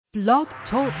Blog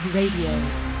Talk Radio.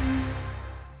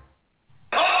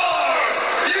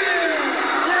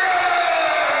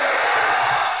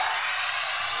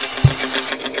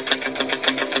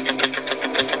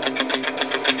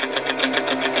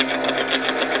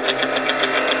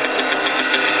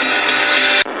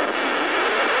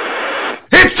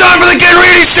 It's time for the Get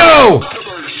Ready Show!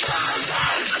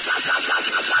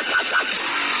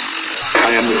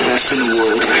 I am the best in the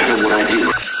world at what I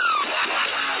do.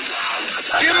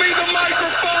 Give me the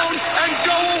microphone and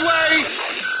go away!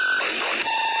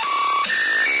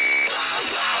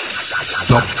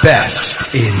 The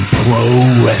best in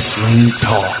pro wrestling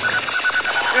talk.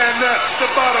 And that's the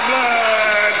bottom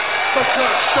line,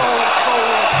 because Stone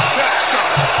Cold Texas.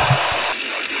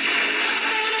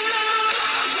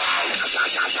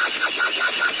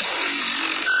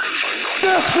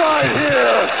 This right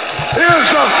here is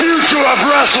the future of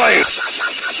wrestling.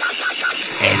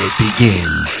 And it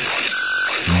begins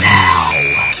now.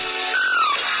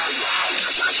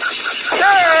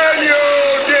 Can you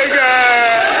dig it?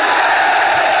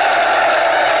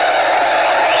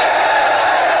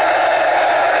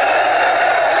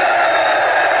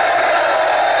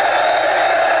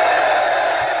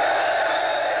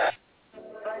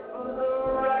 Fight for the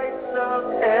rights of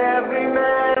every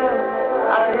man.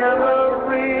 I am a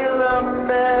real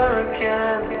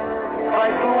American.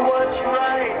 Fight for what's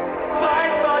right.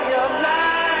 Fight for your life.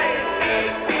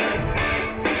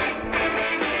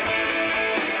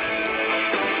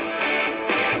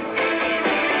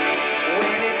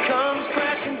 When it comes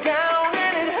crashing down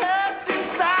and it hurts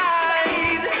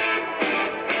inside,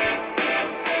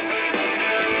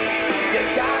 you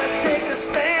gotta take a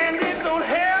stand and don't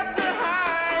have to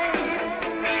hide.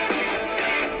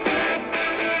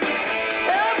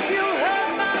 If you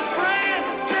hurt my friend,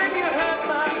 then you hurt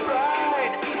my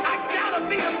pride. I gotta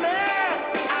be a man,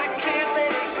 I can't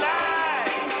let it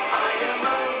slide. I am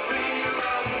a real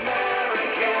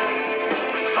American.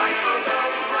 Fight for the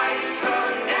rights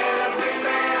of every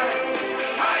man.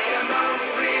 I am a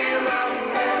real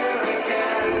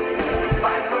American.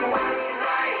 Fight for what's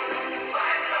right.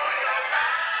 Fight for your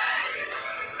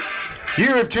life. You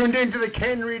have tuned into the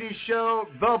Ken Reedy Show,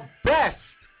 the best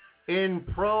in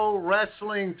pro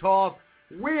wrestling talk.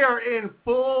 We are in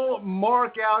full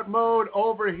mark-out mode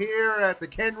over here at the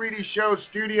Ken Reedy Show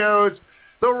studios.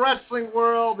 The wrestling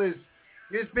world has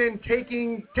been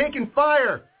taking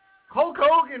fire. Hulk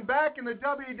Hogan back in the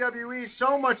WWE.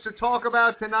 So much to talk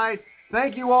about tonight.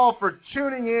 Thank you all for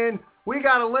tuning in. We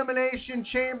got Elimination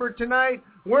Chamber tonight.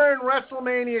 We're in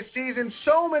WrestleMania season.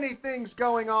 So many things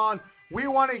going on. We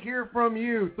want to hear from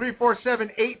you.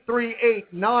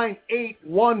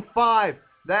 347-838-9815.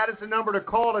 That is the number to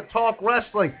call to talk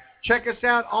wrestling. Check us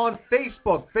out on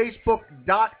Facebook,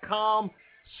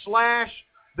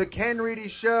 facebook.com/The Ken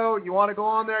Reedy Show. You want to go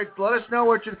on there? Let us know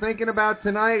what you're thinking about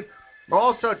tonight.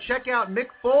 Also, check out Mick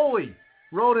Foley.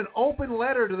 Wrote an open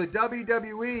letter to the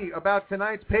WWE about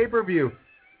tonight's pay-per-view.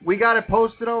 We got it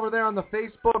posted over there on the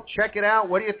Facebook. Check it out.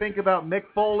 What do you think about Mick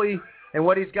Foley and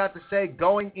what he's got to say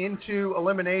going into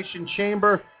Elimination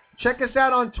Chamber? Check us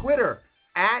out on Twitter.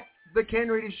 At The Ken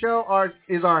Reedy Show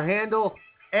is our handle.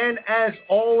 And as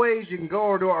always, you can go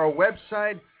over to our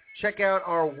website. Check out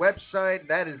our website.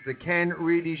 That is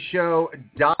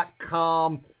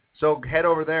thekenreedyshow.com. So head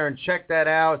over there and check that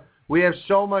out. We have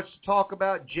so much to talk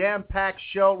about. Jam-packed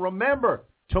show. Remember,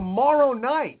 tomorrow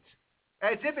night,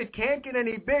 as if it can't get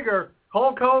any bigger,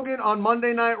 Hulk Hogan on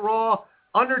Monday Night Raw.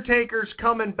 Undertaker's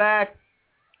coming back.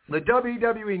 The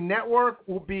WWE Network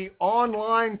will be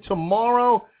online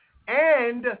tomorrow.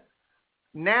 And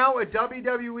now a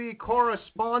WWE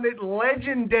correspondent,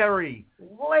 legendary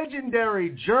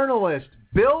journalist,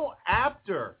 Bill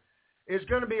Apter, is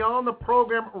going to be on the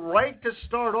program right to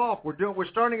start off. We're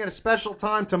starting at a special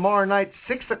time tomorrow night,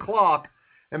 6 o'clock,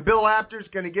 and Bill Apter is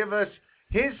going to give us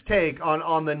his take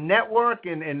on the network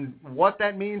and what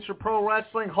that means for pro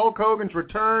wrestling. Hulk Hogan's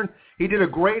return. He did a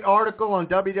great article on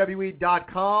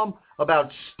WWE.com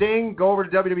about Sting. Go over to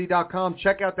WWE.com.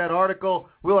 Check out that article.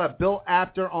 We'll have Bill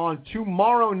Apter on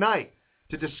tomorrow night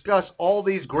to discuss all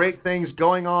these great things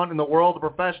going on in the world of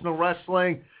professional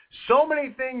wrestling. So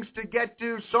many things to get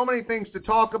to, so many things to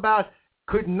talk about.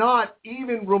 Could not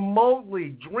even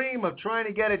remotely dream of trying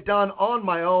to get it done on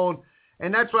my own.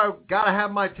 And that's why I've got to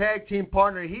have my tag team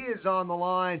partner. He is on the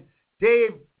line.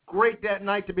 Dave, great that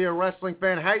night to be a wrestling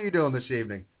fan. How are you doing this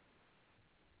evening?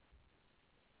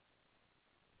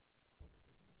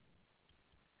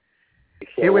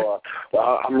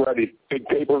 I'm ready. Big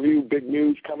pay-per-view, big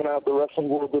news coming out of the wrestling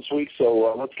world this week,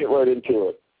 so let's get right into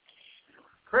it.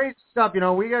 Crazy stuff.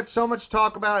 We got so much to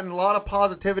talk about and a lot of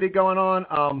positivity going on.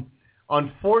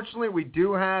 unfortunately, we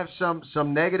do have some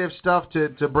negative stuff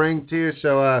to bring to you.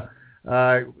 So,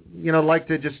 like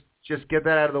to just get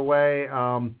that out of the way.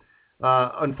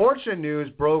 Unfortunate news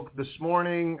broke this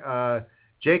morning.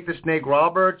 Jake the Snake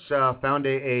Roberts found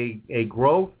a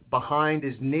growth behind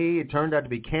his knee. It turned out to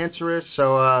be cancerous.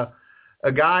 So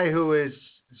a guy who is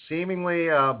seemingly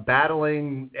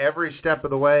battling every step of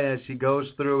the way as he goes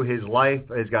through his life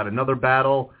has got another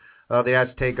battle they has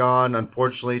to take on,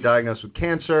 unfortunately diagnosed with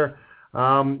cancer.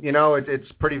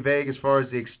 It's pretty vague as far as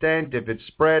the extent. If it's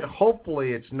spread,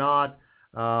 hopefully it's not.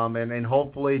 And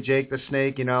hopefully Jake the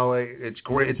Snake, it's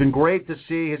great. It's been great to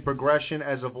see his progression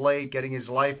as of late, getting his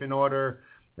life in order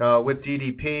with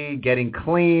DDP, getting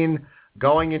clean,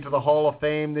 going into the Hall of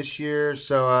Fame this year.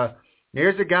 So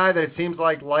here's a guy that it seems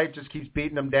like life just keeps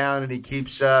beating him down, and he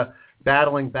keeps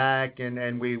battling back.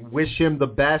 And we wish him the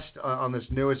best on this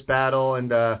newest battle,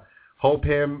 and hope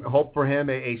for him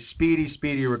a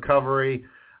speedy recovery.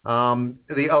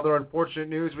 The other unfortunate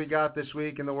news we got this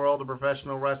week in the world of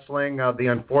professional wrestling, the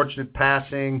unfortunate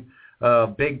passing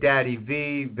of Big Daddy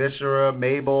V, Viscera,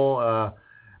 Mabel,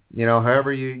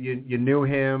 however you knew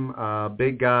him,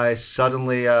 big guy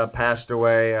suddenly passed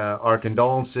away. Our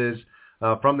condolences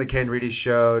from the Ken Reedy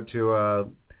Show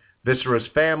to Viscera's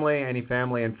family, any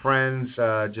family and friends.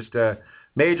 Just a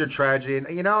major tragedy.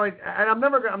 And I'm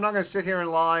not going to sit here and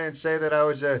lie and say that I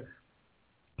was a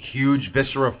huge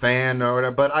Viscera fan or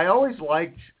whatever, but I always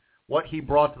liked what he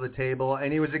brought to the table,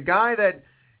 and he was a guy that,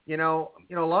 a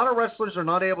lot of wrestlers are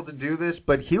not able to do this,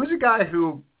 but he was a guy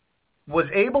who was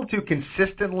able to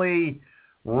consistently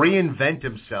reinvent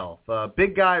himself.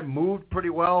 Big guy, moved pretty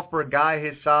well for a guy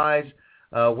his size,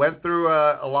 went through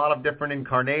a lot of different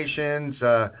incarnations,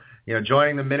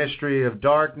 joining the Ministry of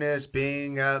Darkness,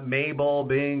 being Mabel,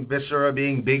 being Viscera,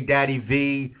 being Big Daddy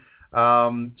V.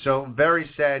 So very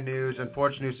sad news,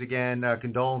 unfortunate news again.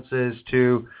 Condolences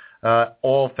to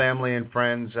all family and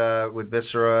friends with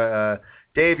Viscera.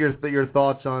 Dave, your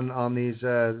thoughts on these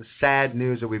sad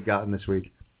news that we've gotten this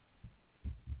week?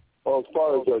 Well, as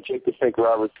far as Jake the Snake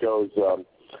Roberts goes,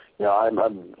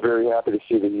 I'm very happy to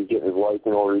see that he's getting his life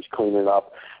in order. He's cleaning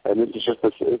up, and this is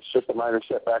just a minor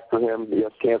setback for him.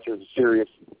 Yes, cancer is a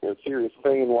serious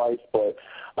thing in life, but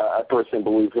I personally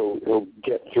believe he'll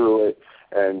get through it.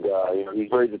 And, he's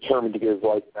very determined to get his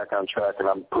life back on track, and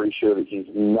I'm pretty sure that he's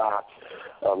not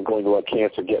going to let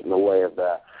cancer get in the way of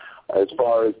that. As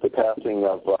far as the passing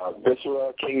of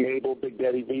Viscera, King Abel, Big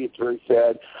Daddy V, it's very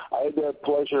sad. I had the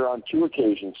pleasure on 2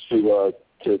 occasions to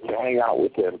hang out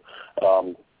with him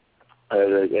at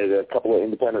a couple of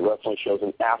independent wrestling shows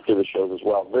and after the shows as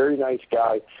well. Very nice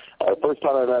guy. First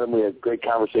time I met him, we had great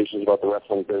conversations about the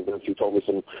wrestling business. He told me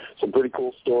some pretty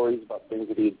cool stories about things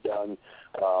that he had done.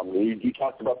 You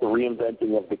talked about the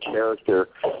reinventing of the character.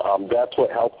 That's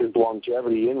what helped his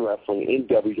longevity in wrestling in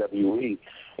WWE.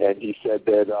 And he said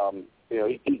that,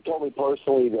 he told me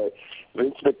personally that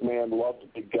Vince McMahon loved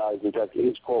big guys. In fact,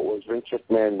 his quote was, Vince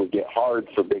McMahon would get hard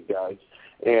for big guys.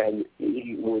 And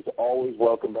he was always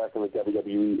welcome back in the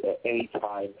WWE at any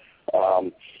time.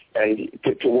 And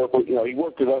to work with, he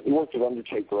worked with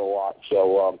Undertaker a lot.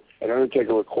 So, and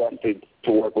Undertaker requested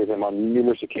to work with him on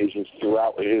numerous occasions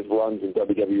throughout his runs in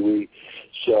WWE.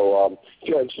 So,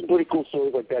 some pretty cool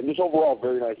stories like that. And just overall,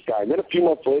 very nice guy. And then a few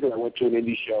months later, I went to an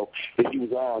indie show that he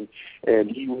was on,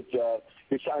 and he was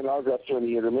signing autographs during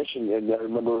the intermission. And I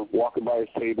remember walking by his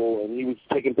table, and he was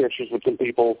taking pictures with some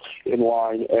people in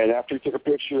line. And after he took a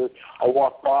picture, I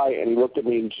walked by, and he looked at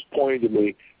me and just pointed to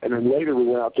me. And then later we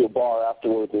went out to a bar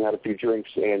afterwards and had a few drinks,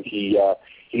 and he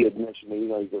had mentioned me, he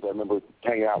goes, I remember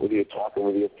hanging out with you, talking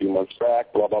with you a few months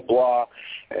back, blah, blah, blah.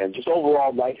 And just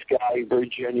overall nice guy, very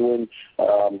genuine,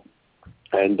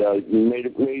 and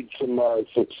made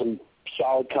some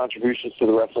solid contributions to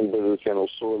the wrestling business, and will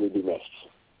sorely be missed.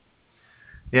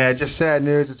 Yeah, just sad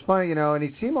news. It's funny, and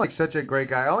he seemed like such a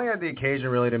great guy. I only had the occasion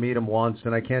really to meet him once,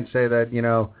 and I can't say that,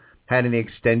 had any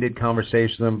extended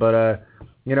conversation with him, but, a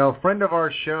friend of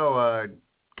our show,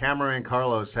 Cameron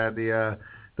Carlos, had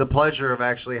the pleasure of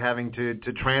actually having to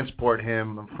transport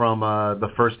him from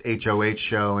the first HOH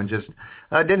show, and just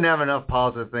didn't have enough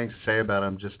positive things to say about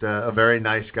him. Just a very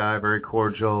nice guy, very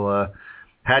cordial.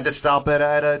 Had to stop at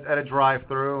a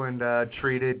drive-through and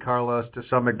treated Carlos to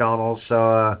some McDonald's.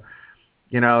 So,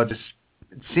 just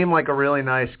seemed like a really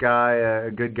nice guy,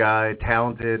 a good guy,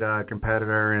 talented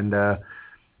competitor, and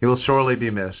he will sorely be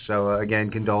missed. So, again,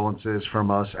 condolences from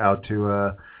us out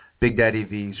to Big Daddy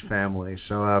V's family.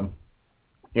 So,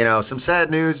 some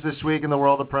sad news this week in the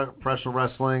world of professional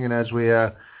wrestling, and as we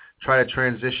try to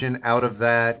transition out of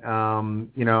that,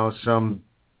 some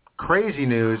crazy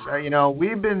news.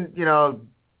 We've been,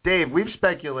 Dave, we've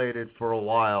speculated for a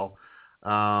while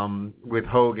with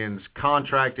Hogan's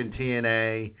contract in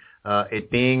TNA,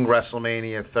 it being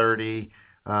WrestleMania 30.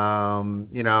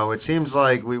 It seems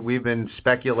like we've been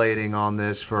speculating on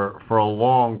this for a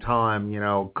long time.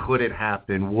 Could it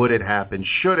happen? Would it happen?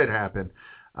 Should it happen?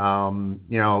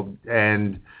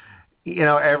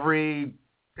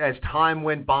 As time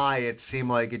went by, it seemed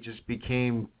like it just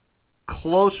became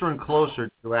closer and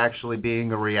closer to actually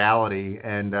being a reality.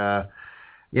 And,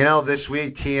 this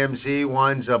week TMZ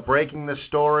winds up breaking the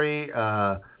story.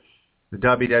 The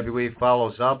WWE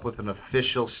follows up with an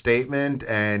official statement,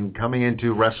 and coming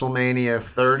into WrestleMania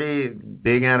 30,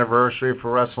 big anniversary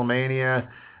for WrestleMania,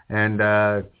 and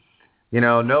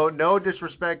no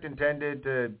disrespect intended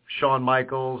to Shawn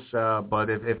Michaels, but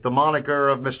if the moniker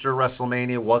of Mr.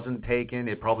 WrestleMania wasn't taken,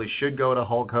 it probably should go to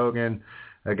Hulk Hogan,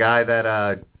 a guy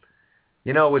that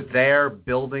was there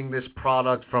building this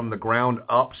product from the ground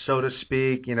up, so to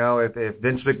speak. If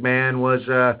Vince McMahon was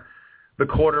the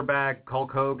quarterback,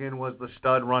 Hulk Hogan was the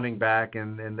stud running back,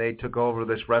 and they took over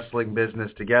this wrestling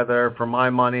business together. For my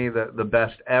money, the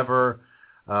best ever,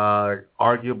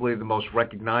 arguably the most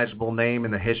recognizable name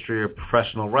in the history of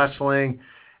professional wrestling.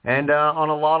 And on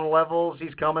a lot of levels,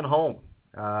 he's coming home.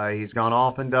 He's gone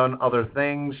off and done other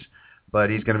things,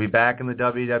 but he's going to be back in the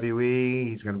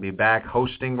WWE. He's going to be back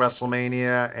hosting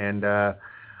WrestleMania, and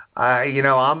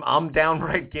I'm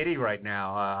downright giddy right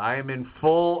now. I am in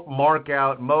full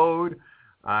mark-out mode.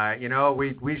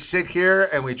 We sit here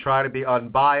and we try to be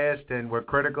unbiased, and we're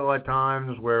critical at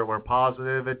times, we're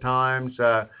positive at times,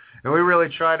 and we really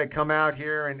try to come out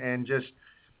here and just,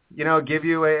 give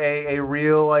you a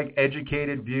real,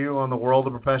 educated view on the world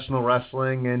of professional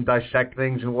wrestling and dissect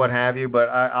things and what have you. But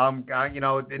I'm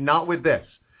not with this.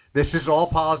 This is all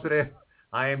positive.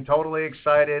 I am totally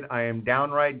excited. I am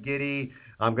downright giddy.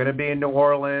 I'm going to be in New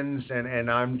Orleans,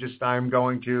 and I'm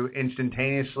going to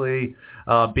instantaneously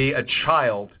be a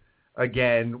child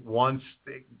again once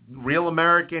Real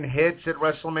American hits at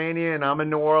WrestleMania, and I'm in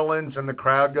New Orleans, and the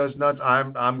crowd goes nuts.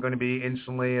 I'm going to be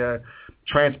instantly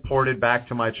transported back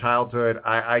to my childhood.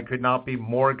 I could not be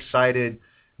more excited,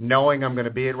 knowing I'm going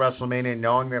to be at WrestleMania,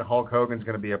 knowing that Hulk Hogan's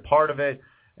going to be a part of it,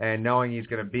 and knowing he's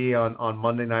going to be on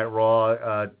Monday Night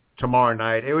Raw tomorrow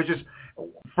night. It was just,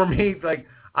 for me,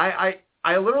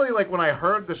 I literally, when I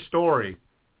heard the story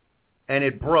and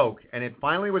it broke and it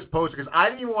finally was posted, because I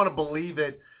didn't even want to believe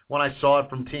it when I saw it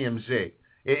from TMZ.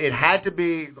 It had to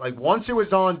be, once it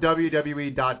was on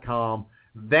WWE.com,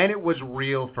 then it was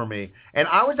real for me. And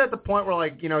I was at the point where,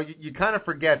 you kind of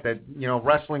forget that,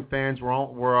 wrestling fans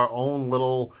were our own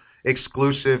little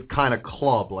exclusive kind of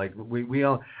club.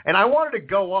 And I wanted to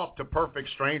go up to perfect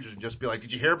strangers and just be like,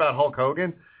 did you hear about Hulk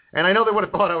Hogan? And I know they would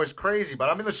have thought I was crazy, but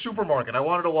I'm in the supermarket. I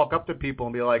wanted to walk up to people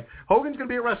and be like, Hogan's going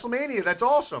to be at WrestleMania. That's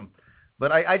awesome.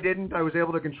 But I didn't. I was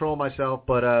able to control myself.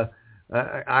 But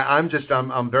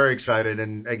I'm very excited.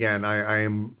 And, again, I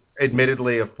am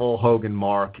admittedly a full Hogan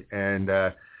mark. And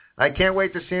I can't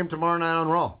wait to see him tomorrow night on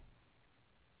Raw.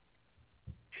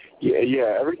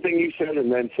 Yeah, everything you said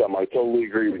and then some. I totally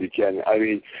agree with you, Ken. I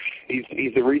mean,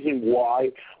 he's the reason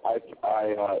why I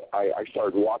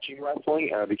started watching wrestling,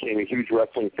 and I became a huge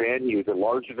wrestling fan. He was a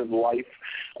larger-than-life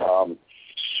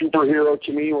superhero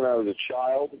to me when I was a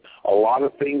child. A lot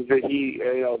of things that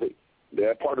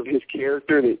that part of his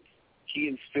character that he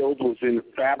instilled was in the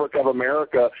fabric of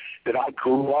America that I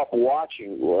grew up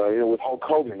watching, with Hulk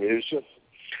Hogan. It was just,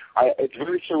 it's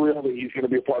very surreal that he's going to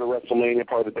be a part of WrestleMania,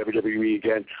 part of the WWE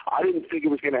again. I didn't think it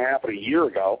was going to happen a year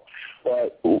ago,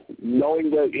 but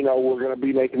knowing that, we're going to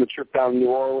be making the trip down to New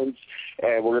Orleans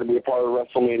and we're going to be a part of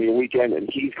WrestleMania weekend, and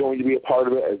he's going to be a part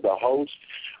of it as the host,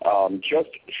 just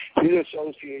his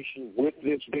association with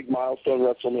this big milestone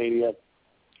WrestleMania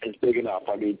is big enough.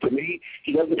 I mean, to me,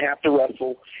 he doesn't have to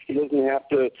wrestle. He doesn't have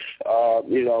to,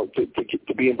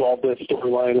 to be involved in a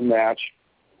storyline, a match.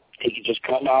 He can just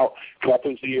come out, cup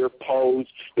his ear, pose.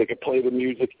 They could play the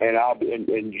music, and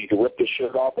you can rip the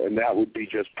shirt off, and that would be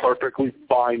just perfectly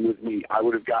fine with me. I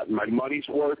would have gotten my money's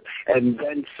worth and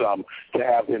then some to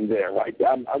have him there.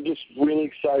 I'm just really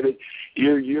excited.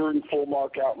 You're in full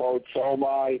mark-out mode, so am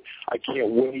I. I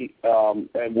can't wait.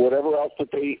 And whatever else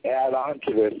that they add on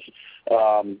to this,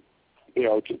 to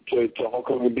Hulk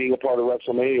Hogan being a part of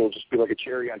WrestleMania will just be like a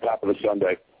cherry on top of the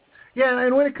sundae. Yeah,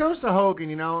 and when it comes to Hogan,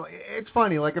 it's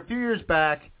funny. Like a few years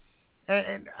back,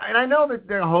 and I know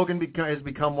that Hogan has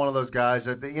become one of those guys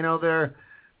that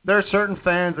there are certain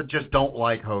fans that just don't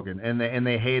like Hogan and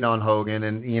they hate on Hogan,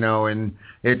 and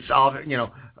it's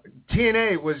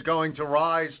TNA was going to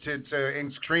rise to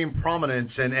extreme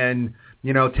prominence and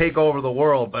take over the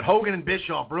world, but Hogan and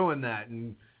Bischoff ruined that,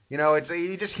 and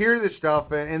you just hear this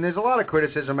stuff, and there's a lot of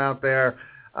criticism out there.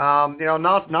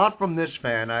 Not from this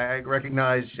fan. I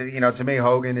recognize, to me,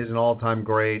 Hogan is an all-time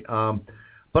great.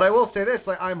 But I will say this,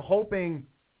 I'm hoping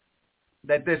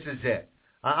that this is it.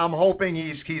 I'm hoping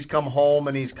he's come home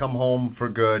and he's come home for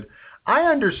good. I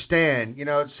understand,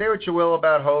 say what you will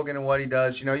about Hogan and what he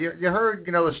does. You heard,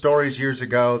 the stories years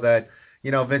ago that,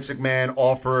 Vince McMahon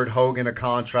offered Hogan a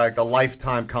contract, a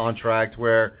lifetime contract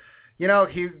where,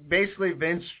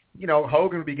 Vince,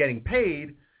 Hogan would be getting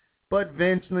paid, but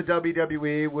Vince and the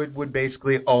WWE would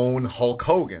basically own Hulk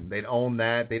Hogan. They'd own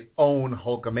that. They'd own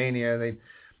Hulkamania.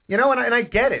 And I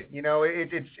get it.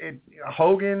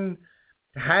 Hogan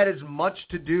had as much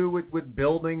to do with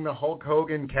building the Hulk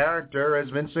Hogan character as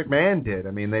Vince McMahon did.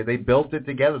 I mean, they built it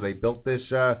together. They built this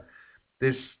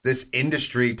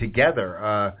industry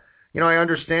together. I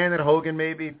understand that Hogan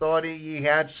maybe thought he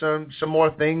had some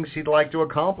more things he'd like to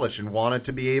accomplish and wanted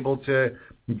to be able to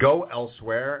go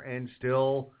elsewhere and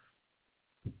still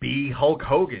be Hulk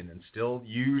Hogan and still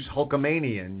use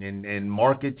Hulkamania and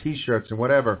market T-shirts and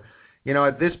whatever.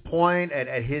 At this point,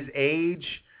 at his age,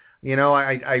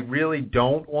 I really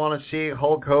don't want to see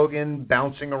Hulk Hogan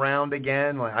bouncing around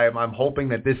again. I'm hoping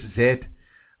that this is it,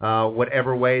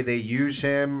 whatever way they use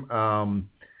him.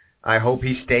 I hope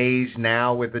he stays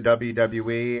now with the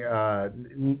WWE.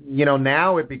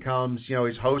 Now it becomes,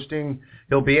 he's hosting,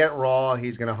 he'll be at Raw,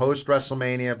 he's going to host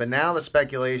WrestleMania, but now the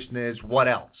speculation is what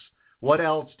else? What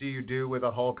else do you do with a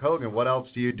Hulk Hogan? What else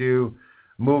do you do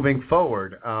moving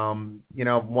forward? One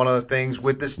of the things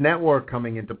with this network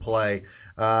coming into play,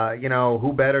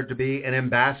 who better to be an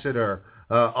ambassador,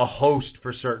 a host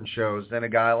for certain shows than a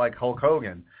guy like Hulk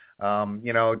Hogan?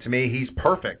 To me, he's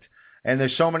perfect. And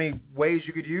there's so many ways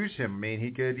you could use him. I mean,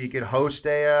 he could host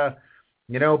a,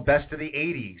 best of the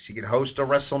 80s. He could host a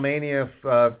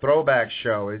WrestleMania throwback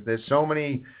show. There's so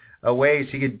many ways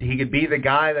he could be the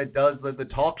guy that does the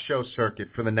talk show circuit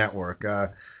for the network.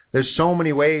 There's so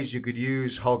many ways you could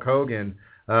use Hulk Hogan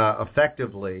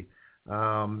effectively.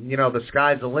 The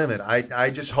sky's the limit. I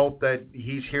just hope that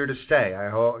he's here to stay. I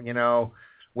hope,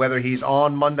 whether he's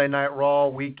on Monday Night Raw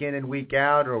week in and week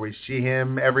out, or we see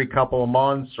him every couple of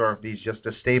months, or if he's just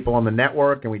a staple on the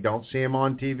network and we don't see him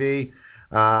on TV.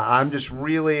 I'm just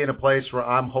really in a place where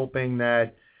I'm hoping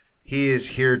that he is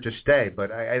here to stay.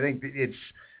 But I think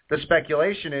the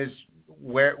speculation is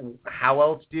how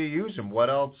else do you use him? What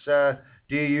else do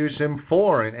you use him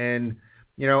for? And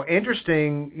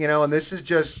interesting, and this is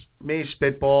just me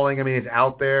spitballing. I mean, it's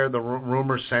out there, the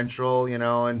rumor central,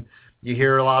 and you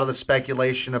hear a lot of the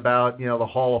speculation about, the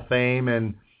Hall of Fame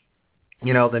and,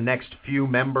 the next few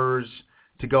members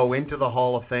to go into the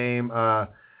Hall of Fame.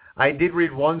 I did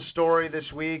read one story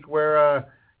this week where,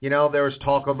 there was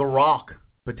talk of The Rock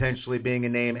potentially being a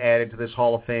name added to this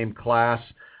Hall of Fame class.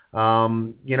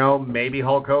 Maybe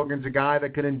Hulk Hogan's a guy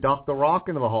that could induct The Rock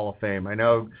into the Hall of Fame. I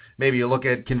know maybe you look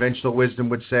at conventional wisdom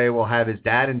would say, well, have his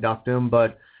dad induct him,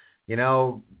 but,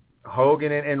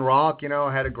 Hogan and Rock,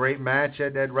 had a great match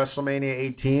at WrestleMania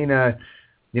 18.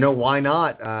 Why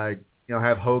not,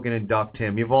 have Hogan induct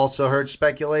him? You've also heard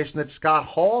speculation that Scott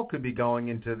Hall could be going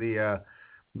into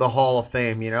the Hall of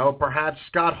Fame. Perhaps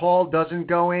Scott Hall doesn't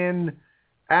go in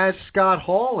as Scott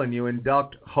Hall, and you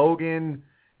induct Hogan,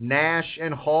 Nash,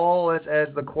 and Hall as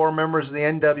the core members of the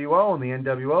NWO, and the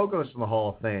NWO goes to the Hall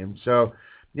of Fame. So,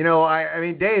 I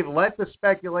mean, Dave, let the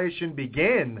speculation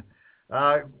begin.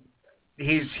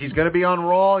 He's going to be on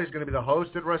Raw. He's going to be the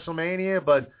host at WrestleMania.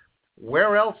 But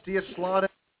where else do you slot in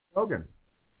Hogan?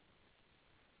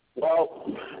 Well,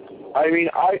 I mean,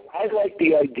 I like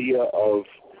the idea of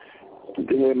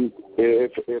him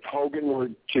if Hogan were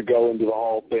to go into the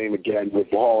Hall of Fame again with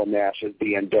Hall and Nash as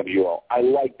the NWO. I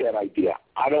like that idea.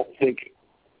 I don't think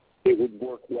it would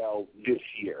work well this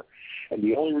year. And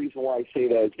the only reason why I say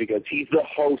that is because he's the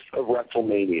host of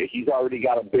WrestleMania. He's already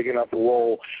got a big enough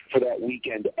role for that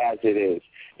weekend as it is,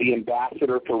 the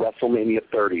ambassador for WrestleMania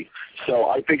 30. So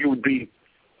I think it would be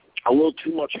a little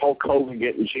too much Hulk Hogan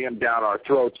getting jammed down our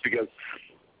throats because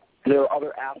there are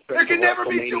other aspects of WrestleMania. There can never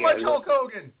be too much Hulk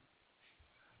Hogan.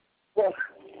 Well,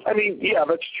 I mean, yeah,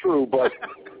 that's true, but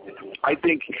I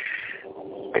think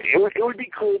it would be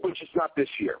cool, but just not this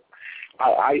year.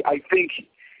 I think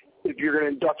if you're going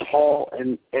to induct Hall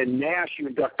and Nash, you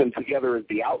induct them together as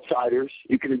the outsiders.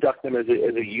 You can induct them as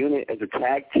a unit, as a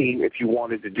tag team, if you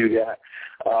wanted to do that.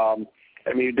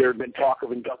 I mean, there had been talk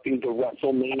of inducting the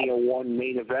WrestleMania 1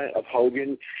 main event of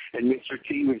Hogan and Mr.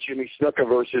 T with Jimmy Snuka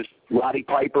versus Roddy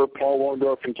Piper, Paul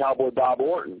Orndorff, and Cowboy Bob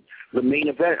Orton, the main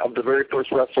event of the very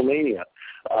first WrestleMania.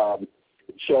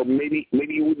 So maybe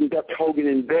you wouldn't induct Hogan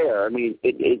in there. I mean,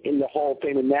 in the Hall of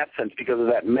Fame in that sense because of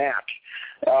that match.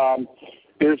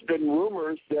 there's been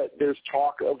rumors that there's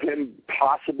talk of him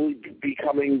possibly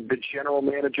becoming the general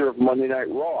manager of Monday Night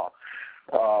Raw.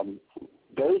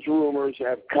 Those rumors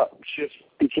just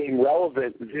became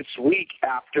relevant this week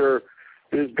after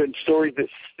there's been stories that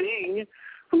Sting,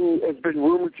 who has been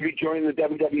rumored to be joining the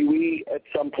WWE at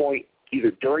some point,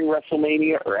 either during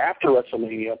WrestleMania or after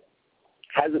WrestleMania,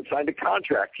 hasn't signed a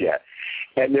contract yet.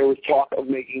 And there was talk of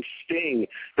making Sting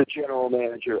the general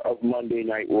manager of Monday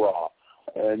Night Raw,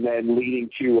 and then leading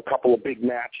to a couple of big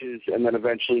matches, and then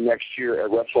eventually next year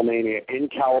at WrestleMania in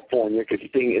California, because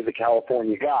Sting is a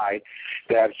California guy,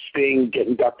 to have Sting get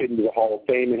inducted into the Hall of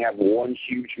Fame and have one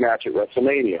huge match at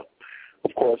WrestleMania.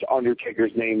 Of course,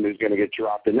 Undertaker's name is going to get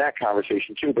dropped in that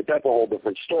conversation too, but that's a whole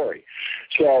different story.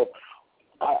 So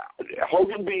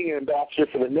Hogan being an ambassador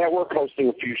for the network, hosting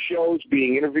a few shows,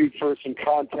 being interviewed for some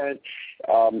content.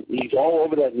 He's all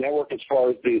over that network as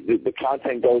far as the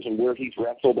content goes and where he's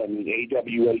wrestled. I mean,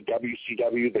 AWA,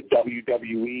 WCW, the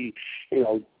WWE,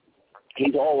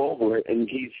 he's all over it, and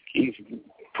he's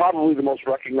probably the most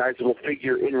recognizable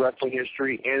figure in wrestling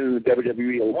history and in the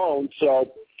WWE alone.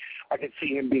 So I could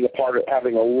see him being a part of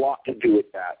having a lot to do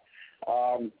with that.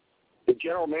 The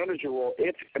general manager role,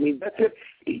 that's if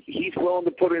he's willing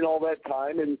to put in all that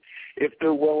time, and if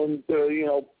they're willing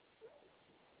to,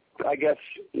 I guess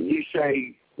you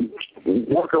say,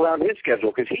 work around his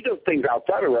schedule, because he does things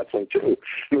outside of wrestling too.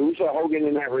 We saw Hogan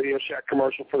in that Radio Shack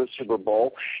commercial for the Super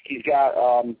Bowl. He's got,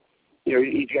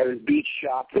 he's got his beach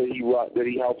shop that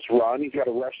he helps run. He's got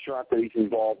a restaurant that he's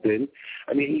involved in.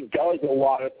 I mean, he does a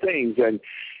lot of things, and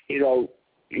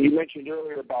you mentioned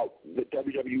earlier about the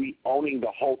WWE owning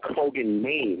the Hulk Hogan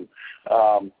name.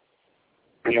 Hogan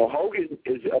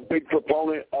is a big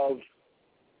proponent of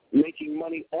making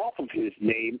money off of his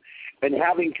name and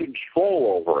having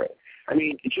control over it. I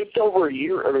mean, just over a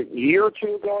year or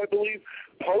two ago, I believe,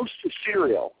 Post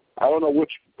cereal, I don't know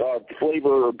which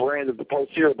flavor or brand of the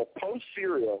Post cereal, but Post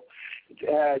cereal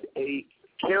had a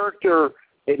character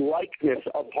in likeness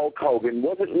of Hulk Hogan,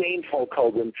 wasn't named Hulk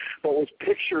Hogan, but was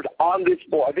pictured on this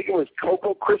bowl. I think it was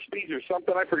Cocoa Krispies or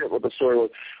something. I forget what the story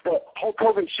was. But Hulk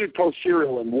Hogan sued Post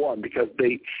Cereal and won because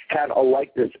they had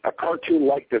a cartoon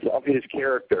likeness of his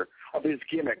character, of his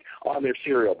gimmick on their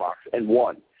cereal box, and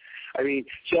won. I mean,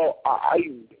 so I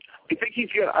think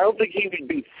I don't think he would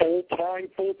be full time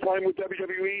with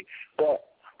WWE, but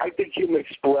I think he'll make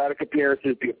sporadic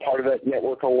appearances, be a part of that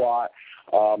network a lot.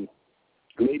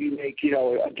 Maybe make,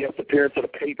 a guest appearance at a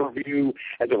pay-per-view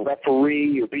as a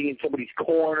referee or being in somebody's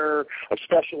corner, a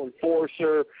special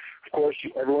enforcer. Of course,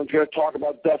 everyone's going to talk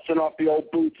about dusting off the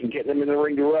old boots and getting them in the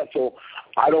ring to wrestle.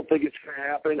 I don't think it's going to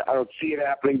happen. I don't see it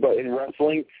happening, but in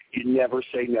wrestling, you never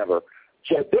say never.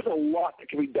 So there's a lot that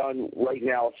can be done right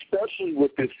now, especially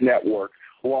with this network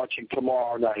launching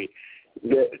tomorrow night,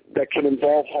 that can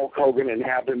involve Hulk Hogan and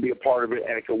have him be a part of it,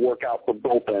 and it can work out for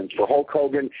both ends, for Hulk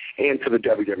Hogan and for the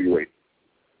WWE.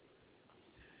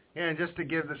 Yeah, and just to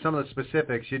give some of the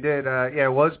specifics, you did, it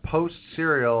was Post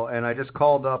Cereal, and I just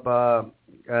called up a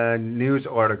news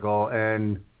article,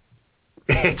 and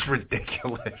it's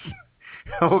ridiculous.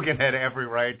 Hogan had every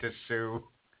right to sue.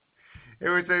 It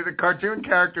was the cartoon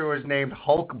character was named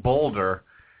Hulk Boulder,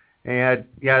 and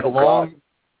he had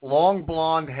long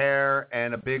blonde hair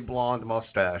and a big blonde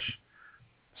mustache.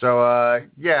 So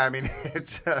it's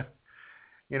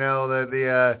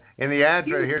in the ad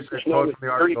here's a quote from the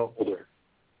article.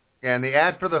 And the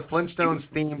ad for the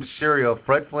Flintstones-themed cereal,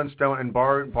 Fred Flintstone and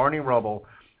Barney Rubble,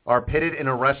 are pitted in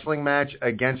a wrestling match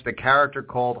against a character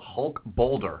called Hulk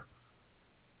Boulder.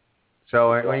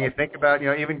 So when you think about,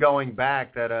 even going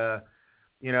back that,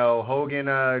 Hogan,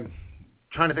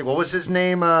 trying to think, what was his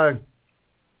name?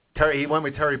 He went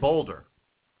with Terry Boulder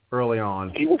early on.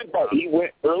 He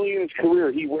went early in his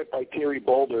career. He went by Terry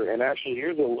Boulder, and actually,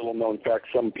 here's a little known fact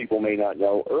some people may not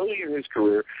know. Early in his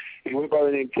career, he went by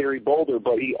the name Terry Boulder,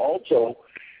 but he also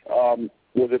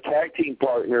was a tag team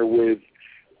partner with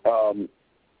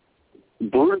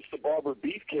Bruce the Barber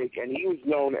Beefcake, and he was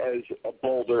known as a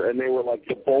Boulder, and they were like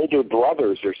the Boulder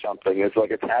Brothers or something. It's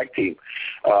like a tag team.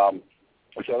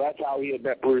 So that's how he had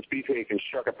met Bruce Beefcake and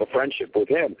struck up a friendship with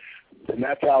him. And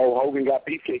that's how Hogan got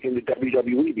Beefcake into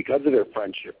WWE, because of their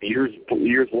friendship years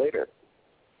later.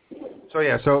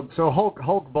 So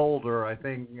Hulk Boulder, I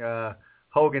think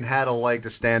Hogan had a leg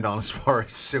to stand on as far as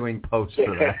suing Post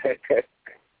for that.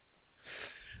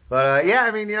 But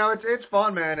it's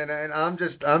fun, man, and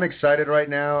I'm excited right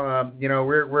now.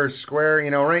 We're square.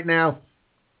 Right now,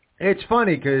 it's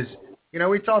funny because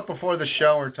we talked before the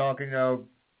show. We're talking a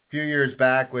few years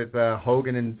back with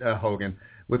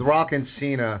with Rock and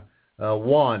Cena.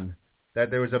 That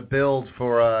there was a build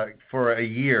for a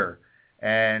year,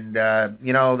 And,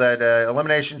 that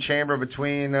Elimination Chamber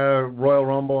between Royal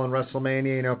Rumble and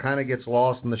WrestleMania, kind of gets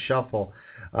lost in the shuffle.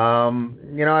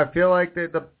 I feel like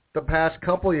the past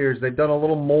couple years they've done a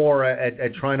little more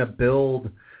at trying to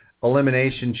build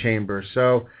Elimination Chamber.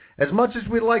 So as much as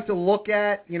we'd like to look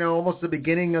at, almost the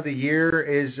beginning of the year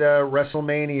is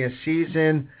WrestleMania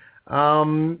season,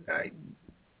 it's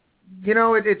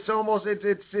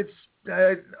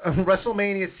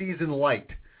WrestleMania season light.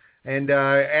 And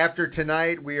after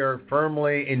tonight, we are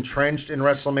firmly entrenched in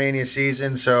WrestleMania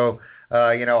season. So,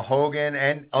 Hogan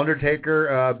and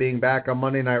Undertaker being back on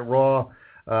Monday Night Raw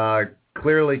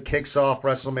clearly kicks off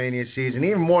WrestleMania season.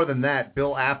 Even more than that,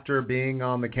 Bill Apter being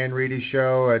on the Ken Reedy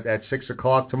Show at 6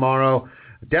 o'clock tomorrow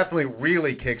definitely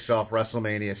really kicks off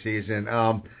WrestleMania season.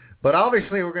 But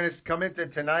obviously, we're going to come into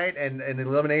tonight and an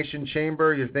Elimination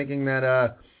Chamber. You're thinking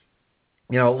that,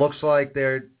 it looks like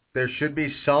there should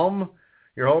be some...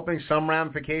 You're hoping some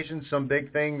ramifications, some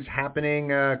big things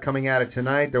happening coming out of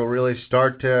tonight that will really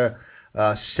start to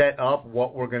set up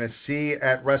what we're going to see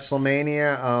at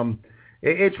WrestleMania.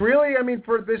 It's really,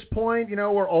 for this point,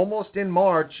 we're almost in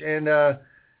March, and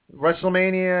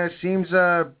WrestleMania seems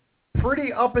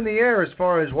pretty up in the air as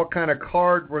far as what kind of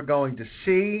card we're going to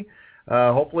see.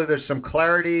 Hopefully there's some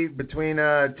clarity between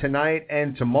tonight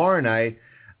and tomorrow night.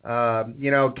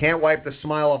 Can't wipe the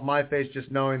smile off my face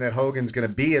just knowing that Hogan's going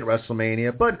to be at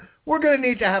WrestleMania, but we're going to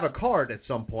need to have a card at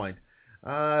some point.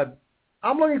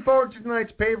 I'm looking forward to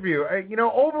tonight's pay-per-view.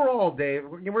 Overall, Dave,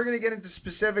 we're going to get into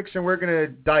specifics and we're going to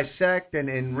dissect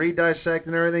and re-dissect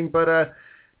and everything, but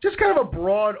just kind of a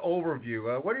broad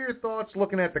overview. What are your thoughts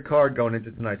looking at the card going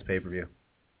into tonight's pay-per-view?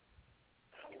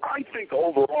 I think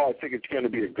overall, it's going to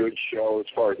be a good show as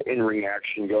far as in-ring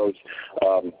action goes.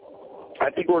 I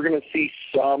think we're going to see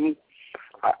some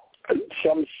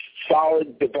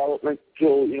solid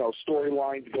developmental,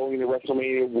 storylines going into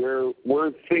WrestleMania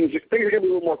where things are going to be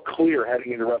a little more clear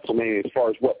heading into WrestleMania as far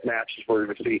as what matches we're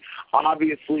going to see.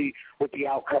 Obviously, with the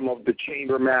outcome of the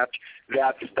Chamber match,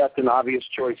 that's an obvious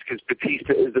choice because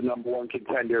Batista is the number one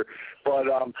contender. But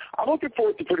I'm looking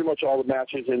forward to pretty much all the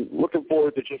matches and looking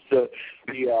forward to just the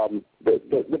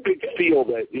big feel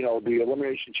that the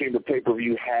Elimination Chamber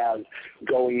pay-per-view has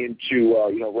going into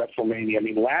WrestleMania.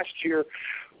 Last year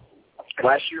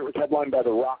it was headlined by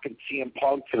The Rock and CM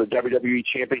Punk for the WWE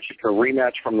Championship for a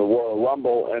rematch from the Royal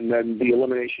Rumble, and then the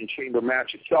Elimination Chamber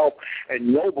match itself.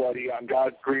 And nobody on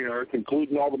God's green earth,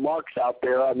 including all the marks out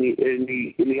there in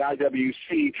the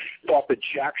IWC, thought that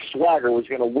Jack Swagger was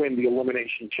going to win the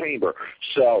Elimination Chamber.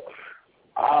 So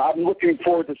I'm looking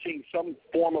forward to seeing some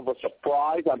form of a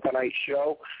surprise on tonight's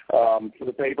show for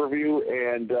the pay-per-view,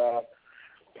 and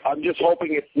I'm just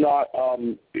hoping it's not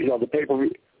the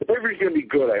pay-per-view. The pay-per-view is going to be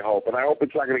good, I hope, and I hope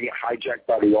it's not going to get hijacked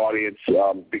by the audience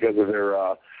because of their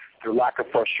lack of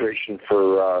frustration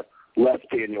for less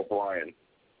Daniel Bryan.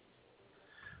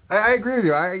 I agree with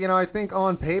you. I think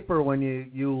on paper when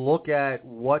you look at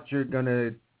what you're going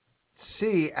to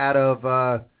see out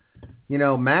of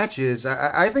matches,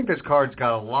 I think this card's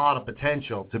got a lot of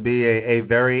potential to be a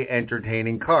very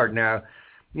entertaining card. Now,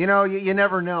 you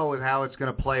never know with how it's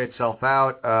going to play itself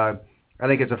out. I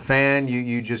think as a fan,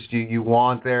 you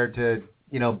want there to,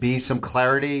 be some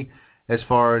clarity as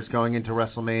far as going into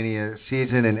WrestleMania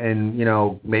season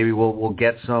and maybe we'll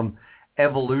get some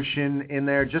evolution in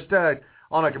there. Just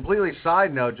on a completely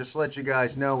side note, just to let you guys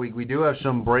know, we do have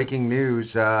some breaking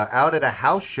news out at a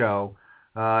house show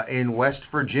in West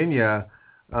Virginia.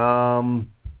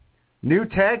 New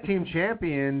tag team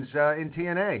champions in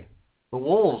TNA, the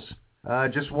Wolves.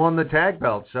 Just won the tag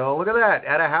belt. So look at that.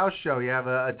 At a house show, you have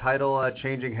a title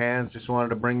changing hands. Just wanted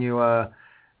to bring you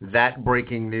that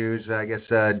breaking news. I guess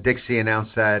Dixie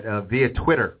announced that via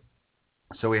Twitter.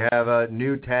 So we have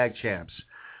new tag champs.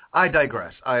 I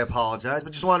digress. I apologize.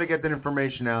 But just wanted to get that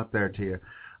information out there to you.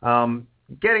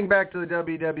 Getting back to the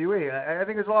WWE, I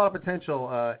think there's a lot of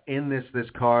potential in this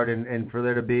card and for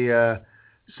there to be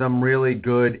some really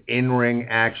good in-ring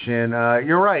action.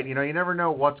 You're right. You never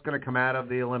know what's going to come out of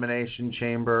the Elimination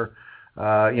Chamber.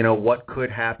 What could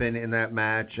happen in that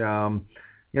match. A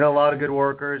lot of good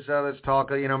workers. Let's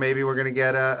talk, maybe we're going to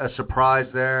get a surprise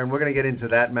there, and we're going to get into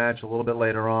that match a little bit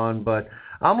later on. But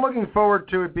I'm looking forward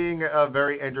to it being a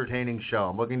very entertaining show.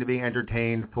 I'm looking to be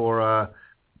entertained for,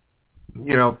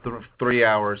 3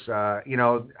 hours.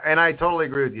 And I totally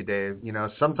agree with you, Dave.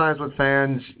 Sometimes with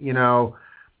fans,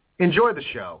 enjoy the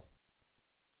show.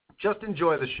 Just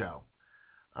enjoy the show.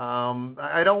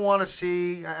 I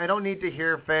don't need to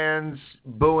hear fans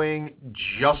booing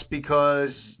just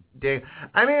because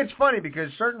it's funny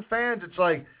because certain fans, it's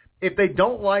like, if they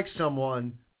don't like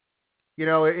someone,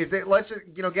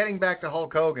 getting back to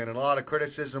Hulk Hogan and a lot of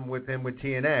criticism with him with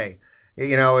TNA.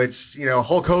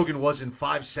 Hulk Hogan was in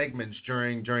 5 segments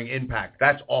during Impact.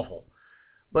 That's awful.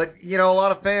 But, a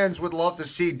lot of fans would love to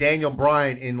see Daniel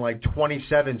Bryan in like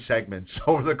 27 segments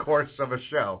over the course of a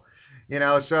show.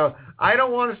 So I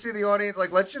don't want to see the audience,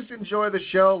 let's just enjoy the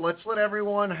show. Let's let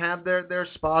everyone have their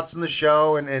spots in the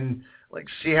show and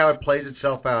see how it plays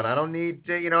itself out. I don't need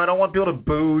to, I don't want people to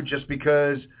boo just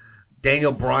because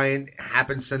Daniel Bryan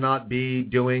happens to not be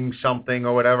doing something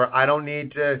or whatever. I don't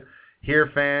need to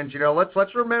hear fans,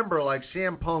 let's remember,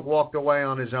 CM Punk walked away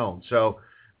on his own. So,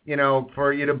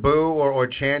 for you to boo or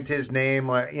chant his name,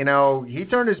 he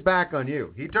turned his back on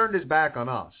you. He turned his back on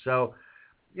us. So,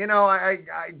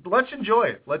 let's enjoy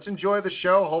it. Let's enjoy the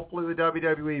show. Hopefully the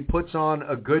WWE puts on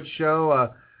a good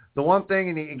show. The one thing,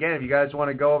 and again, if you guys want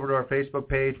to go over to our Facebook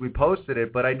page, we posted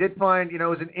it, but I did find, it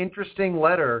was an interesting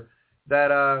letter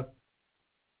that,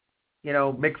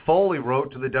 Mick Foley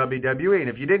wrote to the WWE. And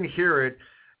if you didn't hear it,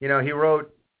 he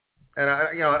wrote, and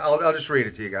I'll just read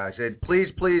it to you guys. It said, please,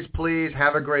 please, please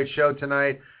have a great show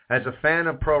tonight. As a fan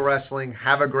of pro wrestling,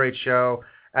 have a great show.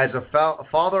 As a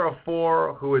father of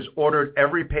 4 who has ordered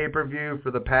every pay-per-view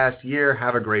for the past year,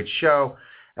 have a great show.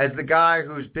 As the guy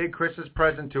whose big Christmas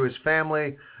present to his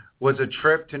family was a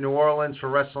trip to New Orleans for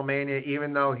WrestleMania,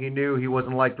 even though he knew he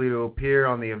wasn't likely to appear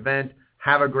on the event,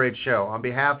 have a great show. On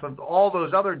behalf of all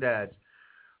those other dads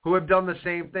who have done the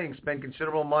same thing, spent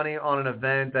considerable money on an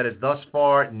event that is thus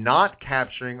far not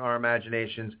capturing our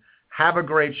imaginations, have a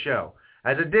great show.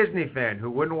 As a Disney fan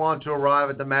who wouldn't want to arrive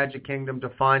at the Magic Kingdom to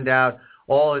find out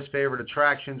all his favorite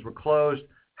attractions were closed,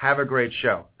 have a great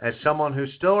show. As someone who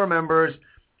still remembers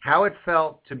how it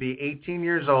felt to be 18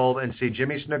 years old and see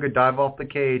Jimmy Snuka dive off the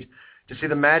cage, to see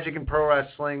the magic in pro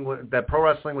wrestling that pro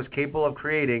wrestling was capable of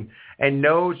creating, and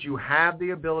knows you have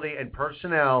the ability and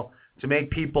personnel to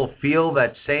make people feel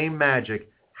that same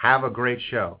magic, have a great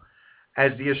show.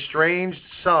 As the estranged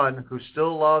son who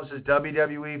still loves his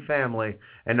WWE family,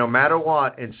 and no matter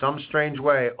what, in some strange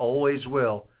way, always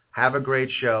will, have a great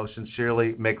show.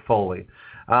 Sincerely, Mick Foley.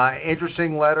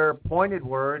 Interesting letter, pointed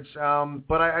words,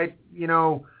 but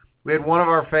we had one of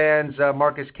our fans,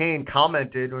 Marcus Kane,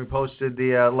 commented when we posted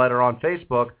the letter on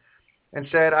Facebook and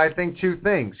said, I think 2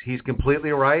 things. He's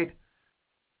completely right.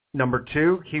 Number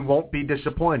 2, he won't be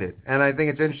disappointed. And I think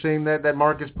it's interesting that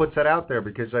Marcus puts that out there,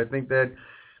 because I think that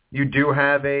you do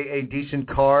have a decent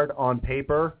card on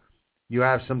paper. You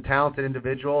have some talented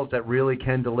individuals that really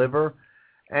can deliver.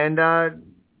 And, I'm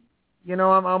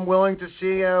willing to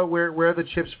see where the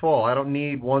chips fall. I don't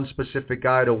need one specific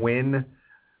guy to win.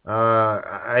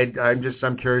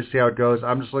 I'm curious to see how it goes.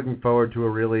 I'm just looking forward to a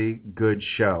really good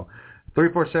show.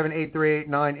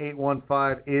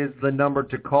 347-838-9815 is the number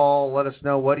to call. Let us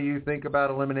know, what do you think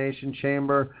about Elimination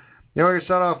Chamber? We're going to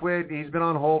start off with, he's been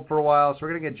on hold for a while, so we're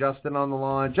going to get Justin on the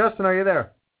line. Justin, are you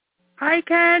there? Hi,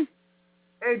 Ken.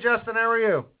 Hey, Justin, how are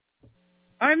you?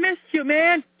 I missed you,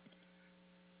 man.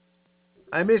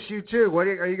 I miss you, too.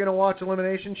 Are you going to watch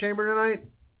Elimination Chamber tonight?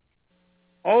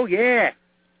 Oh, yeah.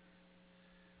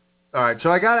 All right,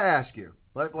 so I got to ask you.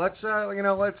 We're going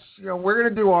to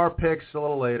do our picks a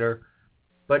little later.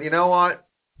 But you know what?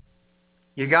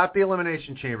 You got the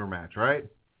Elimination Chamber match, right?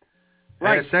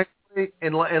 Right. And essentially,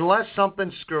 unless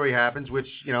something screwy happens, which,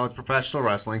 it's professional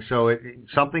wrestling, so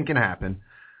something can happen.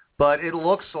 But it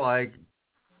looks like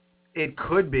it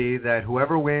could be that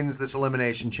whoever wins this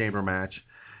Elimination Chamber match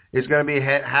is going to be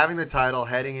having the title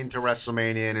heading into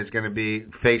WrestleMania and is going to be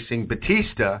facing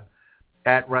Batista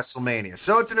at WrestleMania.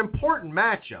 So it's an important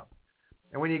matchup.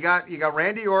 And when you got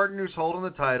Randy Orton, who's holding the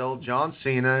title, John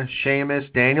Cena, Sheamus,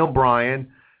 Daniel Bryan,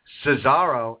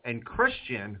 Cesaro, and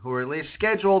Christian, who are at least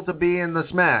scheduled to be in this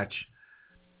match,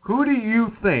 who do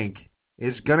you think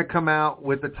is going to come out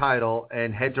with the title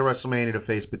and head to WrestleMania to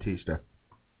face Batista?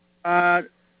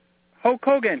 Hulk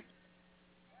Hogan.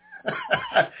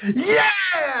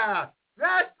 Yeah!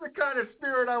 That's the kind of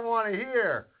spirit I want to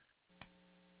hear.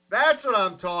 That's what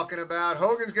I'm talking about.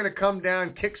 Hogan's going to come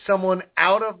down, kick someone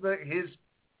out of his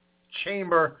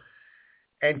chamber,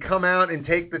 and come out and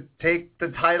take the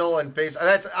title and face.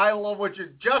 I love what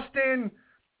Justin.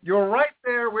 You're right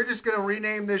there. We're just going to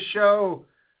rename this show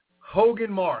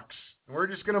Hogan Marks. We're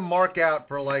just going to mark out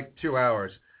for like 2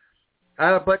 hours.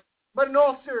 But in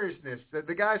all seriousness,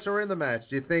 the guys who are in the match,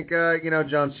 do you think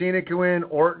John Cena can win?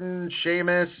 Orton,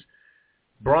 Sheamus,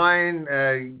 Bryan,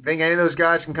 think any of those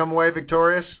guys can come away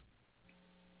victorious?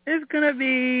 It's going to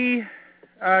be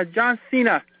John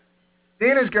Cena.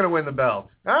 Cena's going to win the belt.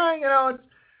 All right,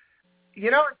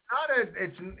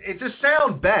 it's a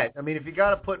sound bet. I mean, if you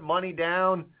got to put money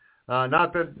down,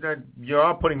 not that you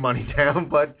are putting money down,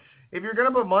 but if you're going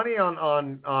to put money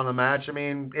on the match, I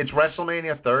mean, it's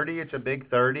WrestleMania 30. It's a big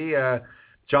 30.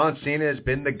 John Cena has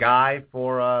been the guy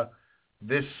for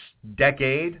this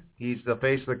decade. He's the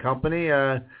face of the company.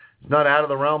 It's not out of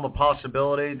the realm of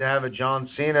possibility to have a John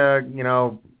Cena,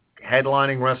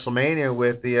 headlining WrestleMania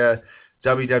with the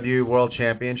WWE World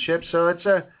Championship. So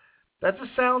that's a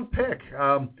sound pick.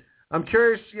 I'm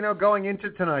curious, going into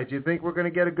tonight, do you think we're going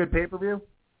to get a good pay-per-view?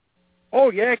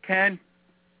 Oh, yeah, Ken.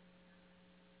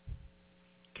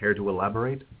 Care to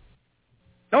elaborate?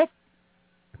 Nope.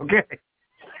 Okay.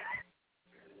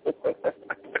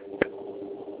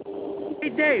 Hey,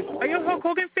 Dave, are you a Hulk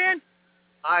Hogan fan?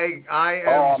 I am.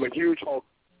 Oh, I'm a huge Hulk.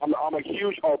 I'm a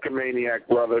huge Hulkamaniac,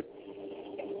 brother.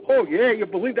 Oh, yeah, you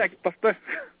believe that, Buster?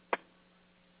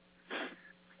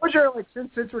 What's your,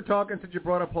 since we're talking, since you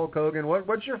brought up Hulk Hogan,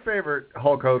 what's your favorite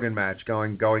Hulk Hogan match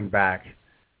going back?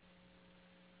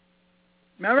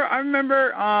 I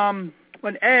remember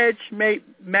when Edge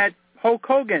met Hulk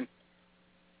Hogan.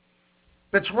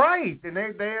 That's right, and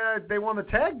they won the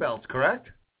tag belts, correct?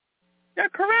 Yeah,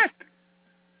 correct.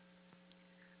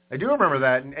 I do remember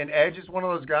that, and Edge is one of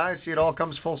those guys. See, it all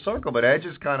comes full circle, but Edge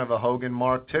is kind of a Hogan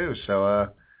mark too, so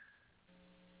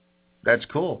that's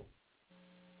cool.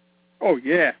 Oh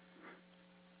yeah.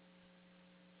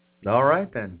 All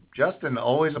right then, Justin.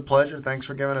 Always a pleasure. Thanks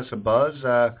for giving us a buzz.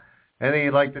 Anything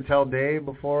you'd like to tell Dave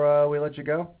before we let you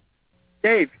go?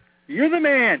 Dave, you're the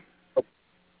man.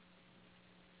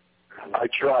 I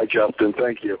try, Justin.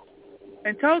 Thank you.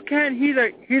 And tell Ken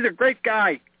he's a great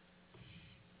guy.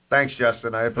 Thanks,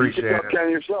 Justin. I appreciate you can tell Ken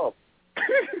yourself.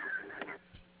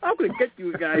 I'm going to get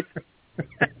you guys.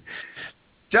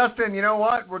 Justin, you know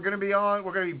what? We're going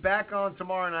to be back on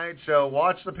tomorrow night, so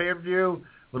watch the pay-per-view.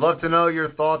 We'd love to know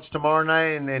your thoughts tomorrow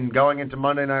night and going into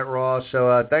Monday Night Raw.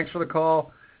 So thanks for the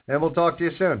call, and we'll talk to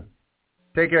you soon.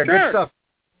 Take care. Sure. Good stuff.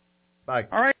 Bye.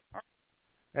 All right.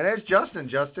 And there's Justin.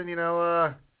 Justin,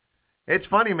 it's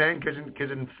funny, man,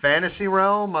 because in fantasy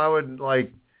realm, I would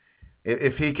like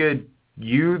if he could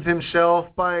youth himself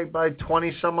by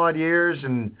 20 some odd years,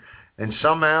 and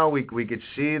somehow we could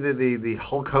see the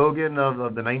Hulk Hogan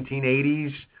of the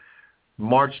 1980s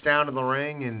march down to the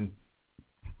ring and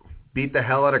beat the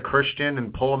hell out of Christian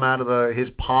and pull him out of his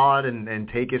pod and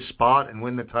take his spot and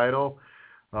win the title.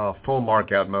 Full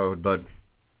mark out mode, but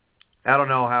I don't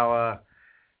know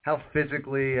how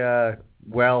physically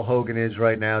well Hogan is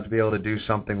right now to be able to do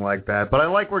something like that. But I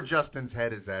like where Justin's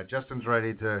head is at. Justin's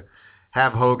ready to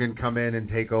have Hogan come in and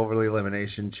take over the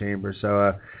Elimination Chamber.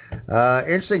 So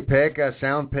interesting pick,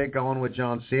 sound pick going with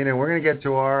John Cena. We're going to get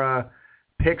to our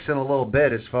picks in a little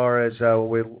bit as far as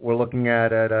we're looking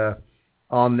at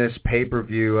on this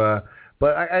pay-per-view.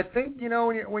 But I think,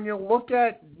 when you look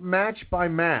at match by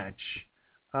match,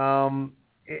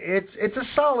 it's a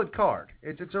solid card.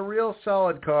 It's a real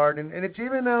solid card, and it's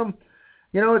even as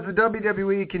the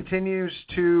WWE continues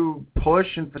to push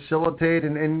and facilitate,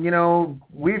 and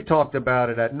we've talked about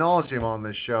it ad nauseum on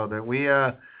this show that we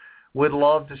would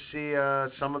love to see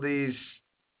some of these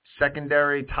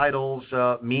secondary titles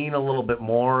mean a little bit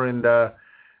more, and I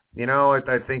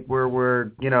think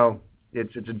we're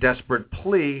it's a desperate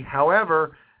plea.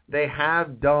 However, they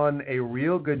have done a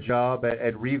real good job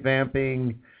at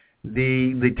revamping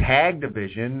the tag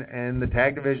division, and the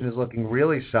tag division is looking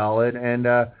really solid. And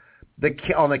on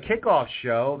the kickoff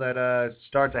show that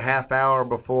starts a half hour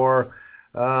before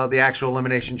the actual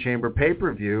Elimination Chamber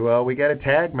pay-per-view, we get a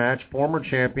tag match. Former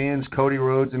champions Cody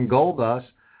Rhodes and Goldust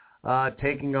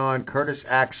taking on Curtis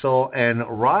Axel and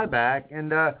Ryback.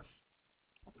 And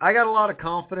I got a lot of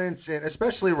confidence in,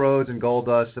 especially Rhodes and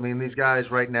Goldust. I mean, these guys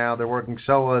right now, they're working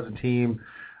so well as a team.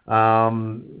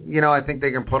 I think they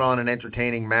can put on an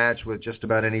entertaining match with just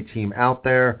about any team out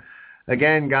there.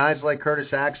 Again, guys like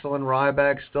Curtis Axel and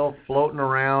Ryback still floating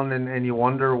around, and you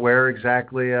wonder where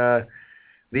exactly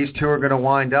these two are going to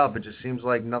wind up. It just seems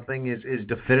like nothing is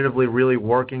definitively really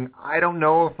working. I don't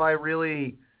know if I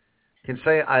really can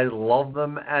say I love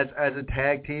them as a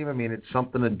tag team. I mean, it's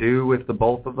something to do with the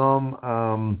both of them.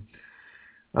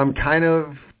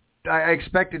 I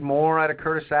expected more out of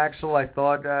Curtis Axel. I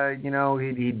thought,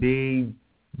 he'd be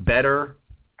better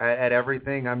at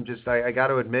everything. I got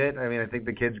to admit, I mean, I think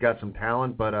the kid's got some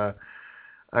talent, but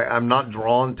I'm not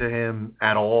drawn to him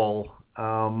at all.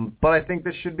 But I think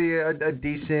this should be a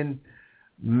decent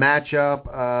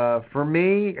matchup for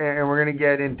me, and we're going to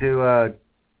get into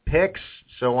picks,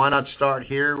 so why not start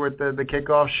here with the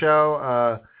kickoff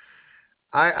show?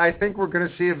 I think we're going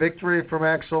to see a victory from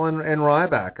Axel and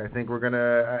Ryback. I think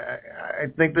I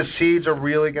think the seeds are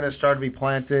really going to start to be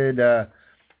planted.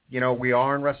 We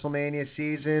are in WrestleMania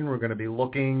season. We're going to be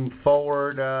looking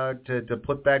forward to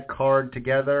put that card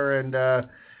together, and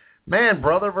man,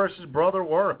 brother versus brother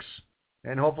works.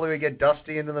 And hopefully we get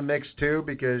Dusty into the mix, too,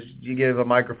 because you give a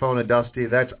microphone to Dusty,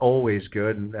 that's always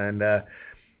good.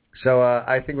 So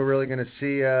I think we're really going to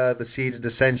see the seeds of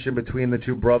dissension between the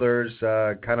two brothers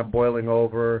kind of boiling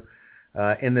over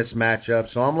in this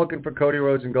matchup. So I'm looking for Cody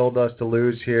Rhodes and Goldust to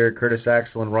lose here, Curtis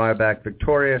Axel and Ryback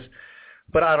victorious.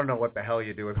 But I don't know what the hell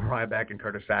you do with Ryback and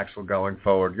Curtis Axel going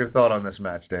forward. Your thought on this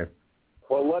match, Dave?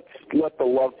 Well, let's let the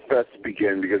love fest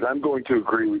begin, because I'm going to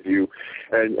agree with you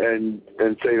and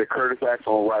say that Curtis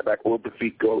Axel and Ryback will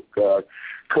defeat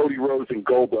Cody Rhodes and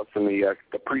Goldust in the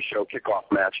pre-show kickoff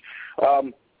match.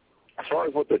 As far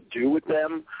as what to do with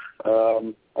them,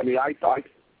 I mean, I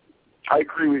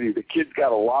agree with you. The kid's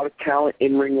got a lot of talent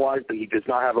in ring-wise, but he does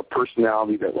not have a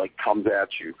personality that, like, comes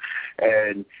at you.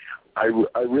 And I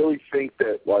really think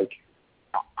that, like,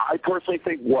 I personally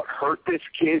think what hurt this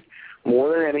kid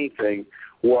more than anything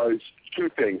was two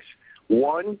things.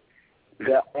 One,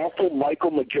 that awful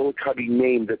Michael McGillicuddy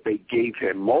name that they gave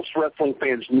him. Most wrestling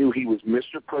fans knew he was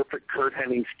Mr. Perfect Curt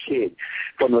Hennig's kid.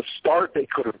 From the start, they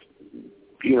could have,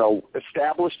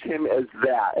 established him as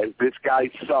this guy's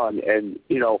son, and,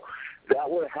 that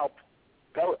would have helped.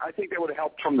 I think that would have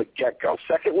helped from the get-go.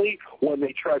 Secondly, when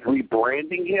they tried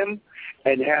rebranding him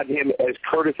and had him as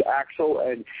Curtis Axel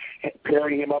and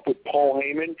pairing him up with Paul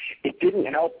Heyman, it didn't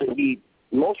help that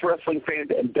most wrestling fans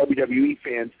and WWE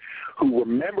fans who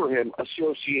remember him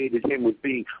associated him with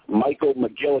being Michael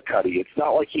McGillicuddy. It's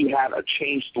not like he had a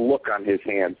changed look on his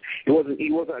hands. He wasn't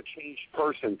a changed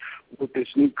person with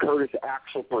this new Curtis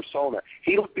Axel persona.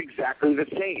 He looked exactly the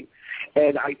same.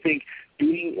 And I think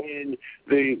being in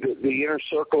the inner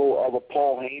circle of a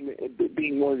Paul Heyman,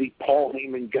 being one of the Paul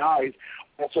Heyman guys,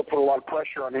 also put a lot of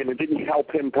pressure on him. It didn't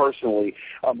help him personally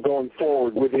going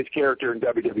forward with his character in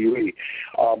WWE.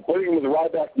 Putting him with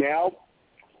Ryback now,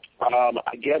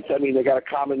 I guess, they got a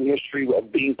common history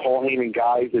of being Paul Heyman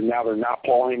guys, and now they're not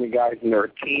Paul Heyman guys, and they're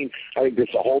a team. I think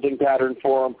there's a holding pattern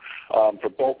for them, for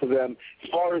both of them. As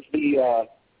far as the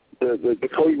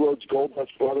Cody Rhodes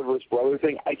Goldust brother versus brother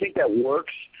thing, I think that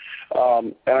works.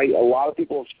 And a lot of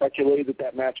people have speculated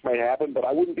that match might happen, but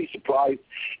I wouldn't be surprised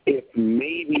if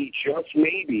maybe, just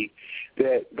maybe,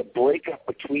 that the breakup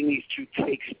between these two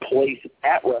takes place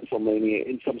at WrestleMania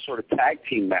in some sort of tag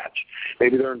team match.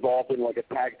 Maybe they're involved in like a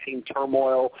tag team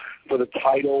turmoil for the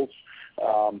titles,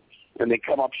 and they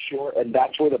come up short, and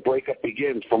that's where the breakup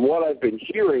begins. From what I've been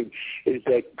hearing is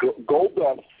that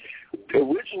Goldust,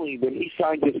 originally when he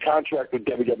signed his contract with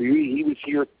WWE, he was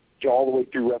here all the way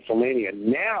through WrestleMania.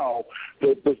 Now,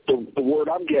 the word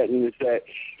I'm getting is that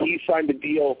he signed a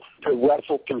deal to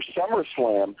wrestle through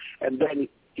SummerSlam, and then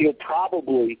there's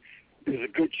a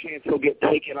good chance he'll get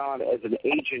taken on as an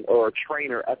agent or a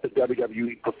trainer at the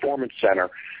WWE Performance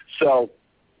Center. So,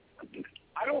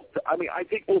 I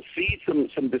think we'll see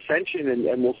some dissension,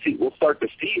 and we'll start to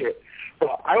see it,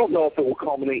 but I don't know if it will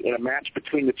culminate in a match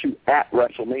between the two at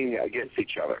WrestleMania against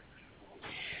each other.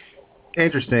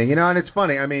 Interesting, and it's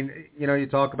funny. You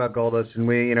talk about Goldust, and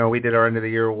we did our end of the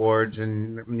year awards,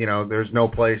 and there's no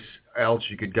place else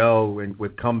you could go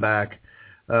with comeback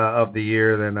of the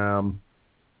year than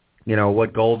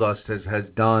what Goldust has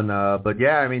done. But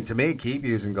yeah, to me, keep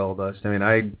using Goldust.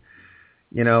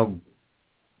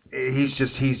 He's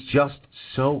just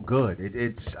so good.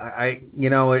 It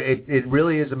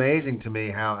really is amazing to me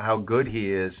how good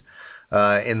he is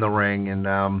in the ring, and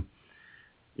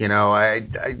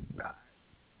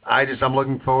I'm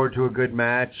looking forward to a good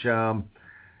match.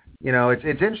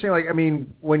 It's interesting.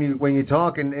 When you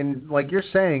talk and like you're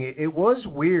saying, it was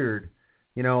weird.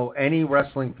 Any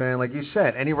wrestling fan, like you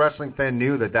said, any wrestling fan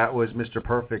knew that was Mr.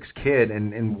 Perfect's kid.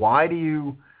 And why do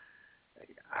you?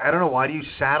 I don't know. Why do you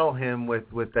saddle him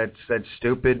with that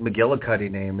stupid McGillicuddy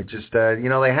name? It just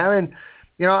they haven't.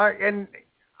 And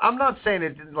I'm not saying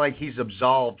it like he's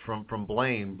absolved from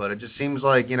blame, but it just seems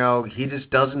like he just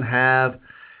doesn't have.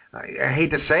 I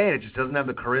hate to say it, just doesn't have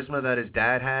the charisma that his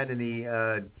dad had, and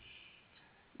the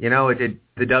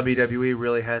WWE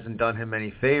really hasn't done him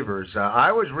any favors.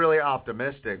 I was really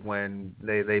optimistic when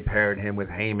they paired him with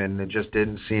Heyman. It just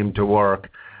didn't seem to work.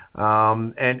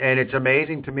 And it's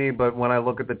amazing to me, but when I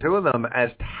look at the two of them,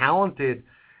 as talented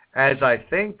as I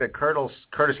think that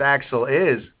Curtis Axel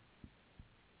is,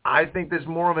 I think there's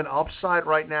more of an upside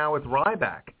right now with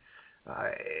Ryback.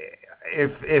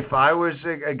 If I was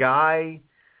a guy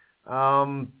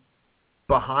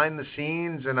behind the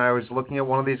scenes and I was looking at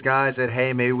one of these guys that,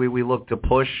 hey, maybe we look to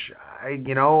push,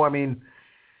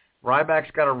 Ryback's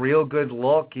got a real good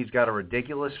look. He's got a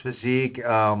ridiculous physique.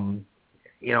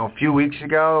 A few weeks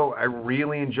ago, I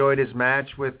really enjoyed his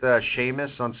match with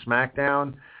Sheamus on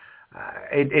SmackDown.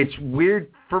 It's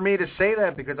weird for me to say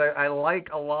that because I like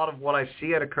a lot of what I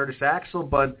see out of Curtis Axel,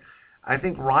 but I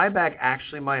think Ryback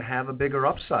actually might have a bigger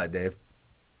upside, Dave.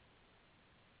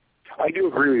 I do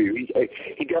agree with you.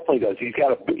 He definitely does. He's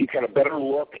got a better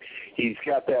look. He's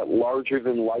got that larger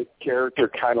than life character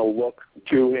kind of look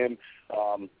to him.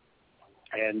 I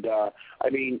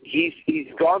mean, he's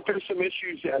gone through some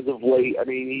issues as of late. I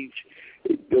mean,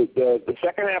 the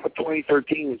second half of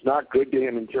 2013 was not good to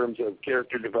him in terms of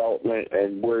character development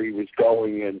and where he was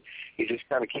going, and he just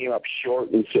kind of came up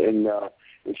short in certain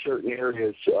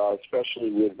areas,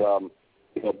 especially with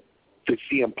the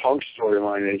CM Punk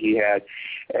storyline that he had.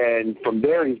 And from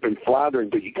there, he's been floundering,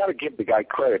 but you got to give the guy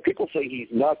credit. People say he's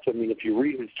nuts. I mean, if you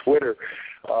read his Twitter,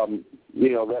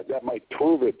 that might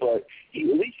prove it, but at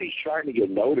least he's trying to get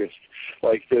noticed.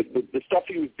 Like the stuff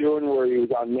he was doing where he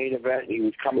was on Main Event, he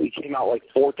came out like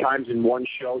 4 times in one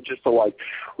show just to like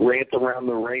rant around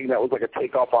the ring. That was like a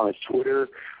takeoff on his Twitter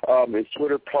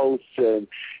posts, and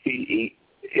he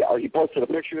posted a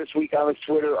picture this week on his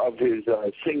Twitter of his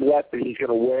singlet that he's going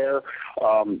to wear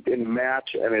in the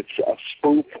match, and it's a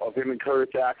spoof of him and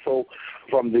Curtis Axel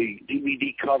from the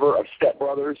DVD cover of Step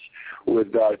Brothers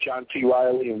with John C.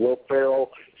 Reilly and Will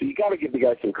Ferrell. So you got to give the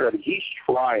guy some credit. He's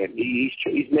trying. He's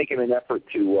making an effort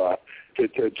to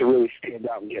really stand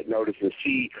out and get noticed and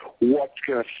see what's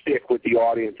going to stick with the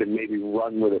audience and maybe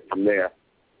run with it from there.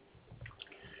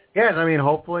 Yes, I mean,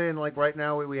 hopefully, and like right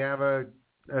now we have a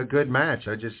good match.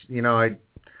 I just, I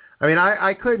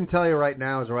couldn't tell you right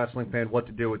now as a wrestling fan what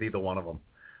to do with either one of them.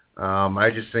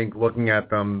 I just think looking at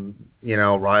them,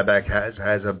 Ryback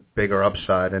has a bigger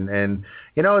upside. And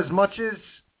as much as,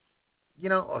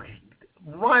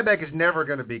 Ryback is never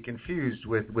going to be confused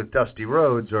with Dusty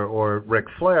Rhodes or Ric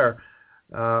Flair.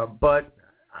 But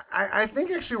I think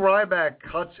actually Ryback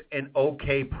cuts an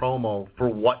okay promo for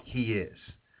what he is.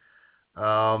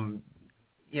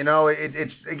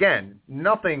 It's, again,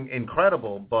 nothing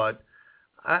incredible, but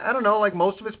I don't know, like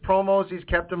most of his promos, he's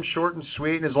kept them short and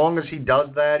sweet, and as long as he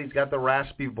does that, he's got the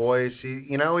raspy voice.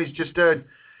 He's just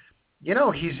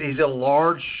he's a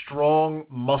large, strong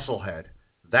musclehead.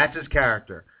 That's his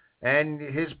character. And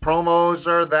his promos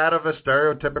are that of a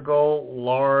stereotypical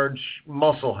large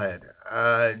musclehead.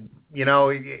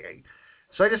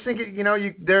 So I just think,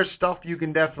 there's stuff you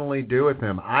can definitely do with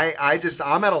him.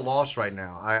 I'm at a loss right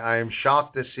now. I am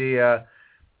shocked to see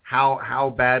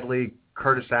how badly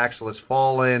Curtis Axel has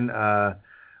fallen. And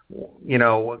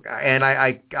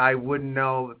I wouldn't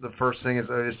know the first thing as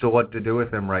to what to do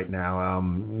with him right now.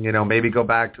 Maybe go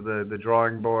back to the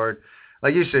drawing board.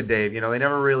 Like you said, Dave, they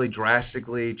never really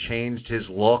drastically changed his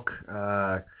look.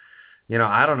 I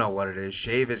don't know what it is.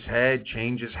 Shave his head,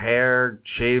 change his hair,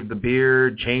 shave the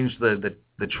beard, change the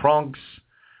trunks,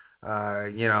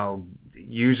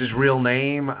 use his real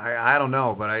name. I don't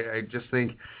know, but I just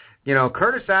think,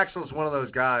 Curtis Axel is one of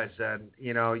those guys that,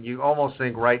 you almost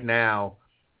think right now,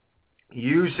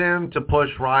 use him to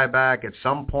push Ryback at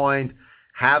some point,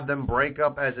 have them break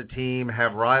up as a team,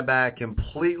 have Ryback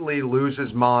completely lose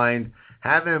his mind,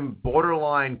 have him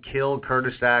borderline kill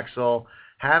Curtis Axel,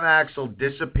 have Axel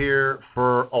disappear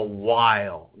for a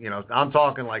while. I'm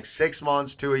talking like 6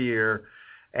 months to a year,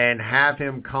 and have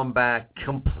him come back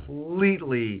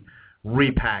completely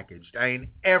repackaged. I mean,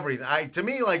 everything. To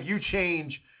me, like, you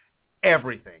change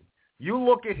everything. You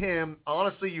look at him,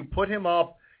 honestly, you put him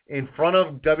up in front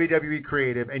of WWE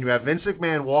Creative, and you have Vince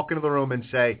McMahon walk into the room and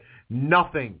say,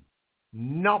 nothing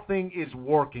is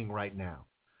working right now.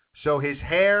 So his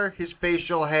hair, his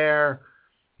facial hair,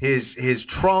 his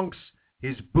trunks,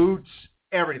 his boots,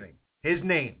 everything, his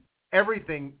name,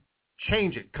 everything,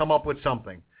 change it, come up with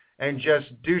something, and just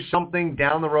do something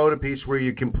down the road a piece where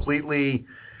you completely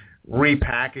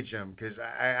repackage him, because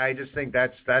I just think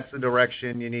that's the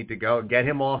direction you need to go. Get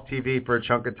him off TV for a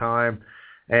chunk of time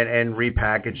and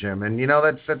repackage him. And,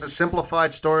 that's a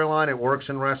simplified storyline. It works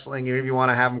in wrestling. Even if you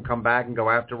want to have him come back and go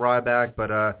after Ryback,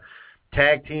 but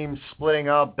tag teams splitting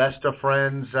up, best of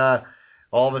friends,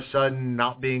 all of a sudden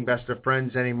not being best of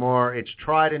friends anymore. It's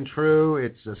tried and true.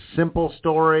 It's a simple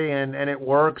story, and it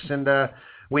works. And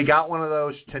we got one of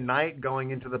those tonight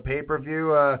going into the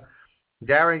pay-per-view.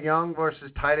 Darren Young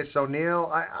versus Titus O'Neil.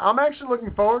 I'm actually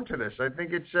looking forward to this. I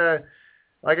think it's,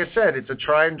 like I said, it's a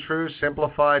tried and true,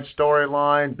 simplified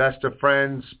storyline. Best of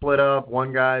friends, split up.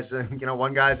 One guy's a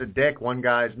dick, one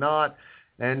guy's not.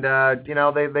 And,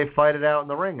 they fight it out in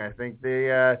the ring. I think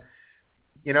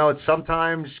it's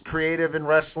sometimes creative in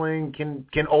wrestling can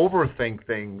overthink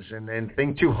things and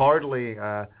think too hardly.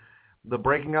 The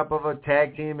breaking up of a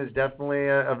tag team is definitely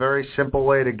a very simple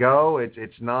way to go.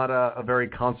 It's not a very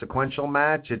consequential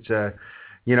match. It's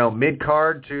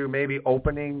mid-card to maybe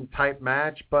opening type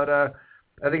match, but I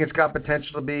think it's got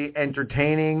potential to be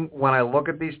entertaining. When I look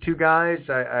at these two guys,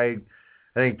 I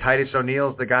think Titus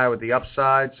O'Neil's the guy with the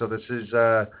upside, so this is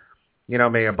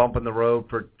maybe a bump in the road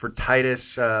for Titus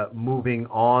moving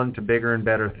on to bigger and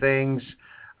better things.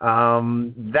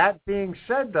 That being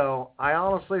said, though, I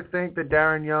honestly think that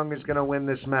Darren Young is going to win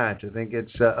this match. I think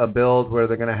it's a build where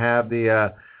they're going to have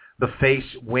the face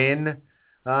win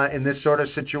in this sort of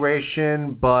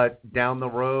situation, but down the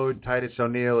road, Titus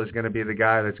O'Neil is going to be the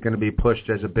guy that's going to be pushed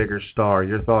as a bigger star.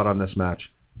 Your thought on this match?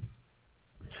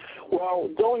 Well,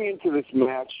 going into this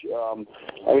match, I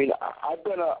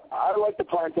like the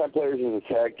primetime players as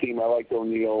a tag team. I liked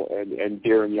O'Neil and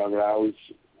Darren Young, and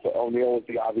O'Neil was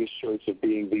the obvious choice of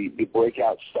being the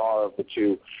breakout star of the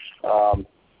two.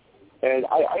 And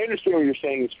I understand what you're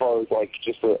saying as far as like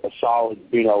just a solid,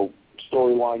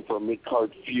 storyline for a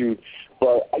mid-card feud,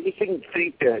 but I just didn't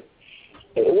think that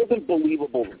it wasn't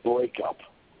believable breakup.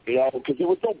 Because there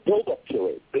was no build-up to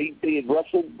it. They had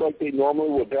wrestled like they normally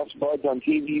would, best buds on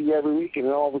TV every week, and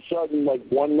then all of a sudden, like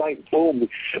one night, boom,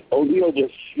 O'Neil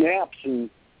just snaps, and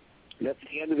that's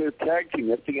the end of their tag team.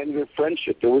 That's the end of their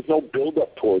friendship. There was no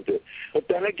build-up towards it. But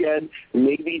then again,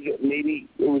 maybe it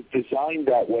was designed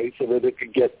that way so that it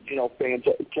could get fans,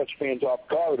 catch fans off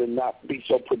guard and not be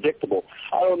so predictable.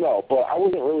 I don't know, but I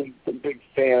wasn't really a big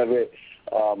fan of it.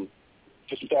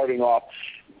 Just starting off.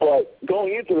 But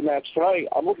going into the match tonight,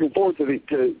 I'm looking forward to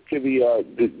the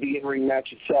in-ring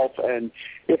match itself. And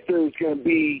if there's going to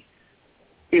be,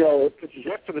 if this is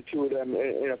it for the two of them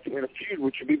in a feud,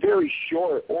 which would be very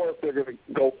short, or if they're going to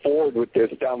go forward with this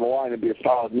down the line and be a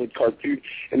solid mid-card feud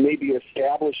and maybe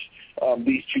establish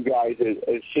these two guys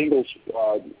as singles,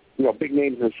 big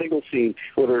names in the singles scene,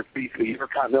 whether it be for the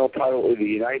Intercontinental title or the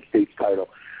United States title.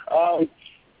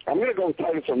 I'm going to go with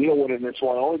Titus O'Neil winning this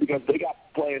one only because they got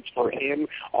plans for him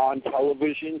on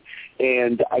television,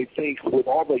 and I think with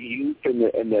all the youth and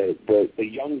the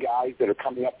young guys that are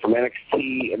coming up from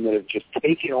NXT and that have just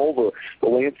taken over the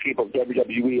landscape of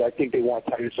WWE, I think they want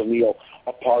Titus O'Neil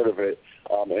a part of it,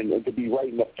 and to be right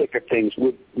in the thick of things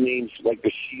with names like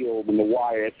The Shield and the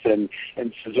Wyatts and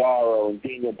Cesaro and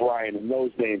Daniel Bryan and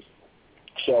those names.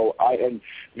 So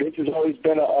Vince has always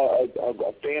been a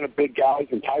fan of big guys,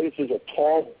 and Titus is a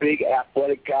tall, big,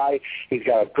 athletic guy. He's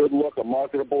got a good look, a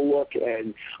marketable look,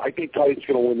 and I think Titus is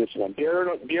going to win this one.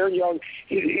 Darren Young,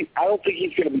 I don't think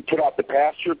he's going to be put out the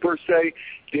pasture per se.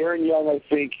 Darren Young, I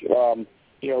think,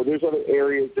 there's other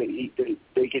areas that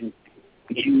they can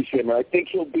use him, and I think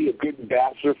he'll be a good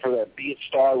ambassador for that Be a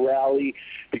Star rally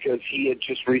because he had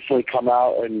just recently come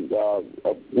out and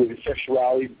with his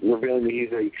sexuality, revealing that he's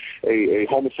a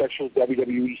homosexual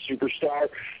WWE superstar.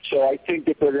 So I think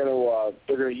that they're going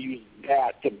to use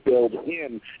that to build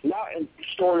him, not in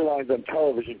storylines on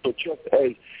television, but just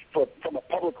from a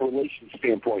public relations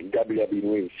standpoint in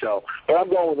WWE. So, but I'm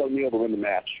going with O'Neil to win the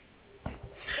match.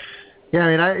 Yeah,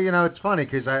 I mean, it's funny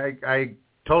because I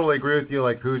totally agree with you,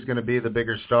 like, who's going to be the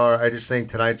bigger star. I just think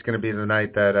tonight's going to be the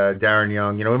night that Darren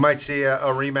Young, we might see a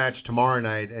rematch tomorrow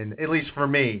night, and at least for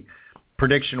me,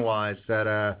 prediction-wise, that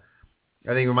I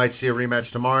think we might see a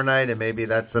rematch tomorrow night, and maybe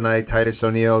that's the night Titus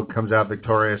O'Neil comes out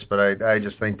victorious, but I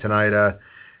just think tonight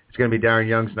it's going to be Darren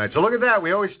Young's night. So look at that.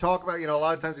 We always talk about, a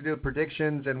lot of times we do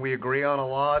predictions, and we agree on a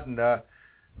lot, and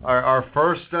our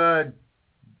first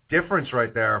difference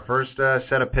right there, our first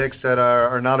set of picks that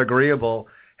are not agreeable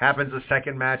happens the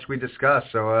second match we discuss.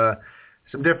 So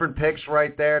some different picks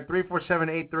right there.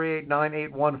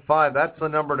 347-838-9815. That's the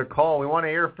number to call. We want to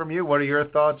hear from you. What are your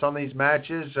thoughts on these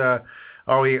matches?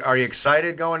 Are you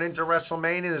excited going into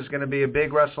WrestleMania? There's going to be a big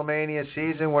WrestleMania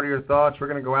season. What are your thoughts? We're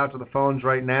going to go out to the phones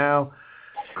right now.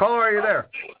 Caller, are you there?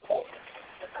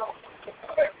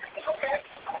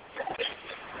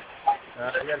 You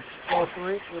got call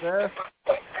 3. You there?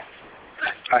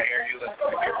 I hear you.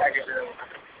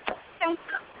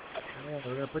 Yeah,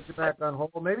 we're going to put you back on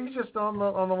hold. Maybe he's just on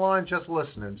the line just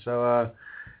listening. So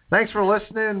thanks for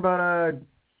listening, but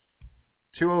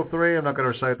 203, I'm not going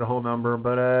to recite the whole number,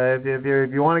 but if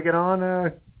you want to get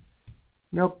on,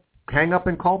 hang up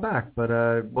and call back. But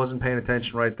wasn't paying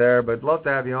attention right there, but love to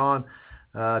have you on,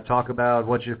 talk about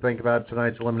what you think about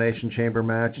tonight's Elimination Chamber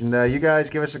match. And you guys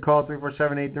give us a call,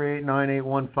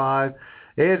 347-838-9815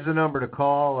 is the number to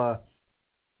call.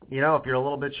 If you're a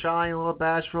little bit shy and a little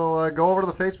bashful, go over to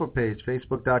the Facebook page,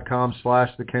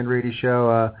 facebook.com/The Ken Reedy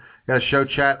Show. Got a show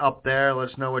chat up there. Let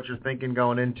us know what you're thinking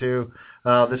going into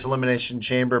this Elimination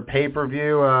Chamber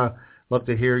pay-per-view. Love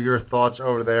to hear your thoughts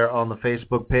over there on the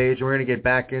Facebook page. We're going to get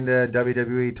back into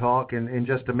WWE talk in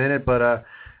just a minute, but,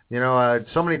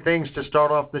 so many things to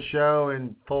start off the show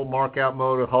in full mark-out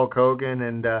mode with Hulk Hogan,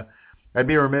 and I'd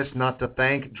be remiss not to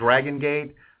thank Dragon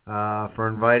Gate for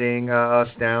inviting us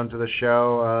down to the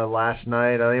show last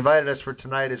night. They invited us for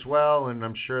tonight as well, and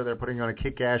I'm sure they're putting on a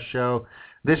kick-ass show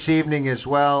this evening as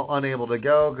well. Unable to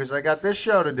go because I got this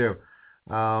show to do.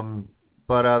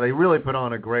 But they really put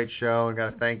on a great show, and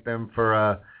got to thank them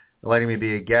for letting me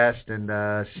be a guest and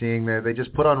seeing that they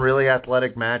just put on really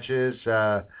athletic matches.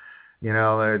 The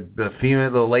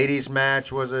ladies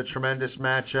match was a tremendous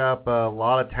matchup. A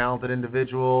lot of talented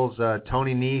individuals.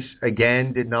 Tony Nese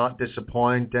again did not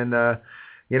disappoint, and the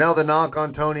knock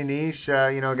on Tony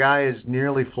Nese, guy is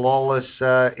nearly flawless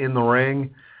in the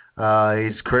ring.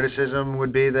 His criticism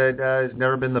would be that he's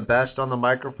never been the best on the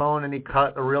microphone, and he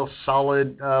cut a real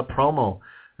solid promo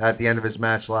at the end of his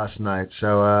match last night.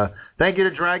 So thank you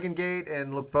to Dragon Gate,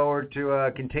 and look forward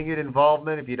to continued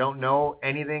involvement. If you don't know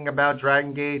anything about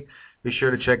Dragon Gate, be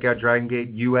sure to check out Dragon Gate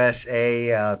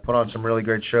USA. Put on some really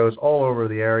great shows all over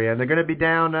the area. And they're going to be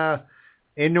down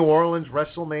in New Orleans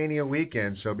WrestleMania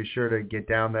weekend, so be sure to get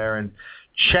down there and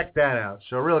check that out.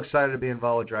 So real excited to be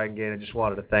involved with Dragon Gate. I just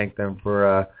wanted to thank them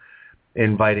for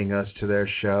inviting us to their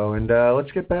show. And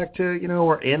let's get back to,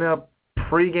 we're in a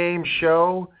pregame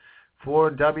show for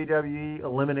WWE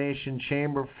Elimination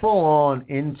Chamber, full on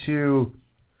into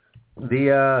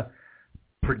the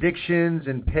predictions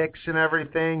and picks and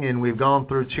everything, and we've gone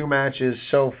through 2 matches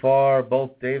so far.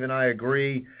 Both Dave and I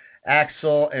agree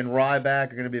Axel and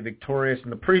Ryback are going to be victorious in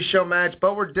the pre-show match,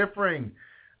 but we're differing.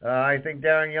 I think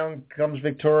Darren Young comes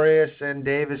victorious, and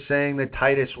Dave is saying that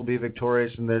Titus will be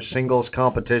victorious in their singles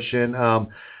competition.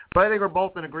 But I think we're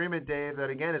both in agreement, Dave,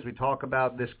 that again, as we talk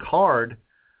about this card,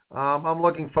 I'm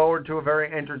looking forward to a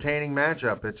very entertaining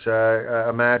matchup. It's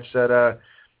a match that,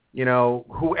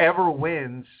 whoever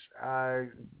wins,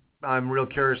 I'm real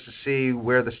curious to see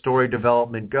where the story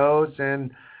development goes,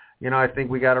 and I think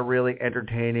we got a really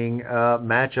entertaining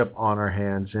matchup on our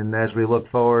hands. And as we look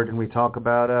forward and we talk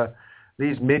about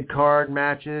these mid-card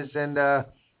matches and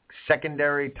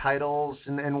secondary titles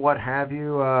and what have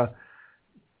you,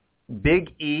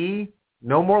 Big E,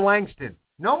 no more Langston.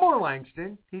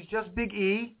 He's just Big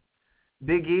E.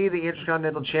 Big E, the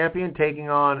Intercontinental Champion, taking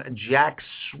on Jack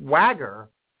Swagger.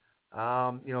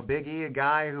 Big E, a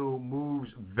guy who moves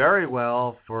very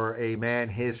well for a man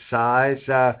his size.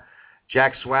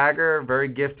 Jack Swagger, very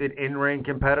gifted in-ring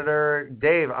competitor.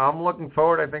 Dave, I'm looking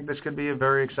forward. I think this could be a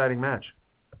very exciting match.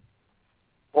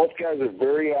 Both guys are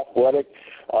very athletic.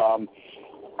 I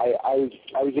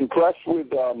was impressed with.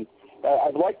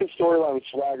 I've liked the storyline with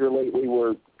Swagger lately,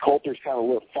 where Coulter's kind of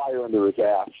lit fire under his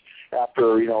ass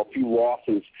after a few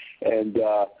losses, and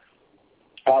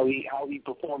how he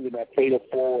performed in that fatal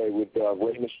four-way with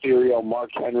Rey Mysterio,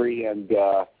 Mark Henry, and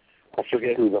I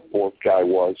forget who the fourth guy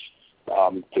was,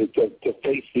 to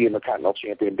face the Intercontinental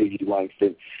Champion Big E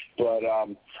Langston. But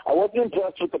I wasn't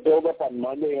impressed with the build-up on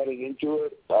Monday heading into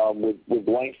it, with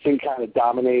Langston kind of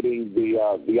dominating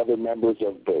the other members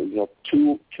of the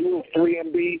 2 or 3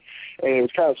 MB, and it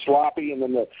was kind of sloppy. And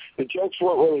then the jokes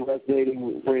weren't really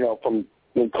resonating, from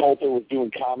when Coulter was doing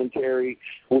commentary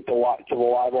to the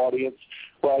live audience.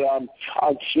 But on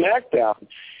SmackDown,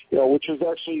 which was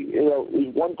actually,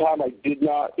 one time I did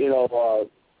not,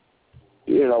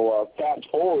 fast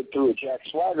forward through a Jack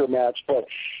Swagger match, but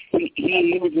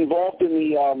he was involved in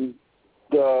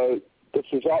the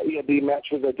match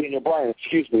with Daniel Bryan,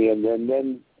 and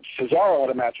then Cesaro had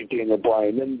a match with Daniel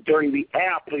Bryan. Then during the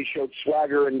app, they showed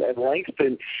Swagger and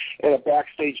Langston in a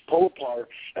backstage pull-apart.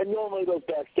 And normally those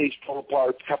backstage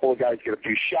pull-aparts, a couple of guys get a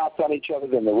few shots on each other,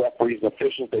 then the referees and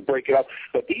officials, they break it up.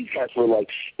 But these guys were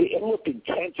it looked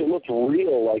intense. It looked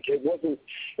real. It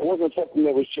wasn't something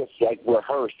that was just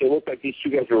rehearsed. It looked like these two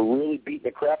guys were really beating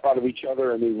the crap out of each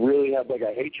other, and they really had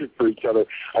a hatred for each other.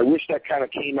 I wish that kind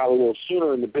of came out a little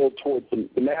sooner in the build towards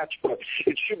the match, but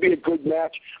it should be a good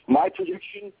match. My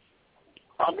prediction,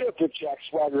 I'm going to put Jack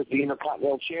Swagger as the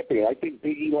Intercontinental Champion. I think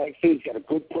Big E Langston's got a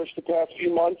good push the past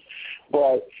few months,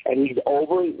 and he's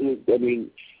over. I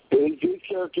mean, his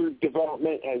character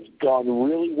development has gone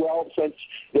really well since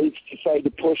they decided to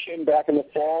push him back in the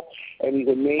fall, and he's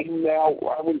a name now.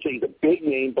 I wouldn't say he's a big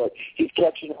name, but he's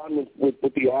catching on with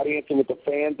the audience and with the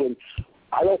fans, and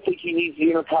I don't think he needs the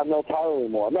Intercontinental title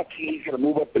anymore. I'm not saying he's going to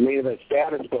move up the main event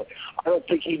status, but I don't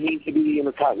think he needs to be the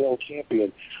Intercontinental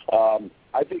Champion.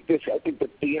 I think that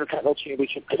the Intercontinental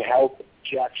Championship could help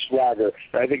Jack Swagger,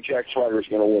 and I think Jack Swagger is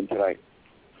going to win tonight.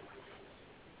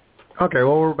 Okay,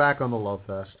 well, we're back on the Love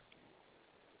Fest.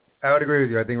 I would agree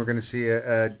with you. I think we're going to see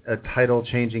a title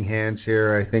changing hands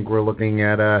here. I think we're looking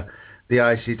at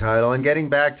the IC title. And getting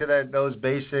back to those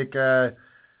basic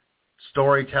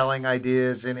storytelling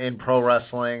ideas in pro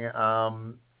wrestling,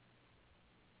 I'm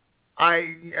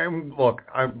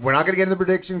we're not going to get into the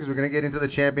predictions because we're going to get into the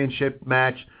championship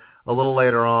match a little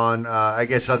later on. I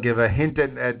guess I'll give a hint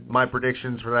at my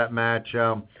predictions for that match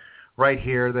right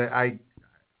here. That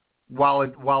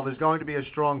while there's going to be a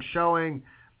strong showing,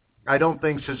 I don't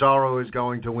think Cesaro is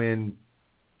going to win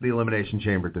the Elimination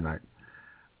Chamber tonight.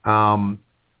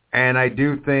 And I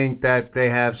do think that they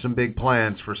have some big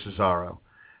plans for Cesaro.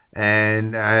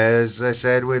 And as I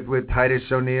said with Titus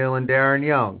O'Neil and Darren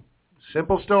Young,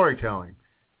 simple storytelling.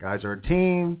 Guys are a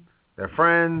team, they're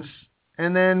friends,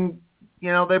 and then,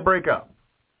 they break up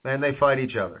and they fight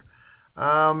each other.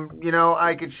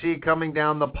 I could see coming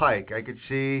down the pike. I could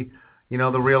see,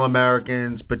 the Real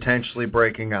Americans potentially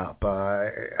breaking up.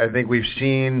 I think we've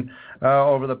seen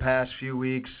over the past few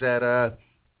weeks that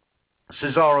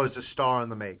Cesaro is a star in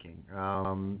the making.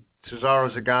 Cesaro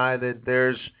is a guy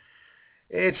that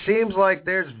it seems like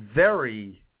there's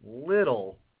very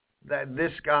little that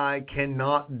this guy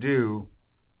cannot do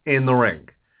in the ring.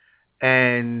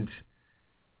 And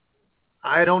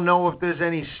I don't know if there's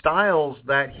any styles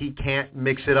that he can't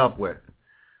mix it up with.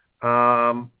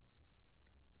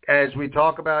 As we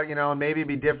talk about, maybe it'd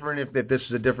be different if this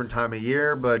is a different time of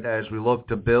year, but as we look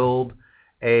to build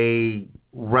a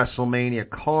WrestleMania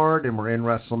card and we're in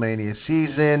WrestleMania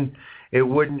season, it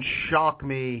wouldn't shock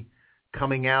me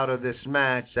coming out of this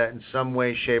match that in some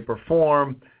way, shape, or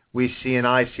form we see an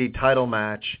IC title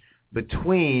match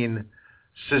between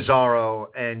Cesaro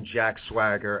and Jack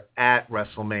Swagger at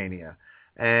WrestleMania.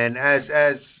 And as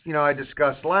I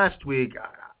discussed last week,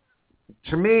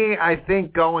 to me, I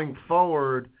think going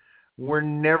forward, we're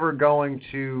never going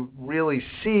to really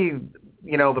see,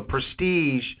 the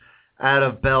prestige out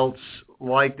of belts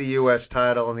like the U.S.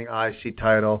 title and the IC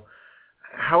title.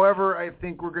 However, I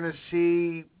think we're going to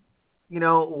see,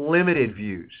 limited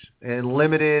views and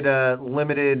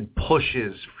limited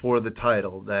pushes for the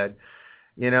title. That,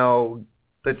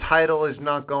 the title is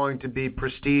not going to be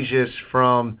prestigious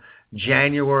from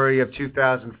January of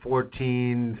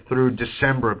 2014 through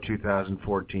December of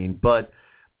 2014, but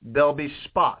there'll be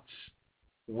spots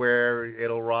where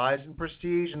it'll rise in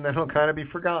prestige and then it'll kind of be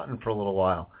forgotten for a little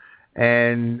while.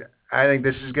 And I think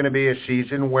this is going to be a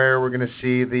season where we're going to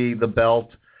see the belt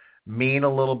mean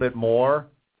a little bit more.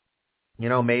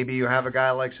 Maybe you have a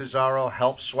guy like Cesaro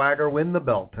help Swagger win the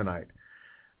belt tonight.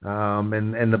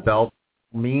 And the belt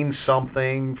means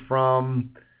something from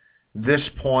this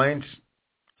point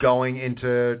going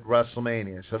into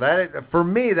WrestleMania. So for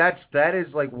me, that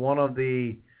is like one of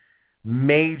the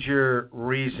major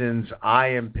reasons I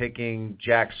am picking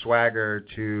Jack Swagger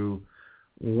to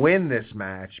win this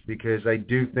match, because I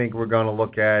do think we're going to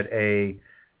look at a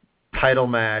title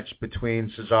match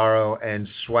between Cesaro and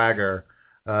Swagger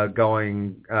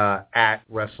going at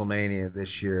WrestleMania this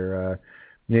year.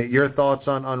 Your thoughts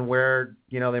on where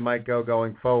they might go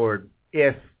going forward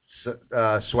if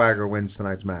Swagger wins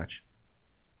tonight's match?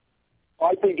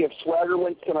 I think if Swagger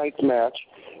wins tonight's match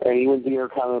and he wins the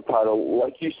Intercontinental title,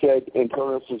 like you said,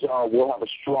 Antonio Cesaro will have a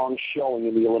strong showing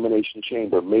in the Elimination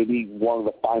Chamber, maybe one of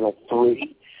the final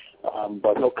three,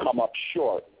 but he'll come up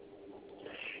short,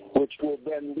 which will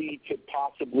then lead to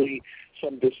possibly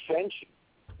some dissension,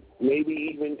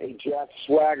 maybe even a Jack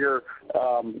Swagger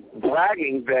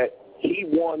bragging that he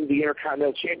won the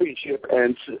Intercontinental Championship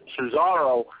and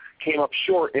Cesaro came up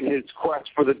short in his quest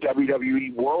for the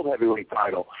WWE World Heavyweight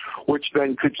title, which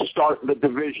then could start the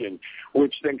division,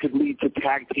 which then could lead to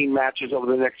tag team matches over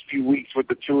the next few weeks with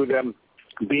the two of them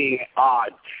being at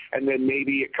odds. And then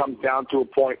maybe it comes down to a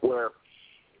point where,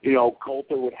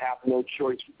 Coulter would have no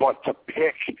choice but to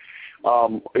pick,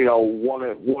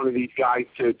 one of these guys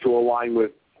to align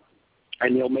with.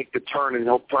 And he'll make the turn, and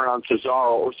he'll turn on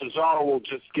Cesaro, or Cesaro will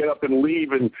just get up and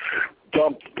leave and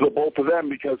dump the both of them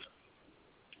because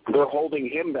they're holding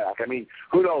him back. I mean,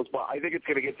 who knows? But I think it's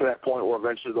going to get to that point where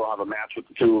eventually they'll have a match with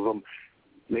the two of them,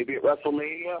 maybe at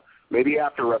WrestleMania, maybe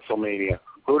after WrestleMania.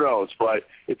 Who knows? But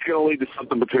it's going to lead to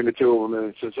something between the two of them,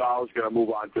 and Cesaro's going to move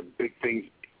on to big things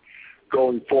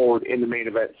going forward in the main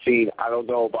event scene. I don't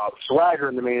know about Swagger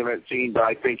in the main event scene, but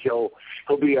I think he'll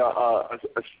be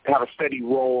have a steady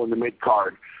role in the mid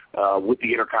card with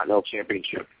the Intercontinental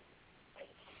Championship.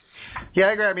 Yeah,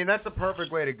 I agree. I mean, that's the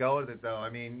perfect way to go with it, though. I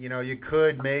mean, you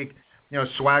could make,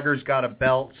 Swagger's got a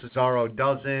belt, Cesaro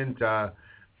doesn't.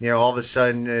 All of a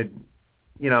sudden,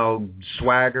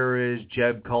 Swagger is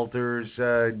Jeb Coulter's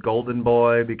golden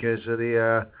boy because of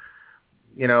the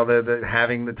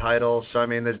having the title. So, I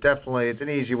mean, it's an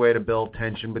easy way to build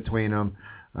tension between them.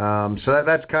 So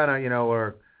that's kind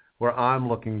of, where I'm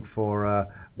looking for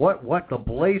what the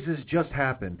blazes just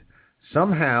happened.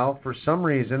 Somehow, for some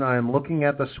reason, I'm looking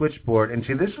at the switchboard. And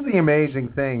see, this is the amazing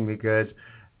thing, because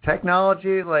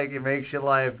technology, like, it makes your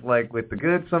life, like, with the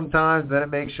good sometimes, then it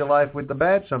makes your life with the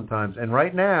bad sometimes. And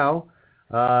right now,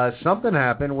 something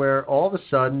happened where all of a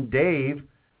sudden Dave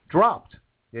dropped.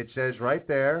 It says right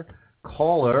there,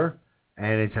 caller,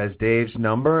 and it has Dave's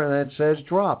number, and it says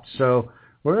dropped. So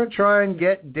we're going to try and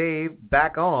get Dave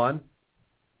back on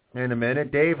in a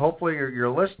minute. Dave, hopefully you're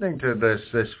listening to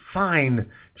this fine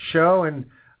show, and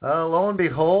lo and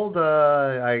behold,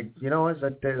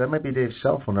 that might be Dave's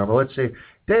cell phone number. Let's see.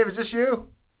 Dave, is this you?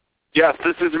 Yes,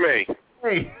 this is me.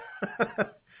 Hey.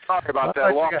 Sorry about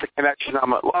that. Lost the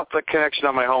connection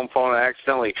on my home phone. I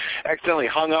accidentally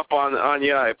hung up on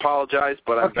you. I apologize,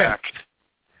 but I'm back.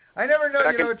 I never know.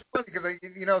 It's funny because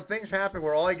things happen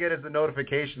where all I get is the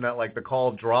notification that, like, the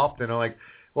call dropped, and I'm like,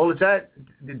 well,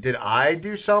 did I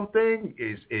do something?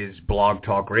 Is Blog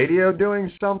Talk Radio doing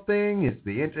something? Is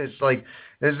the interest, like,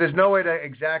 there's no way to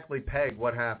exactly peg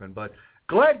what happened, but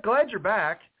glad you're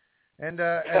back. And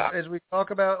as we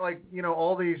talk about, like,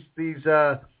 all these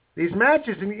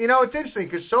matches, and it's interesting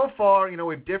because so far,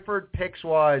 we've differed picks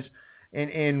wise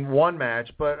in one match,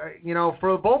 but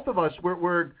for both of us,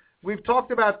 we've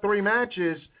talked about 3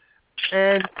 matches,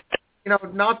 and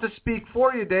not to speak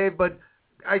for you, Dave, but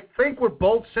I think we're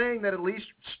both saying that at least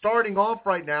starting off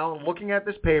right now, looking at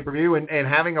this pay-per-view and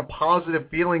having a positive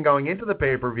feeling going into the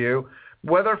pay-per-view,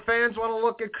 whether fans want to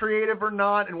look at creative or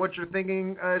not and what you're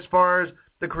thinking as far as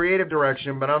the creative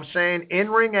direction, but I'm saying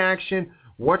in-ring action,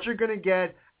 what you're going to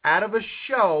get out of a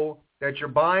show that you're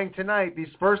buying tonight, these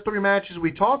first 3 matches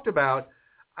we talked about,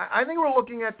 I think we're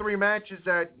looking at 3 matches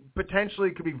that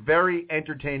potentially could be very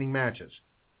entertaining matches.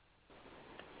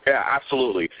 Yeah,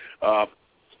 absolutely.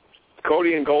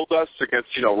 Cody and Goldust against,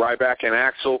 Ryback and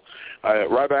Axel.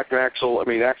 Axel's,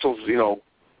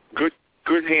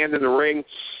 good hand in the ring.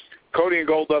 Cody and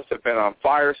Goldust have been on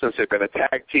fire since they've been a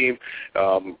tag team,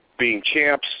 being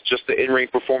champs, just the in-ring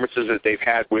performances that they've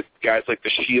had with guys like The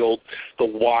Shield, the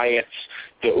Wyatts,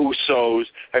 the Usos.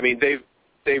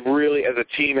 They've really, as a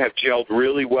team, have gelled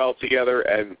really well together,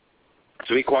 and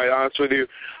to be quite honest with you,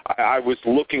 I was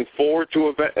looking forward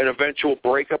to an eventual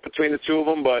breakup between the two of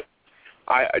them, but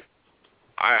I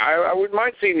wouldn't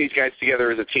mind seeing these guys together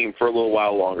as a team for a little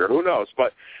while longer. Who knows?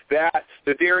 But the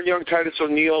Darren Young, Titus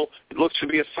O'Neil, it looks to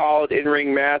be a solid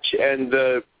in-ring match, and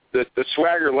the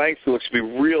Swagger Langston looks to be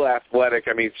real athletic.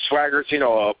 Swagger's,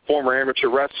 a former amateur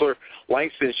wrestler.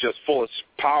 Langston's just full of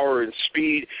power and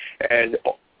speed, and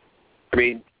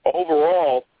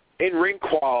overall, in-ring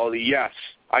quality, yes.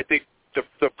 I think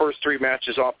the first 3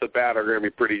 matches off the bat are going to be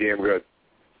pretty damn good.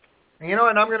 And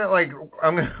I'm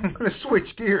gonna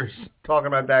switch gears talking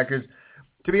about that, because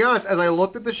to be honest, as I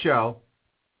looked at the show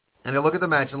and I look at the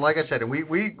match, and like I said, and we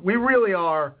really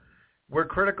are, we're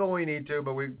critical, we need to,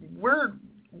 but we're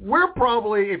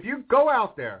probably, if you go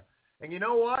out there and you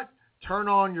know what, turn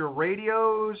on your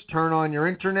radios, turn on your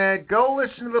internet, go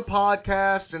listen to the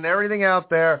podcast and everything out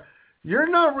there, you're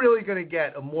not really going to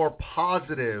get a more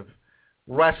positive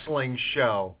wrestling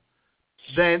show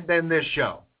than this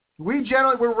show.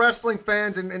 We're wrestling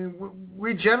fans, and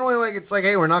we generally it's like,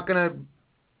 hey, we're not going to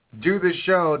do this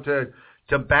show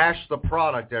to bash the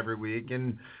product every week,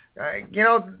 and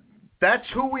that's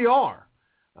who we are.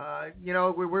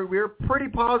 We're pretty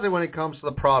positive when it comes to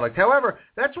the product. However,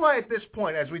 that's why at this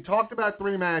point, as we talked about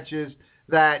 3 matches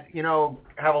that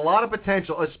have a lot of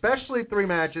potential, especially 3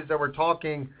 matches that we're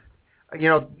talking,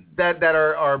 that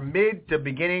are mid to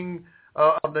beginning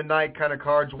of the night kind of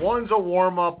cards. One's a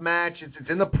warm-up match. It's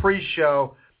in the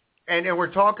pre-show. And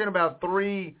we're talking about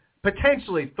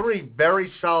potentially three very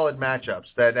solid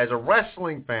matchups that, as a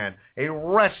wrestling fan,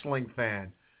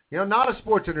 not a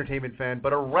sports entertainment fan,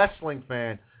 but a wrestling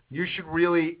fan, you should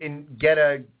really get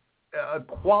a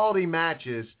quality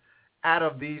matches out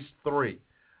of these 3.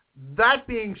 That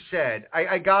being said,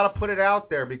 I got to put it out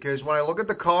there, because when I look at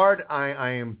the card,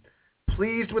 I am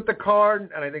pleased with the card,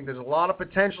 and I think there's a lot of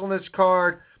potential in this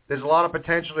card. There's a lot of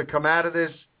potential to come out of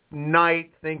this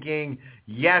night thinking,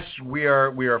 yes, we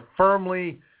are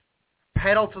firmly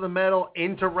pedal to the metal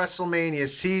into WrestleMania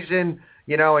season,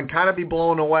 and kind of be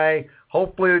blown away.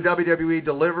 Hopefully the WWE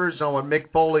delivers on what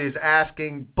Mick Foley is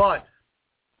asking, but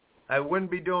I wouldn't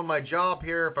be doing my job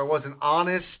here if I wasn't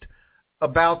honest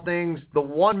about things. The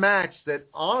one match that,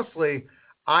 honestly,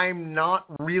 I'm not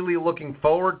really looking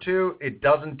forward to. It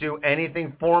doesn't do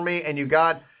anything for me. And you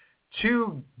got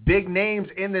 2 big names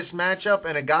in this matchup,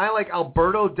 and a guy like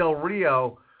Alberto Del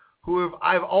Rio, who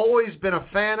I've always been a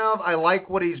fan of. I like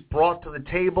what he's brought to the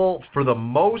table for the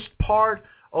most part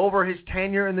over his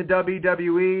tenure in the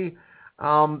WWE.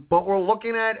 But we're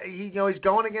looking at, he's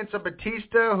going against a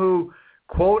Batista who,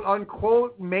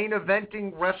 quote-unquote main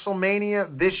eventing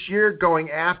WrestleMania this year, going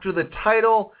after the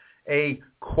title, a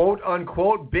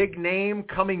quote-unquote big name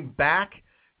coming back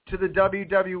to the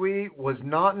WWE. Was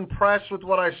not impressed with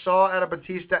what I saw out of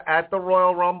Batista at the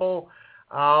Royal Rumble.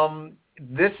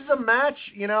 This is a match,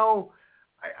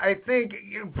 I think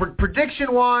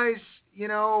prediction-wise,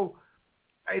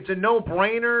 it's a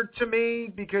no-brainer to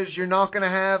me because you're not going to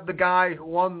have the guy who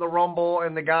won the Rumble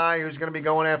and the guy who's going to be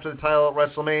going after the title at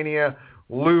WrestleMania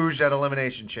lose at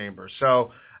Elimination Chamber.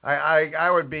 So I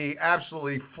would be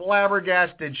absolutely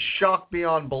flabbergasted, shocked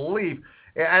beyond belief.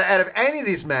 Out of any of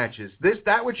these matches,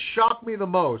 that would shock me the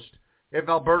most if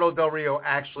Alberto Del Rio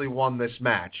actually won this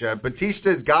match.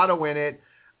 Batista's got to win it.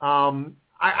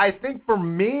 I think for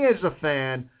me as a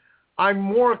fan, I'm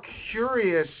more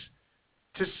curious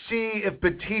to see if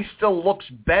Batista looks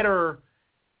better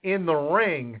in the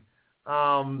ring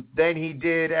than he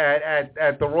did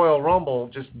at the Royal Rumble.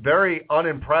 Just very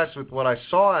unimpressed with what I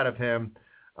saw out of him.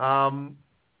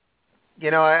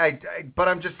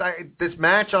 This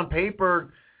match on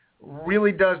paper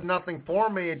really does nothing for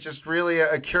me. It's just really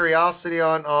a curiosity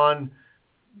on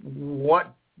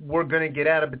what we're going to get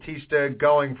out of Batista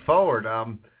going forward.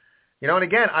 And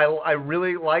again, I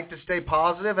really like to stay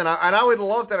positive, and I would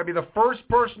love that. I'd be the first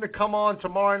person to come on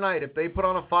tomorrow night if they put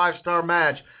on a 5-star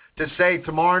match to say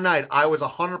tomorrow night I was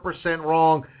 100%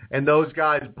 wrong and those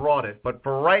guys brought it. But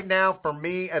for right now, for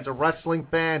me as a wrestling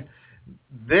fan,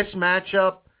 this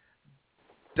matchup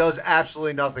does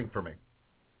absolutely nothing for me.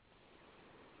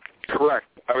 Correct.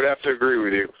 I would have to agree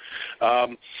with you.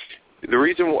 The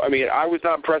reason, I was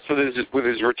not impressed with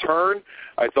his return.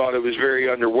 I thought it was very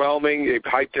underwhelming. They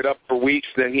hyped it up for weeks,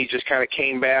 then he just kind of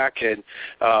came back, and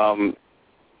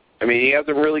he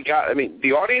hasn't really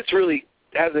the audience really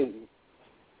hasn't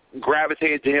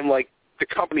gravitated to him like the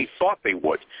company thought they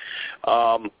would.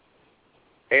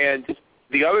 And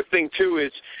the other thing, too,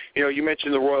 is, you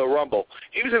mentioned the Royal Rumble.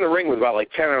 He was in the ring with about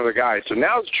 10 other guys. So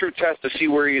now it's a true test to see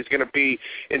where he is going to be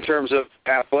in terms of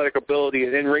athletic ability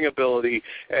and in-ring ability,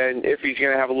 and if he's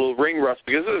going to have a little ring rust,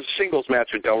 because it's a singles match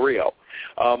with Del Rio.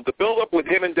 The build-up with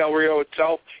him and Del Rio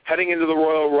itself, heading into the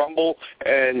Royal Rumble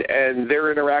and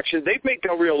their interaction, they've made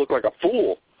Del Rio look like a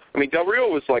fool. Del Rio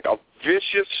was like a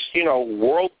vicious,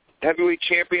 world heavyweight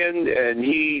champion, and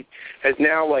he has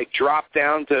now, dropped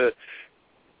down to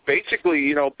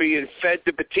basically, being fed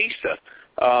to Batista.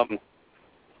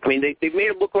 They've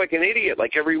made him look like an idiot,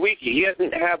 every week. He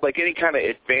hasn't had, any kind of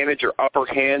advantage or upper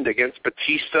hand against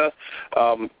Batista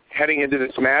heading into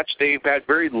this match. They've had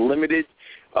very limited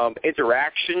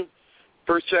interaction,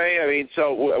 per se.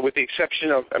 So with the exception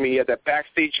of, you had that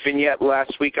backstage vignette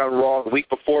last week on Raw. The week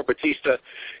before, Batista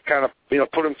kind of,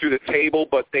 put him through the table,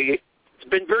 but it's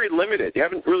been very limited. You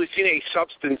haven't really seen any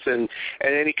substance and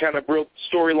any kind of real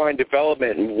storyline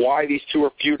development and why these two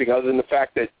are feuding, other than the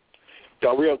fact that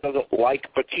Del Rio doesn't like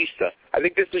Batista. I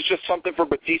think this is just something for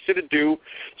Batista to do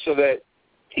so that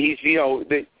he's,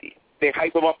 they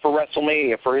hype him up for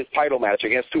WrestleMania for his title match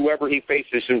against whoever he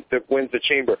faces that wins the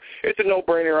chamber. It's a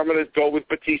no-brainer. I'm going to go with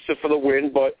Batista for the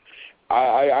win, but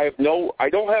I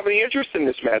don't have any interest in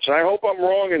this match, and I hope I'm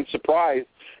wrong and surprised.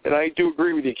 And I do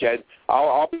agree with you, Ken.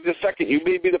 I'll be the second. You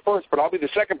may be the first, but I'll be the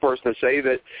second person to say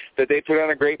that they put on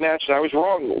a great match, and I was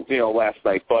wrong, last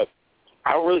night. But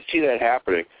I don't really see that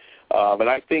happening. And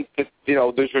I think that,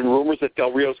 there's been rumors that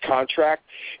Del Rio's contract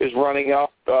is running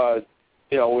up,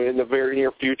 in the very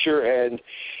near future, and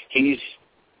he's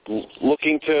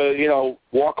looking to,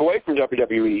 walk away from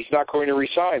WWE. He's not going to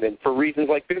resign, and for reasons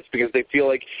like this, because he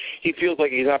feels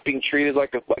like he's not being treated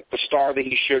like the star that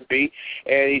he should be,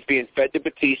 and he's being fed to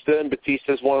Batista, and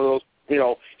Batista's one of those,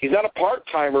 he's not a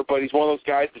part-timer, but he's one of those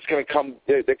guys that's going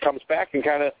to that comes back and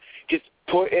kind of gets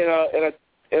put in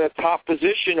a top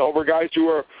position over guys who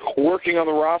are working on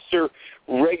the roster,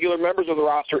 regular members of the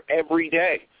roster every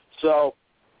day. So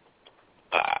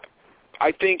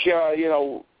I think,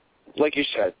 like you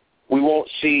said, we won't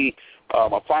see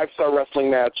a 5-star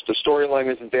wrestling match. The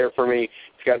storyline isn't there for me.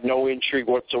 It's got no intrigue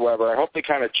whatsoever. I hope they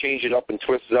kind of change it up and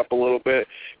twist it up a little bit,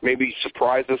 maybe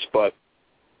surprise us, but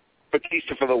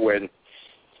Batista for the win.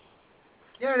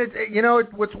 Yeah,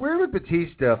 and what's weird with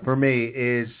Batista for me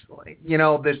is,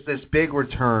 this big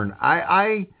return.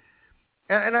 I've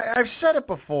said it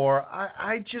before.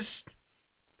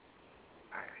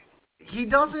 He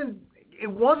doesn't. It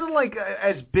wasn't like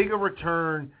as big a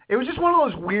return. It was just one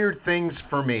of those weird things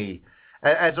for me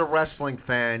as a wrestling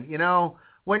fan.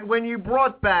 When you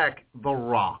brought back The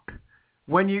Rock,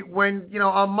 when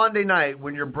on Monday night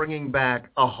when you're bringing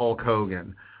back a Hulk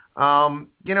Hogan.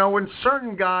 When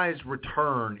certain guys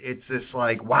return, it's this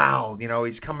wow,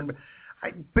 he's coming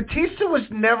back. Batista was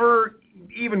never,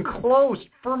 even close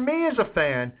for me as a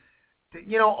fan,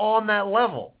 on that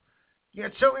level. Yeah,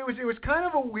 so it was kind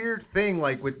of a weird thing,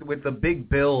 like with the big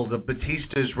build of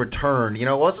Batista's return. It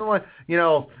wasn't like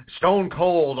Stone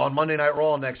Cold on Monday Night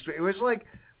Raw next week. It was like,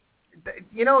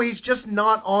 he's just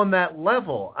not on that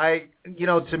level.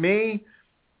 To me,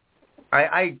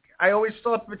 I always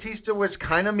thought Batista was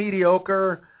kind of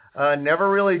mediocre, never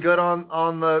really good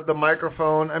on the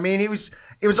microphone. I mean, it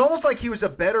was almost like he was a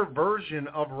better version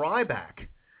of Ryback.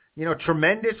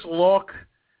 Tremendous look.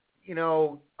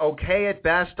 Okay at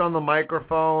best on the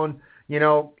microphone,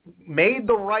 made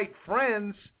the right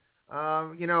friends,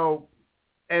 and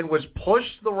was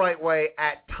pushed the right way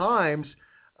at times.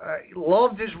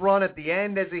 Loved his run at the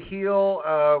end as a heel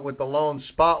with the lone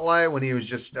spotlight when he was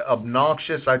just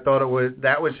obnoxious. I thought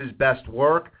that was his best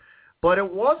work. But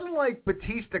it wasn't like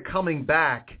Batista coming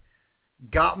back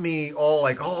got me all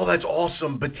like, oh, that's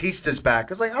awesome, Batista's back.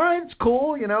 I was like, all right, it's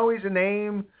cool, he's a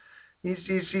name. He's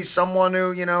someone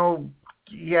who,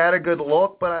 he had a good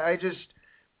look, but I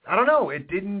don't know. It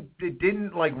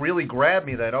didn't like really grab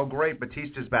me that, oh, great,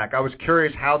 Batista's back. I was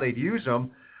curious how they'd use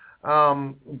him,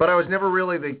 but I was never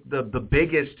really the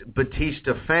biggest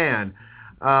Batista fan.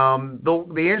 The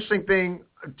interesting thing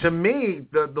to me,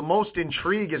 the most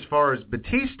intrigue as far as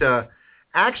Batista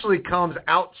actually comes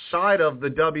outside of the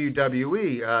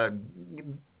WWE.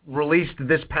 Released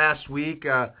this past week,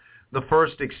 the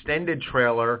first extended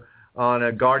trailer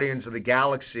on Guardians of the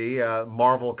Galaxy, a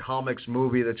Marvel Comics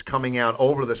movie that's coming out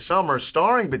over the summer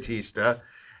starring Batista.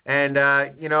 And,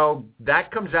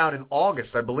 that comes out in August.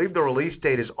 I believe the release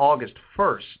date is August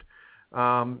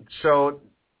 1st. So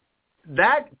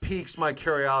that piques my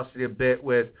curiosity a bit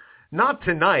with, not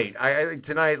tonight. I think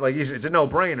tonight, like you said, it's a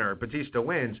no-brainer. Batista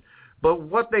wins. But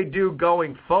what they do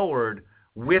going forward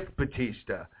with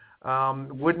Batista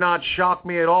would not shock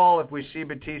me at all if we see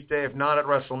Batista, if not at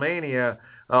WrestleMania,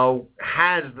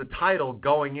 has the title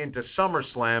going into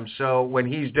SummerSlam. So when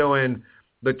he's doing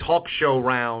the talk show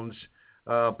rounds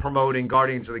promoting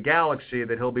Guardians of the Galaxy,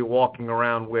 that he'll be walking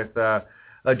around with a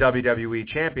WWE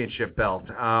Championship belt.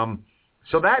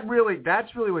 So that's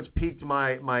really what's piqued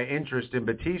my interest in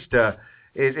Batista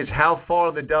is how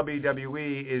far the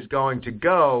WWE is going to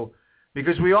go,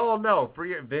 because we all know,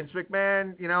 Vince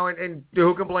McMahon, and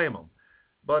who can blame him?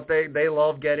 But they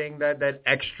love getting that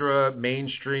extra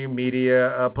mainstream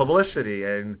media publicity.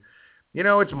 And,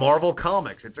 it's Marvel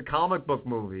Comics. It's a comic book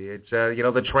movie. It's,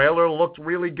 the trailer looked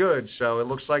really good. So it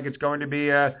looks like it's going to be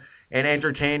an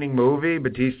entertaining movie.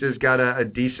 Batista's got a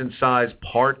decent-sized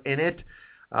part in it.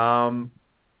 So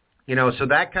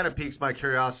that kind of piques my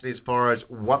curiosity as far as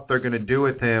what they're going to do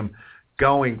with him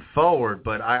going forward.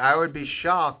 But I would be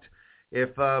shocked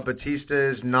if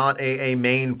Batista is not a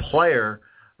main player,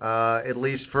 at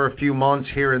least for a few months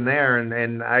here and there,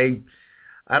 and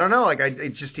I don't know,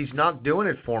 it's just he's not doing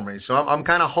it for me. So I'm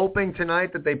kind of hoping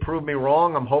tonight that they prove me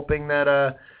wrong. I'm hoping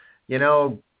that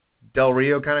Del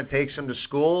Rio kind of takes him to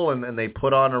school and they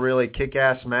put on a really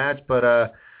kick-ass match.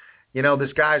 But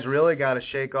this guy's really got to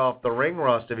shake off the ring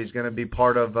rust if he's going to be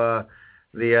part of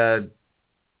the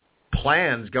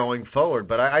plans going forward.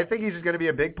 But I think he's going to be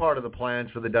a big part of the plans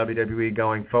for the WWE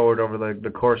going forward over the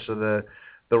course of the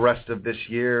rest of this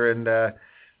year. And,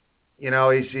 I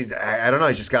don't know,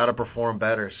 he's just got to perform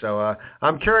better. So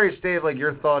I'm curious, Dave, like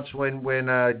your thoughts when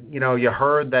you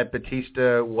heard that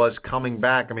Batista was coming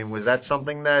back. I mean, was that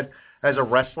something that, as a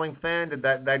wrestling fan, did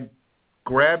that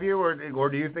grab you, or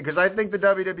do you think, because I think the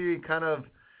WWE kind of,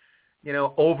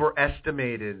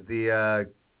 overestimated the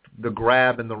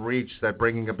grab and the reach that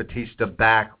bringing a Batista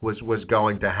back was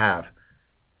going to have?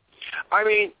 I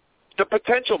mean, the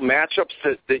potential matchups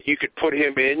that you could put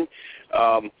him in,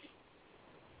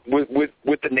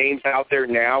 with the names out there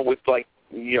now, with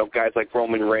guys like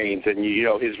Roman Reigns and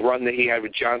his run that he had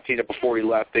with John Cena before he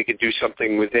left, they could do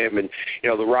something with him, and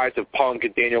the rise of Punk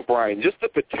and Daniel Bryan. Just the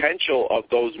potential of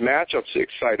those matchups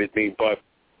excited me, but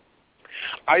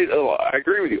I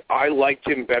agree with you. I liked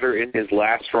him better in his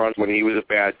last run when he was a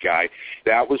bad guy.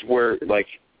 That was where the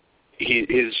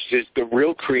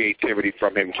real creativity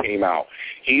from him came out.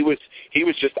 He was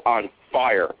just on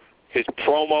fire. His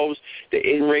promos, the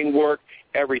in-ring work,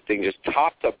 everything, just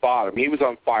top to bottom. He was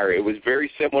on fire. It was very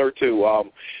similar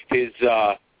to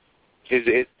the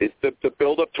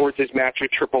build-up towards his match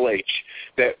with Triple H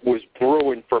that was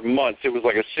brewing for months. It was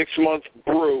like a 6-month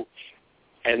brew,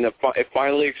 and it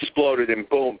finally exploded, and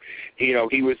boom, he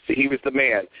was the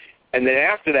man. And then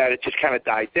after that, it just kind of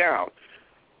died down.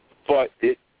 But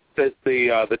the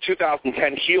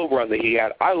 2010 heel run that he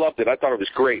had, I loved it. I thought it was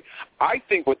great. I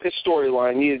think what this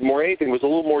storyline needed more than anything was a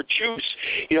little more juice.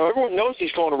 Everyone knows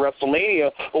he's going to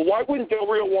WrestleMania, but why wouldn't Del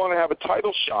Rio want to have a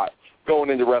title shot? going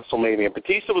into WrestleMania.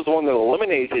 Batista was the one that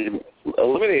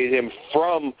eliminated him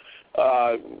from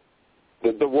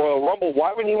the Royal Rumble.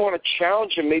 Why wouldn't he want to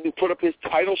challenge him, maybe put up his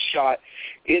title shot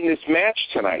in this match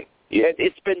tonight? Yeah,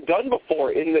 it's been done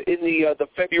before in the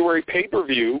February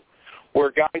pay-per-view, where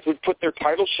guys would put their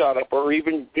title shot up, or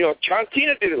even, John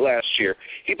Cena did it last year.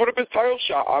 He put up his title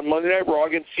shot on Monday Night Raw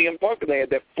against CM Punk, and they had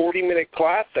that 40-minute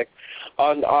classic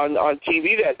on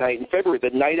TV that night in February, the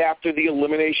night after the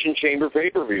Elimination Chamber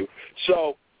pay-per-view.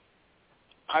 So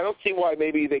I don't see why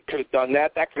maybe they could have done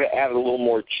that. That could have added a little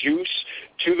more juice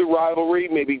to the rivalry,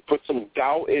 maybe put some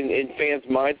doubt in fans'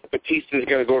 minds that Batista is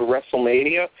going to go to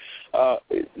WrestleMania.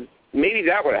 Maybe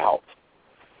that would have helped.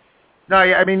 No,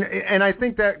 yeah, I mean, and I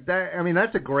think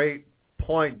that's a great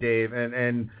point, Dave.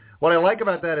 And what I like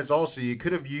about that is also you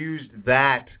could have used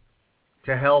that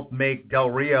to help make Del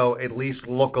Rio at least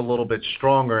look a little bit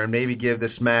stronger and maybe give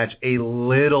this match a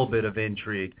little bit of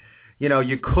intrigue.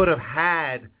 You could have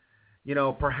had,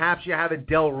 perhaps you have a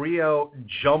Del Rio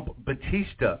jump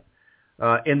Batista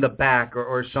in the back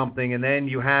or something, and then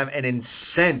you have an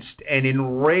incensed and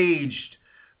enraged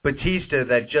Batista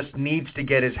that just needs to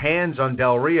get his hands on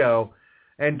Del Rio.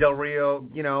 And Del Rio,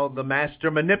 the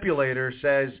master manipulator,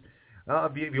 says,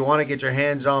 if you want to get your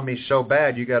hands on me so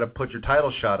bad, you got to put your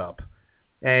title shot up.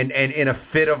 And in a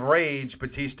fit of rage,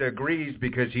 Batista agrees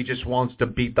because he just wants to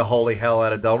beat the holy hell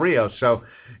out of Del Rio. So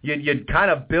you'd kind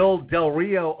of build Del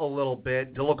Rio a little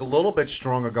bit to look a little bit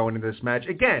stronger going into this match.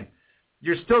 Again,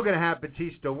 you're still going to have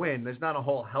Batista win. There's not a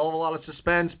whole hell of a lot of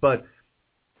suspense, but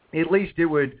at least it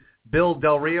would build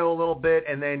Del Rio a little bit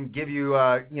and then give you,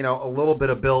 a little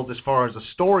bit of build as far as the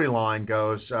storyline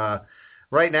goes.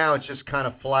 Right now it's just kind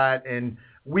of flat, and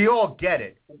we all get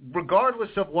it. Regardless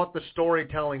of what the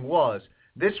storytelling was,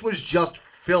 this was just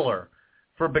filler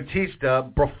for Batista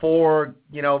before,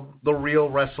 the real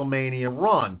WrestleMania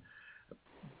run.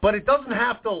 But it doesn't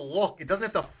have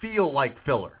to feel like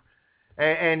filler.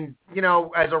 And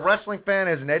as a wrestling fan,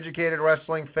 as an educated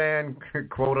wrestling fan,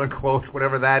 quote unquote,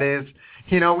 whatever that is,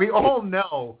 we all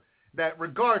know that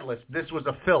regardless, this was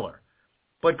a filler.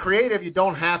 But creative, you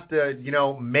don't have to,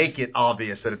 make it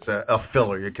obvious that it's a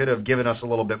filler. You could have given us a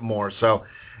little bit more. So,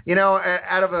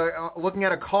 looking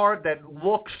at a card that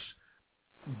looks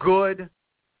good,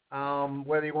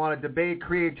 whether you want to debate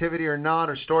creativity or not,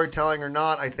 or storytelling or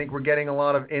not, I think we're getting a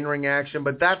lot of in-ring action.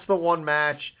 But that's the one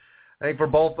match, I think, for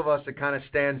both of us, it kind of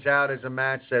stands out as a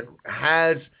match that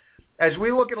has, as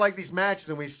we look at these matches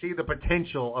and we see the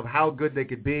potential of how good they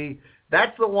could be,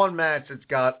 that's the one match that's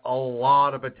got a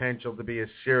lot of potential to be a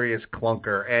serious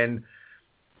clunker. And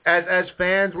as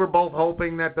fans, we're both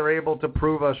hoping that they're able to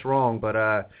prove us wrong, but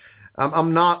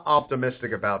I'm not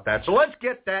optimistic about that. So let's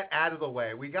get that out of the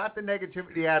way. We got the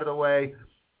negativity out of the way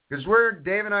because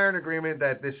Dave and I are in agreement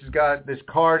that this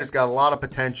card has got a lot of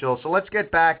potential. So let's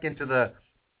get back into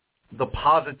the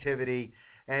positivity.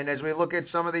 And as we look at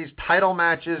some of these title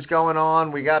matches going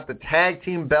on, we got the tag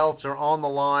team belts are on the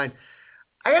line.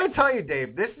 I got to tell you,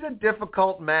 Dave, this is a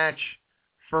difficult match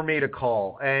for me to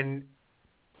call. And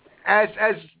as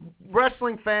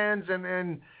wrestling fans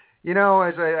and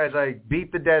as I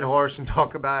beat the dead horse and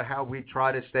talk about how we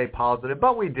try to stay positive,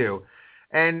 but we do.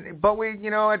 But we,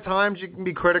 at times you can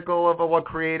be critical of what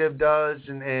creative does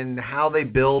and how they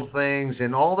build things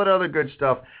and all that other good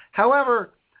stuff.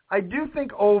 However, I do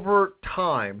think over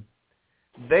time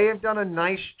they have done a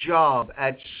nice job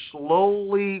at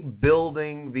slowly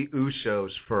building the Usos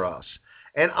for us.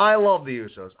 And I love the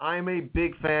Usos. I'm a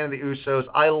big fan of the Usos.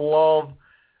 I love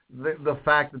the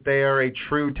fact that they are a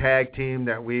true tag team,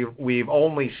 that we've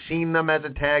only seen them as a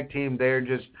tag team.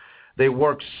 They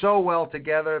work so well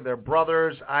together. They're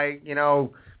brothers.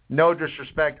 No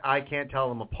disrespect, I can't tell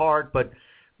them apart, but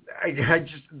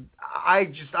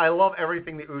I love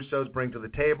everything the Usos bring to the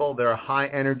table. They're a high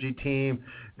energy team.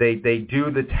 They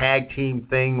do the tag team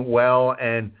thing well,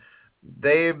 and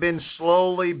they've been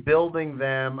slowly building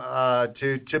them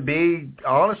to be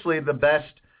honestly the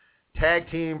best tag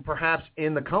team perhaps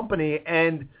in the company.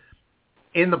 And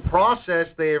in the process,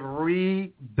 they have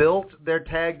rebuilt their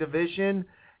tag division,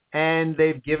 and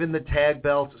they've given the tag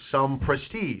belts some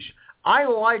prestige. I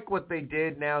like what they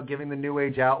did now, giving the New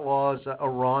Age Outlaws a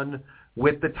run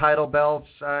with the title belts.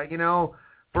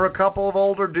 For a couple of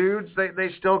older dudes, they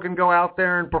still can go out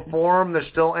there and perform. They're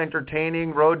still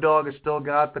entertaining. Road Dogg has still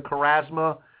got the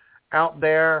charisma out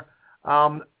there.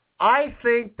 I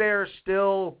think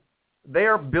they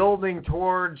are building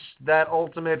towards that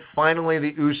ultimate, finally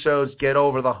the Usos get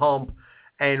over the hump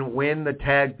and win the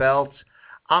tag belts.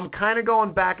 I'm kind of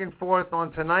going back and forth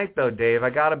on tonight, though, Dave. I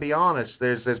got to be honest.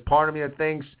 There's part of me that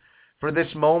thinks for this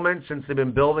moment, since they've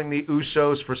been building the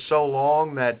Usos for so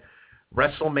long, that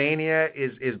WrestleMania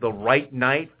is the right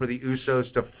night for the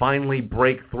Usos to finally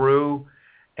break through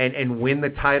and win the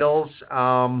titles.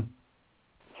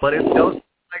 But it does look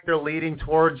like they're leading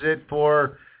towards it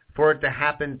for it to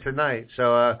happen tonight.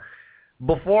 So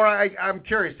I'm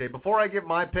curious, Dave, before I give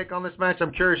my pick on this match,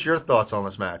 I'm curious your thoughts on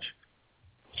this match.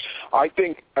 I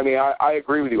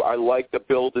agree with you. I like the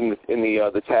build in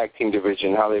the tag team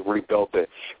division, how they've rebuilt it.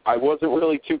 I wasn't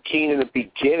really too keen in the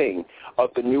beginning of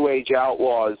the New Age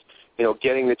Outlaws,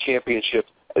 getting the championship.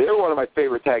 They were one of my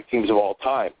favorite tag teams of all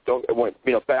time.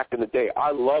 Back in the day,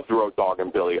 I loved Road Dogg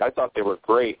and Billy. I thought they were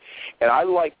great, and I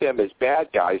liked them as bad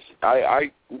guys.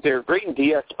 They're great in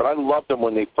DX, but I loved them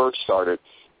when they first started.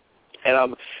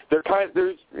 And they're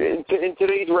there's in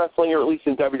today's wrestling, or at least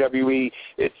in WWE,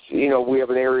 it's we have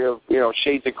an area of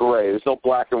shades of gray. There's no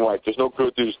black and white. There's no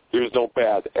good. There's no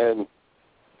bad. And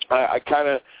I kind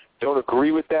of don't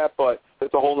agree with that, but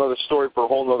that's a whole other story for a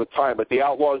whole other time. But the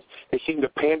Outlaws, they seem to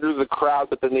pander to the crowd,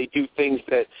 but then they do things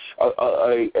that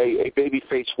a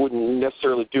babyface wouldn't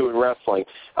necessarily do in wrestling.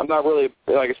 I'm not really,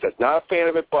 like I said, not a fan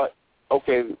of it, but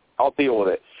okay, I'll deal with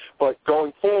it. But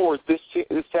going forward, this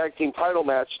tag team title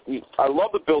match, I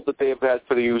love the build that they have had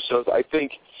for the Usos. I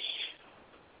think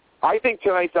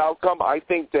tonight's outcome, I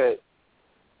think that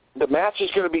the match is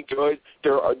going to be good.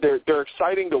 They're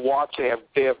exciting to watch. They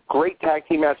have great tag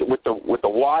team matches with the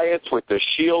Wyatts, with the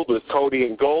Shield, with Cody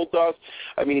and Goldust.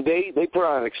 I mean, they put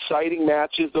on exciting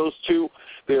matches. Those two,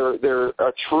 they're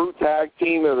a true tag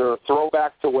team. They're a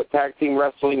throwback to what tag team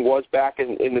wrestling was back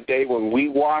in the day when we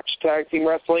watched tag team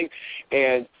wrestling.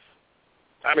 And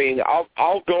I mean,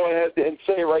 I'll go ahead and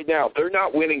say right now, they're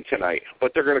not winning tonight,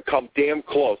 but they're going to come damn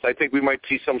close. I think we might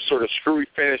see some sort of screwy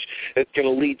finish that's going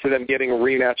to lead to them getting a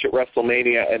rematch at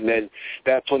WrestleMania, and then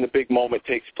that's when the big moment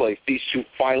takes place. These two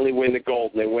finally win the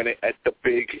gold, and they win it at the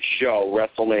big show,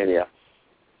 WrestleMania.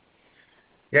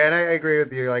 Yeah, and I agree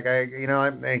with you. Like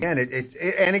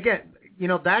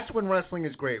that's when wrestling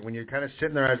is great, when you're kind of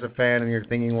sitting there as a fan and you're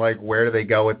thinking, like, where do they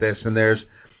go with this? And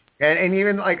and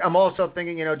even, like, I'm also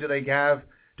thinking,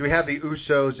 do we have the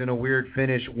Usos in a weird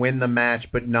finish win the match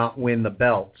but not win the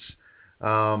belts?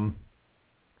 I'm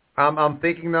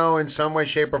thinking, though, in some way,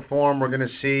 shape, or form, we're going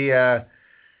to see, as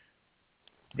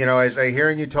I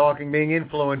hearing you talking, being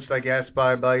influenced, I guess,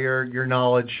 by your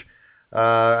knowledge,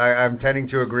 I'm tending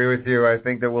to agree with you. I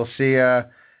think that we'll see,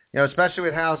 especially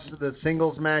with how the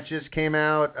singles matches came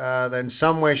out, that in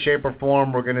some way, shape, or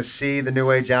form, we're going to see the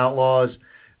New Age Outlaws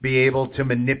be able to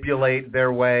manipulate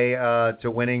their way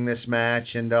to winning this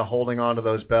match and holding on to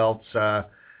those belts. But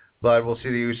we'll see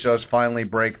the Usos finally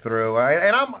break through.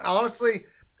 And I'm honestly,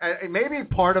 maybe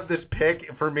part of this pick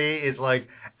for me is, like,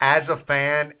 as a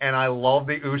fan, and I love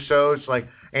the Usos, like,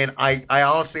 and I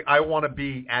honestly, I want to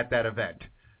be at that event.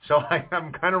 So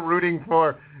I'm kind of rooting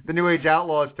for the New Age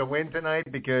Outlaws to win tonight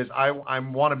because I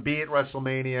want to be at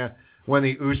WrestleMania when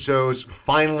the Usos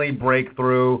finally break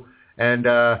through and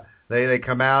They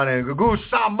come out and go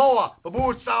Samoa,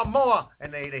 Babu Samoa,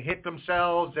 and they hit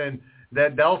themselves, and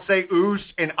they'll say Oos,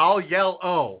 and I'll yell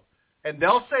O, and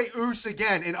they'll say Oos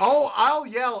again, and I'll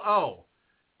yell O,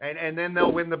 and then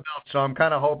they'll win the belt. So I'm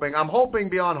kind of hoping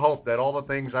beyond hope that all the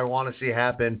things I want to see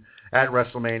happen at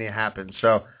WrestleMania happen.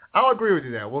 So I'll agree with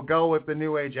you there. We'll go with the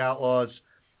New Age Outlaws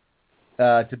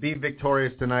to be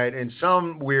victorious tonight in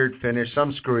some weird finish,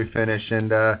 some screwy finish,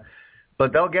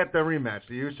 but they'll get the rematch.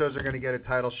 The Usos are going to get a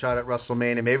title shot at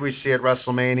WrestleMania. Maybe we see at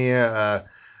WrestleMania,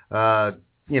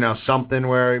 something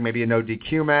where maybe a no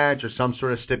DQ match or some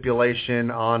sort of stipulation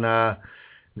on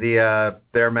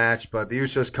their match. But the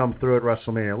Usos come through at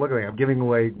WrestleMania. Look at me. I'm giving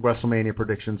away WrestleMania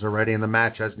predictions already, and the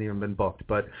match hasn't even been booked.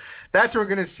 But that's what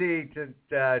we're going to see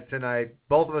tonight.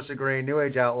 Both of us agree. New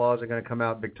Age Outlaws are going to come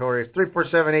out victorious.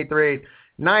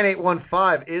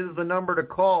 347-838-9815 is the number to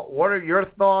call. What are your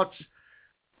thoughts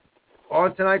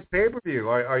on tonight's pay-per-view?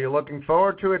 Are you looking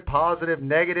forward to it? Positive,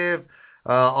 negative?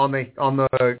 On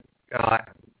the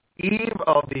eve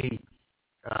of the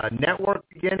network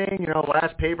beginning,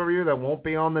 last pay-per-view that won't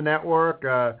be on the network.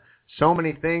 So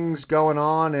many things going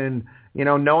on, and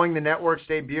knowing the network's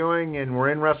debuting and we're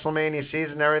in WrestleMania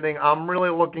season and everything, I'm really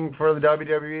looking for the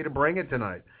WWE to bring it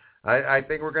tonight. I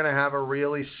think we're going to have a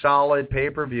really solid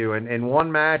pay-per-view, and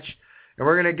one match, and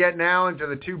we're going to get now into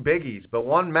the two biggies, but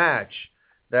one match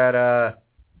that,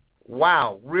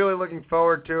 really looking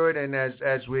forward to it. And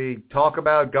as we talk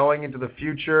about going into the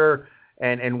future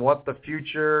and what the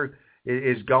future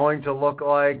is going to look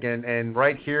like, and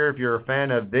right here, if you're a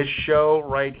fan of this show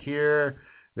right here,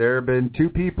 there have been two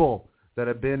people that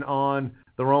have been on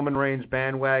the Roman Reigns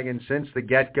bandwagon since the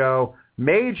get-go,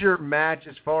 major match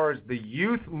as far as the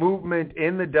youth movement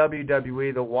in the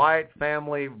WWE, the Wyatt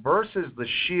family versus the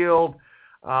Shield.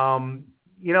 Honestly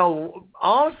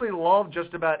love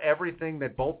just about everything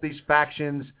that both these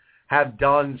factions have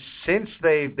done since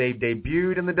they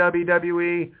debuted in the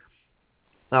WWE.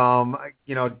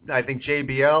 I think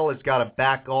JBL has got to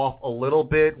back off a little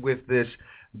bit with this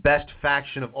best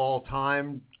faction of all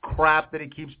time crap that he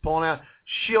keeps pulling out.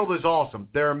 Shield is awesome.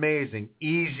 They're amazing.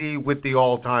 Easy with the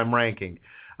all-time ranking.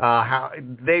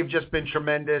 They've just been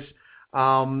tremendous.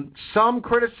 Some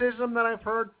criticism that I've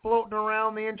heard floating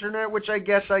around the internet, which I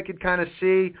guess I could kind of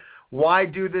see. Why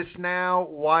do this now?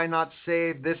 Why not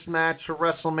save this match for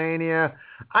WrestleMania?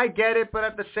 I get it, but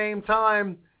at the same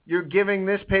time, you're giving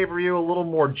this pay-per-view a little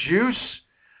more juice.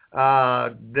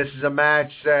 This is a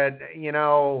match that,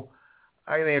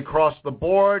 I think across the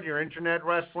board, your internet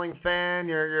wrestling fan,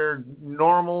 your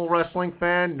normal wrestling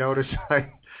fan. Notice I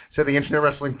said the internet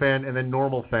wrestling fan and then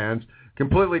normal fans.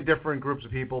 Completely different groups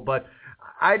of people. But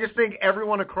I just think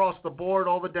everyone across the board,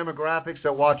 all the demographics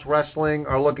that watch wrestling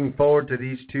are looking forward to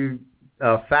these two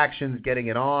factions getting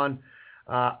it on.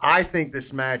 I think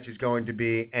this match is going to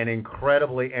be an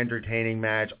incredibly entertaining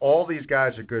match. All these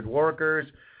guys are good workers.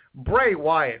 Bray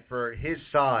Wyatt, for his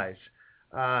size,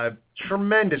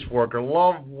 tremendous worker.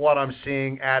 Love what I'm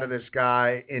seeing out of this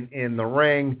guy in the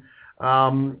ring.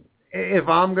 If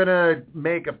I'm going to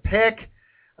make a pick,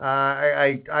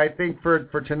 I think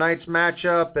for tonight's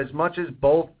matchup, as much as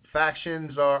both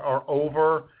factions are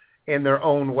over in their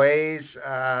own ways,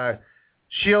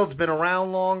 Shield's been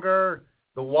around longer.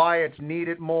 The Wyatts need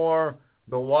it more.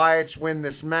 The Wyatts win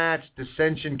this match.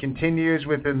 Dissension continues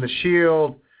within the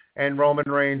Shield, and Roman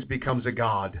Reigns becomes a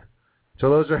god.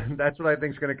 So that's what I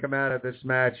think is going to come out of this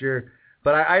match here.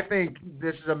 But I think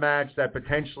this is a match that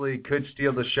potentially could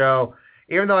steal the show.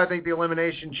 Even though I think the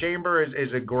Elimination Chamber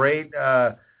is a great,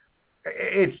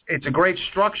 it's a great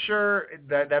structure.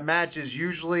 That match is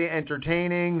usually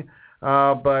entertaining,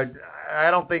 but I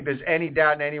don't think there's any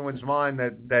doubt in anyone's mind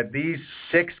that these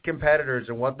 6 competitors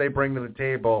and what they bring to the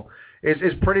table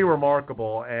is pretty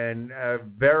remarkable and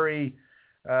very,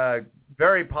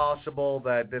 very possible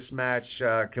that this match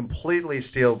completely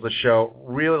steals the show.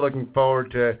 Really looking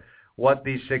forward to what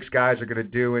these 6 guys are going to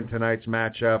do in tonight's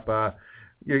matchup.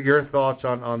 Your thoughts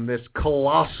on this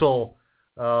colossal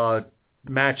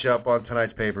matchup on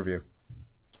tonight's pay-per-view?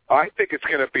 I think it's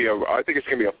going to be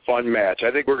a fun match.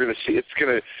 I think we're going to see it's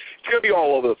going to be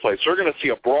all over the place. We're going to see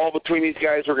a brawl between these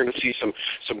guys. We're going to see some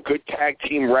good tag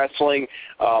team wrestling.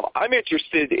 I'm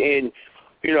interested in,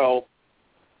 these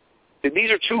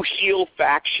are 2 heel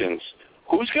factions.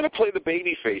 Who's going to play the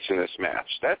babyface in this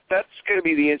match? That's going to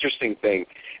be the interesting thing.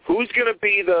 Who's going to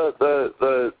be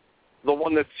the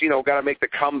one that's got to make the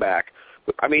comeback?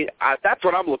 I mean, that's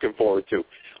what I'm looking forward to.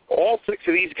 All 6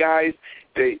 of these guys,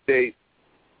 they're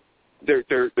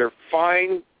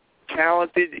fine,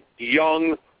 talented,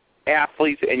 young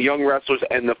athletes and young wrestlers,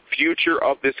 and the future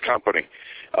of this company.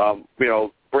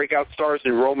 Breakout stars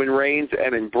in Roman Reigns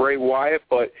and in Bray Wyatt,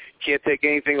 but can't take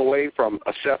anything away from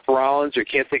a Seth Rollins, or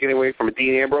can't take anything away from a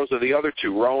Dean Ambrose or the other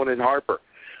 2, Rowan and Harper.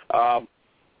 I'm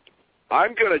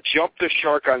going to jump the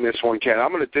shark on this one, Ken.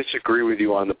 I'm going to disagree with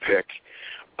you on the pick.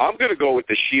 I'm going to go with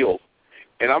the Shield,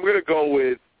 and I'm going to go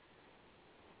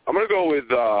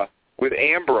with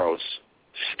Ambrose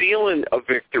stealing a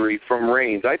victory from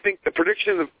Reigns. I think the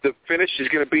prediction of the finish is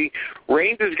going to be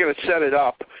Reigns is going to set it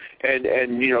up and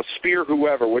spear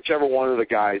whichever one of the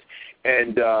guys,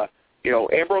 and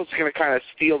Ambrose is going to kind of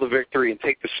steal the victory and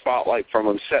take the spotlight from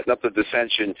him, setting up the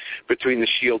dissension between the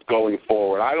Shield going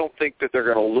forward. I don't think that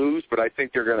they're going to lose, but I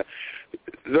think they're going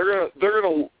to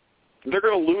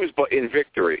lose, but in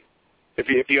victory.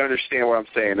 If you understand what I'm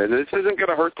saying. And this isn't going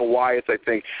to hurt the Wyatts, I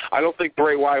think. I don't think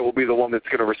Bray Wyatt will be the one that's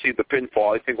going to receive the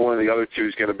pinfall. I think one of the other 2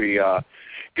 is going to be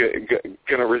going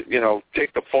to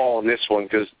take the fall in this one,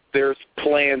 because there's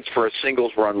plans for a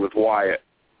singles run with Wyatt.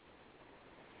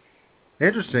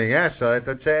 Interesting, yeah. So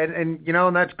that's it, and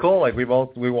that's cool. Like we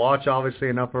watch obviously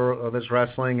enough of this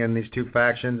wrestling and these 2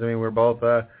 factions. I mean, we're both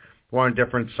we're on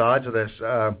different sides of this.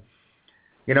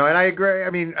 And I agree. I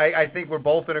mean, I think we're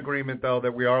both in agreement, though,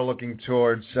 that we are looking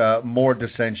towards more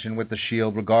dissension with the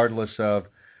Shield, regardless of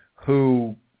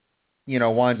who,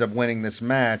 winds up winning this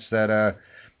match. That,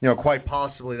 quite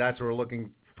possibly that's what we're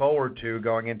looking forward to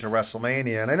going into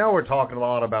WrestleMania. And I know we're talking a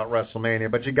lot about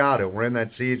WrestleMania, but you got to. We're in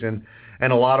that season,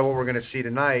 and a lot of what we're going to see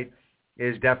tonight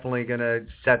is definitely going to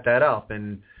set that up.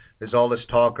 And there's all this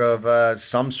talk of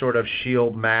some sort of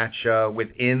Shield match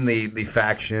within the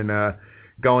faction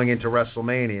going into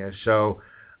WrestleMania. So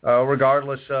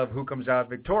regardless of who comes out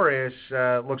victorious,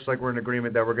 looks like we're in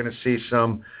agreement that we're going to see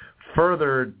some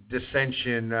further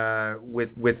dissension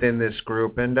within this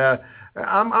group, and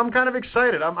I'm kind of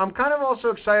excited. I'm kind of also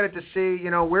excited to see,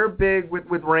 we're big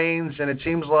with Reigns, and it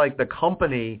seems like the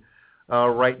company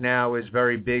right now is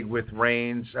very big with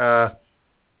Reigns.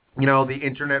 The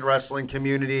internet wrestling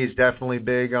community is definitely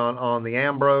big on the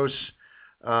Ambrose.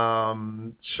 So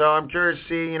I'm curious to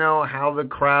see, how the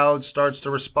crowd starts to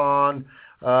respond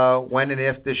when and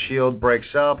if the Shield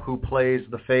breaks up, who plays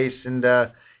the face and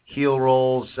heel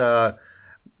roles,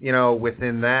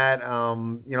 within that.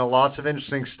 Lots of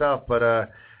interesting stuff, but,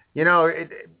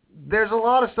 there's a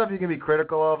lot of stuff you can be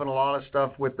critical of and a lot of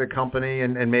stuff with the company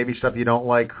and maybe stuff you don't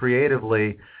like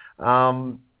creatively.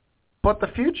 But the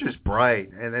future's bright,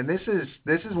 and this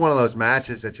is one of those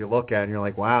matches that you look at and you're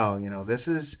like, wow, this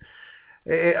is,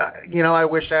 I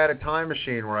wish I had a time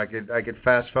machine where I could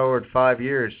fast forward 5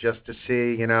 years just to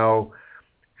see,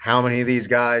 how many of these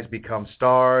guys become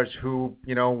stars, who,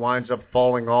 winds up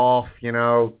falling off,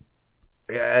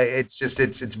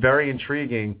 it's very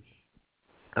intriguing.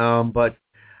 But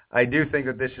I do think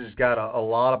that this has got a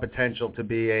lot of potential to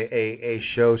be a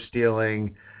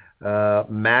show-stealing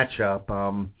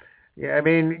matchup.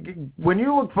 When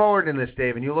you look forward in this,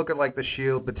 Dave, and you look at like the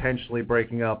Shield potentially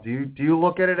breaking up, do you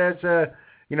look at it as the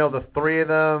three of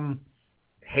them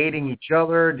hating each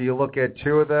other? Do you look at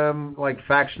two of them like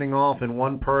factioning off and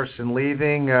one person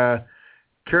leaving?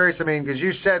 Curious, because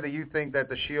you said that you think that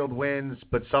the Shield wins,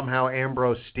 but somehow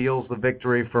Ambrose steals the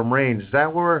victory from Reigns. Is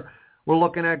that where we're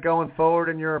looking at going forward,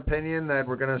 in your opinion, that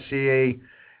we're going to see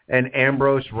an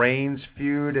Ambrose-Reigns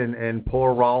feud and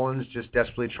poor Rollins just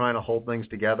desperately trying to hold things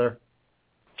together?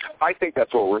 I think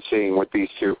that's what we're seeing with these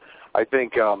two. I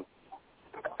think, they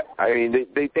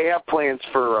have plans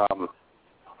for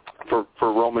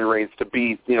Roman Reigns to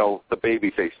be, the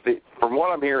babyface. From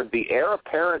what I'm hearing, the heir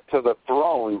apparent to the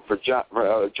throne for John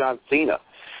Cena.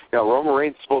 Roman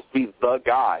Reigns is supposed to be the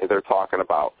guy they're talking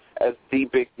about as the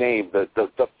big name, the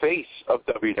face of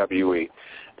WWE.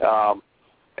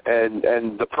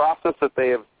 And the process that they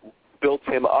have built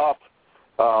him up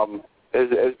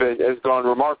has gone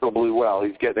remarkably well.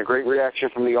 He's getting a great reaction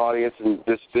from the audience, and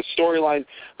this storyline,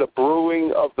 the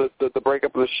brewing of the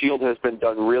breakup of the Shield has been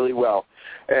done really well.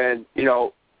 And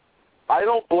I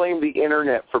don't blame the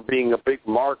internet for being a big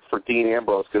mark for Dean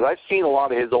Ambrose, because I've seen a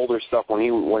lot of his older stuff when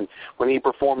he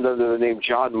performed under the name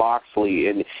John Moxley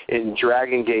in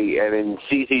Dragon Gate and in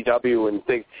CZW and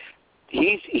things.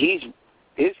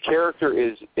 His character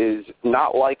is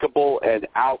not likable and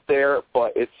out there,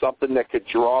 but it's something that could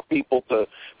draw people to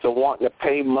wanting to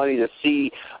pay money to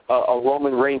see a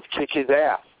Roman Reigns kick his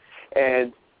ass.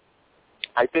 And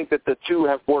I think that the two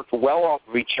have worked well off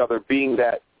of each other, being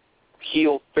that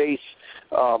heel-face,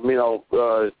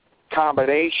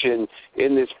 combination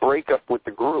in this breakup with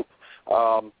the group.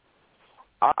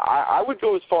 I would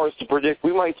go as far as to predict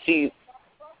we might see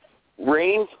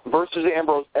Reigns versus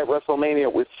Ambrose at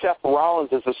WrestleMania with Seth Rollins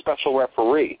as a special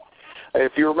referee.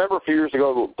 If you remember a few years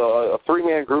ago, a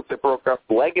three-man group that broke up,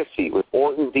 Legacy, with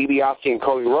Orton, DiBiase, and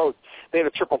Cody Rhodes, they had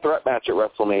a triple threat match at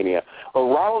WrestleMania. But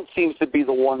Rollins seems to be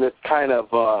the one that's kind of,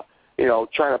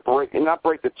 trying to not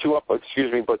break the two up, but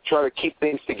try to keep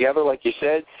things together, like you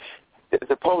said, as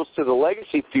opposed to the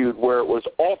Legacy feud where it was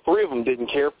all three of them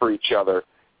didn't care for each other,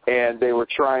 and they were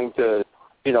trying to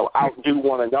outdo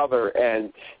one another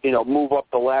and, move up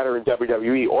the ladder in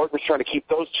WWE. Orton was trying to keep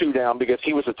those two down because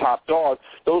he was the top dog.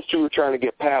 Those two were trying to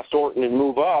get past Orton and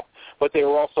move up, but they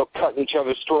were also cutting each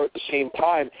other's throat at the same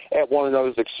time at one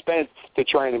another's expense to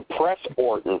try and impress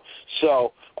Orton.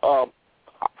 So I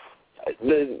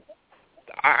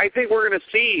think we're going to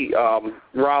see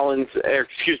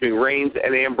Reigns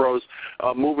and Ambrose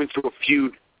moving through a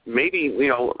feud, maybe,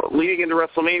 leading into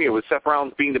WrestleMania with Seth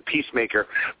Rollins being the peacemaker.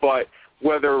 But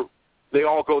whether they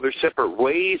all go their separate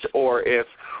ways or if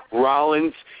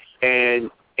Rollins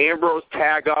and Ambrose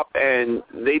tag up and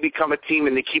they become a team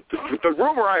and they keep the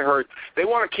rumor I heard, they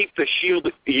want to keep the Shield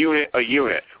unit a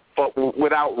unit, but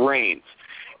without Reigns.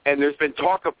 And there's been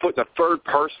talk of putting a third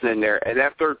person in there, and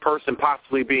that third person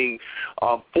possibly being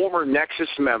a former Nexus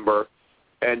member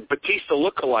and Batista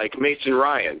lookalike Mason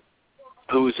Ryan,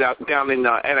 who's down in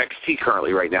NXT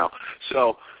currently right now.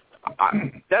 So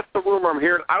that's the rumor I'm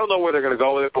hearing. I don't know where they're going to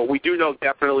go with it, but we do know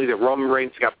definitely that Roman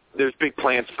Reigns there's big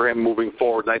plans for him moving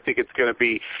forward, and I think it's going to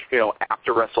be,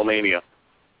 after WrestleMania.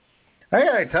 I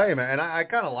got to tell you, man, and I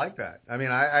kind of like that. I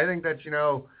think that,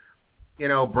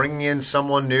 bringing in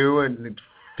someone new and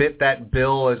fit that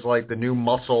bill as like the new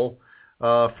muscle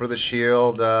for the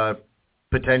Shield,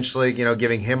 potentially,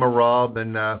 giving him a rub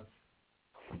and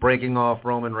breaking off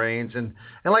Roman Reigns. And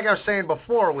like I was saying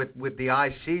before with the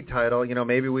IC title,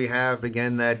 maybe we have,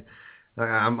 again, that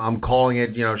I'm calling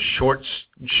it,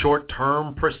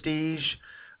 short-term prestige.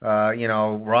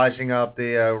 Raising up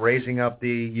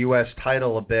the U.S.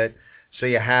 title a bit. So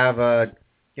you have, the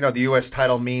U.S.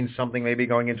 title means something maybe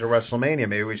going into WrestleMania.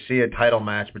 Maybe we see a title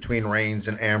match between Reigns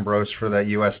and Ambrose for that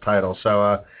U.S. title.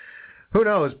 So who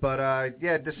knows? But,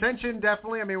 dissension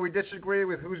definitely. I mean, we disagree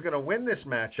with who's going to win this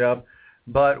matchup,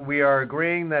 but we are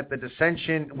agreeing that the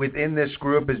dissension within this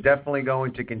group is definitely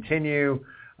going to continue,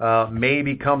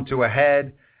 maybe come to a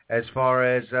head as far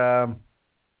as,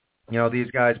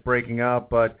 these guys breaking up.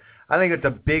 But I think it's a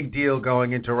big deal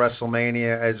going into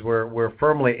WrestleMania, as we're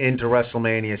firmly into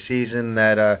WrestleMania season,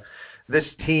 that this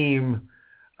team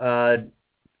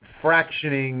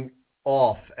fractioning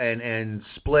off and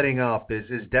splitting up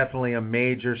is definitely a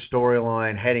major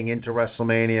storyline heading into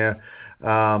WrestleMania.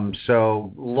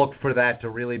 So look for that to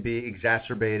really be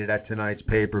exacerbated at tonight's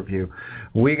pay-per-view.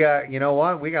 We got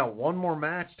one more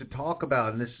match to talk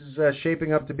about, and this is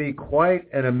shaping up to be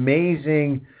quite an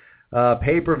amazing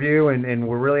pay-per-view, and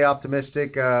we're really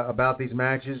optimistic about these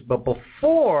matches. But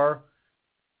before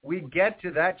we get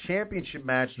to that championship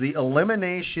match, the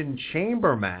Elimination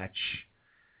Chamber match,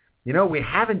 we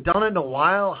haven't done it in a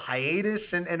while, hiatus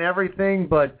and everything,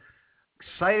 but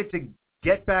excited to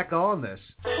get back on this.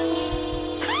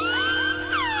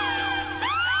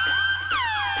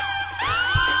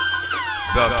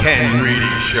 The Ken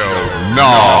Reedy Show,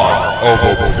 Nod of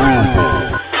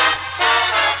Approval.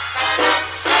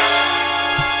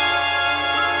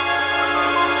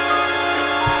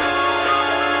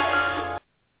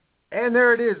 And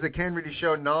there it is, the Ken Reedy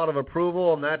Show, Nod of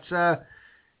Approval, and that's a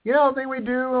thing we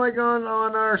do like on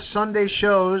our Sunday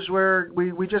shows, where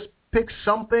we just pick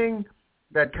something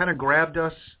that kind of grabbed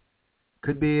us.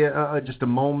 Could be just a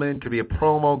moment, could be a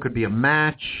promo, could be a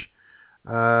match,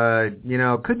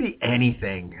 could be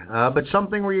anything, but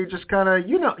something where you just kind of,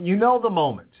 the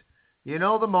moment.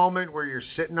 The moment where you're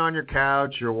sitting on your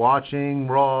couch, you're watching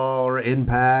Raw or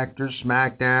Impact or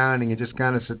SmackDown, and you just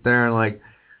kind of sit there and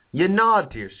you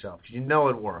nod to yourself. You know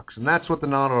it works, and that's what the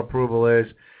nod of approval is.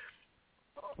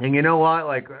 And you know what?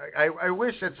 I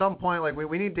wish at some point,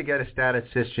 we need to get a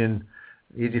statistician,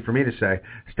 easy for me to say,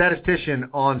 statistician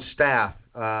on staff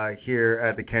here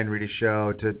at the Ken Reedy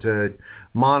Show to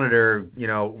monitor,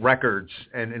 records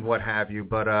and what have you.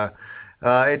 But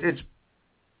it's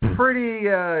pretty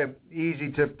easy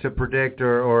to predict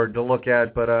or to look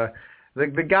at. But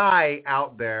the guy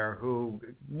out there who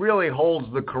really holds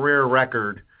the career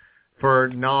record for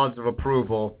nods of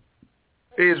approval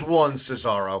is one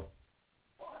Cesaro.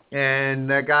 And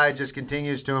that guy just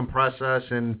continues to impress us,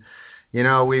 and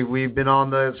we've been on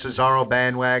the Cesaro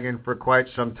bandwagon for quite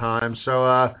some time.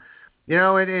 So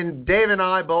and Dave and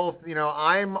I both,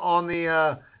 I'm on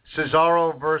the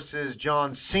Cesaro versus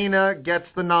John Cena gets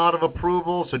the nod of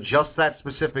approval, so just that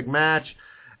specific match,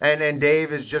 and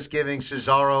Dave is just giving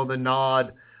Cesaro the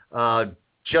nod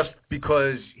just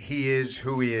because he is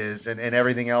who he is and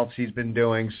everything else he's been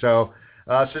doing. So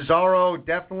Cesaro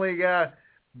definitely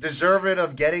deserving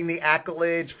of getting the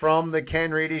accolades from the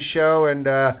Ken Reedy Show, and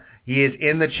he is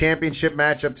in the championship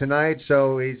matchup tonight,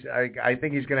 so I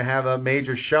think he's going to have a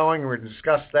major showing. We're going to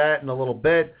discuss that in a little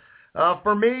bit.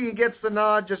 For me, he gets the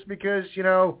nod just because,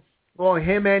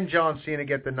 him and John Cena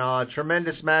get the nod.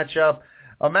 Tremendous matchup.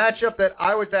 A matchup that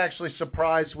I was actually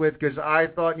surprised with, because I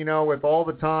thought, with all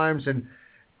the times, and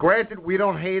granted, we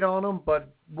don't hate on him,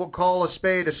 but we'll call a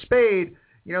spade a spade.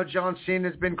 John Cena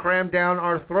has been crammed down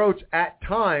our throats at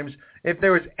times. If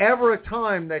there was ever a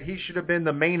time that he should have been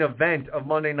the main event of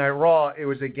Monday Night Raw, it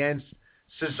was against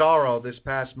Cesaro this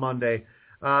past Monday.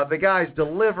 The guys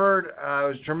delivered. It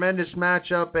was a tremendous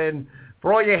matchup. And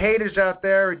for all you haters out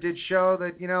there, it did show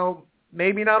that,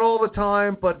 maybe not all the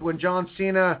time, but when John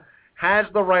Cena has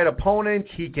the right opponent,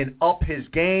 he can up his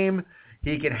game.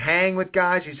 He can hang with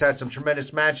guys. He's had some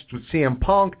tremendous matches with CM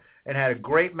Punk and had a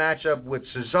great matchup with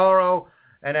Cesaro.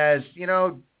 And as,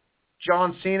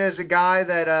 John Cena is a guy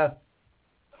that,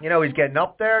 he's getting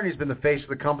up there, and he's been the face of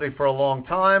the company for a long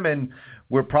time, and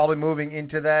we're probably moving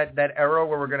into that era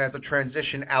where we're going to have to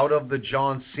transition out of the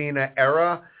John Cena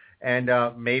era, and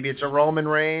maybe it's a Roman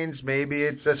Reigns, maybe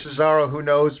it's a Cesaro, who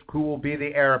knows who will be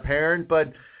the heir apparent,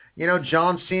 but,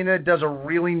 John Cena does a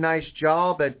really nice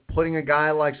job at putting a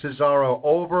guy like Cesaro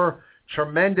over.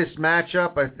 Tremendous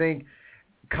matchup. I think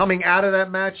coming out of that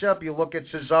matchup, you look at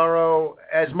Cesaro,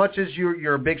 as much as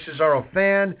you're a big Cesaro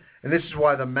fan, and this is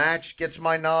why the match gets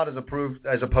my nod as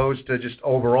opposed to just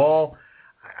overall,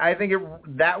 I think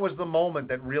that was the moment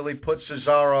that really put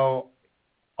Cesaro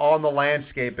on the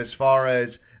landscape as far as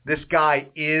this guy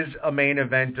is a main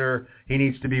eventer. He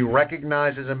needs to be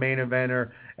recognized as a main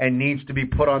eventer, and needs to be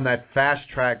put on that fast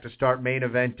track to start main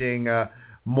eventing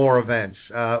more events.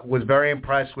 Was very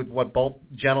impressed with what both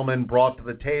gentlemen brought to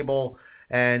the table,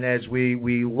 and as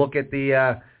we look at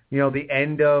the the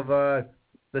end of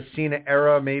the Cena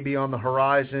era maybe on the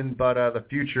horizon, but the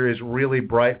future is really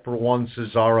bright for one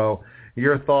Cesaro.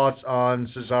 Your thoughts on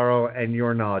Cesaro and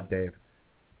your nod, Dave?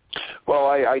 Well,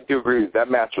 I do agree.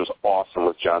 That match was awesome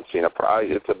with John Cena.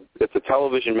 It's a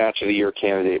television match of the year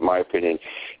candidate, in my opinion.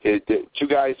 Two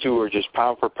guys who are just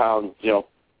pound for pound, a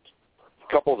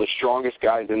couple of the strongest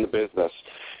guys in the business,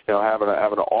 having an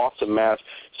awesome match.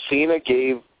 Cena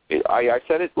gave. I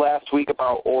said it last week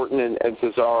about Orton and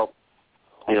Cesaro.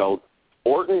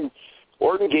 Orton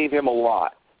gave him a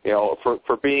lot.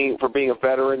 For being a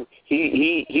veteran,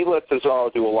 he let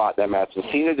Cesaro do a lot in that match. And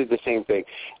Cena did the same thing.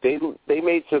 They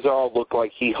made Cesaro look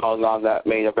like he hung on that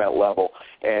main event level,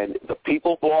 and the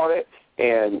people bought it.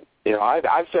 And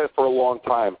I've said it for a long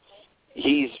time.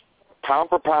 He's pound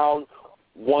for pound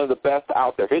one of the best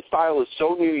out there. His style is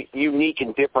so unique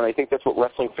and different. I think that's what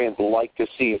wrestling fans like to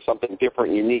see, is something different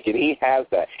and unique, and he has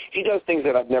that. He does things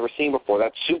that I've never seen before.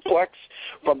 That suplex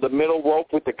from the middle rope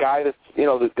with the guy that's,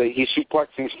 he's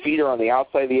suplexing his feet are on the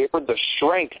outside of the apron. The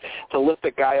strength to lift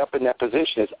the guy up in that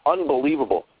position is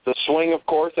unbelievable. The swing, of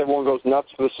course, everyone goes nuts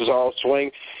for the Cesaro swing.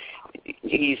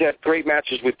 He's had great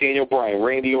matches with Daniel Bryan,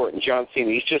 Randy Orton, John Cena.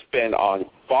 He's just been on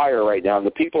fire right now, and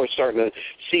the people are starting to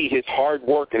see his hard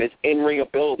work and his in-ring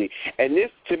ability. And this,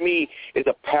 to me, is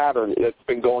a pattern that's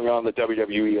been going on in the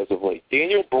WWE as of late.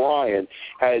 Daniel Bryan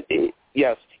has,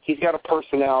 yes, he's got a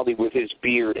personality with his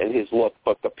beard and his look,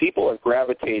 but the people are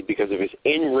gravitated because of his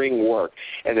in-ring work.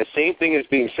 And the same thing is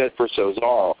being said for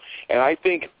Cesaro. And I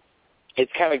think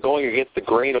it's kind of going against the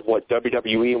grain of what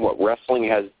WWE and what wrestling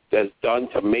has done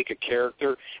to make a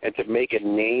character and to make a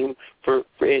name for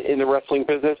in the wrestling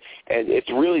business. And it's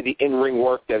really the in-ring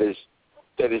work that is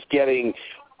getting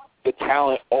the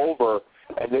talent over,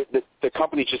 and the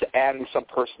company's just adding some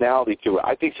personality to it.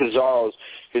 I think Cesaro's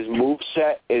his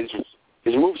moveset and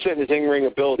his in-ring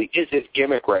ability is his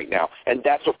gimmick right now, and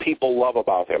that's what people love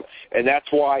about him. And that's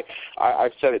why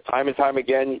I've said it time and time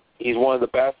again, he's one of the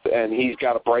best, and he's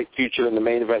got a bright future in the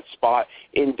main event spot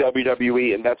in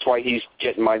WWE, and that's why he's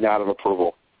getting my nod of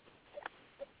approval.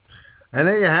 And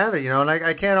there you have it, and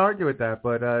I can't argue with that,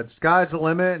 but sky's the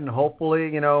limit, and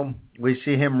hopefully, we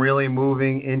see him really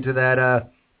moving into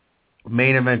that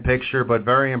main event picture, but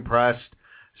very impressed.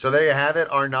 So there you have it,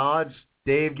 our nods.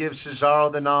 Dave gives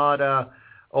Cesaro the nod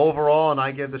overall, and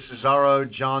I give the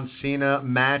Cesaro-John Cena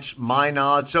match my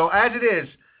nod. So as it is,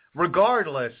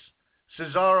 regardless,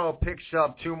 Cesaro picks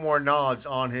up 2 more nods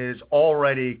on his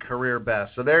already career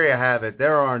best. So there you have it.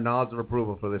 There are our nods of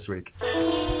approval for this week.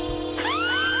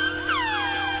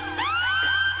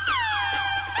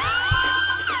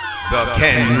 The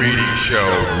Ken Reedy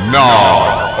Show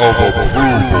nod of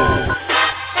approval.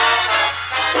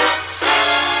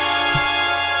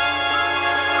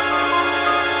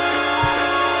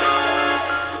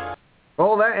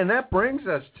 And that brings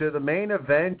us to the main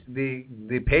event.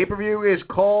 The pay-per-view is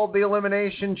called the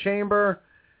Elimination Chamber,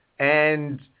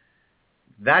 and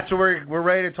that's what we're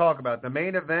ready to talk about. The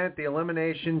main event, the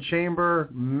Elimination Chamber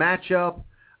matchup.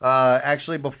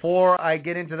 Actually, before I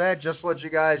get into that, just to let you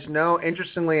guys know,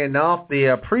 interestingly enough,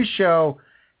 the pre-show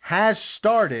has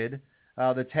started,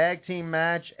 the tag team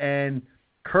match, and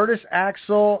Curtis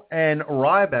Axel and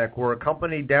Ryback were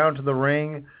accompanied down to the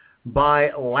ring by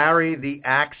Larry the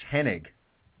Axe Hennig.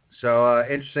 So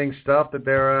interesting stuff that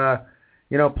they're,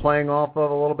 playing off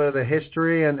of a little bit of the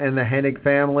history and the Hennig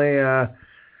family.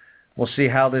 We'll see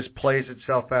how this plays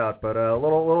itself out. But a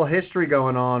little history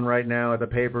going on right now at the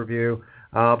pay-per-view.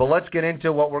 But let's get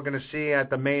into what we're going to see at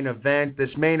the main event.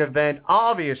 This main event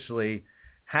obviously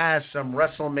has some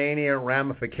WrestleMania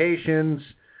ramifications.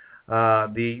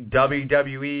 The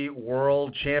WWE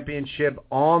World Championship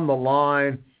on the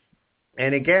line.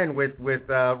 And again, with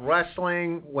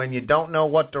wrestling, when you don't know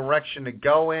what direction to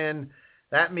go in,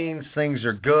 that means things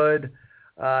are good.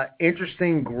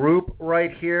 Interesting group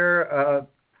right here.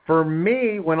 For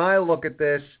me, when I look at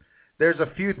this, there's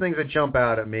a few things that jump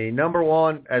out at me. Number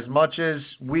one, as much as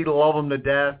we love him to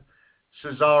death,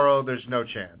 Cesaro, there's no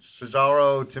chance.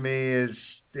 Cesaro, to me,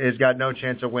 is got no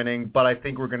chance of winning, but I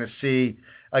think we're going to see,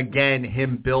 again,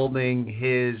 him building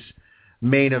his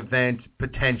main event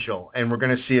potential, and we're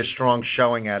going to see a strong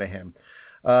showing out of him.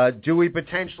 Do we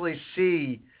potentially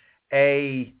see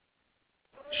a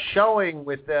showing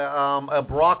with a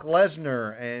Brock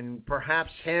Lesnar and perhaps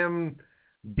him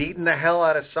beating the hell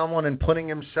out of someone and putting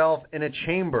himself in a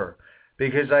chamber?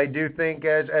 Because I do think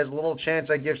as little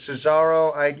chance I give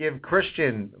Cesaro, I give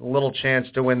Christian a little chance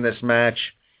to win this match.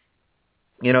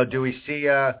 Do we see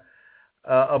a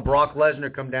Brock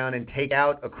Lesnar come down and take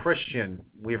out a Christian?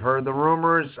 We've heard the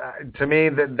rumors. To me,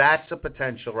 that's a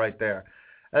potential right there.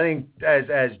 I think,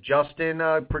 as Justin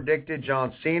predicted,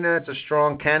 John Cena, it's a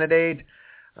strong candidate.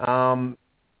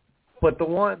 But the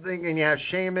one thing, and you have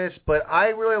Sheamus, but I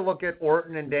really look at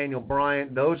Orton and Daniel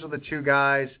Bryan. Those are the two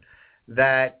guys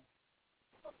that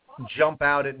jump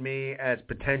out at me as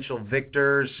potential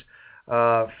victors.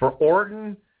 For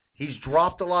Orton, he's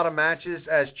dropped a lot of matches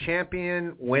as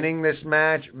champion. Winning this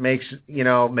match makes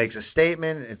a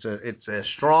statement. It's a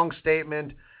strong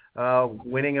statement.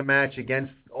 Winning a match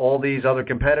against all these other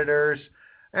competitors,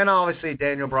 and obviously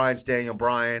Daniel Bryan's Daniel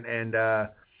Bryan, and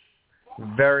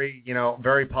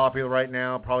very popular right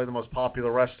now, probably the most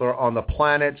popular wrestler on the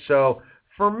planet. So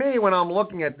for me, when I'm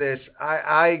looking at this,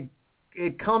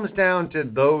 it comes down to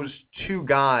those two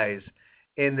guys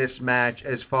in this match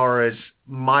as far as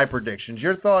my predictions.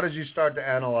 Your thought as you start to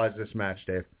analyze this match,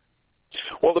 Dave?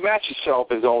 Well, the match itself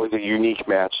is always a unique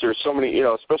match. There's so many,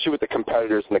 especially with the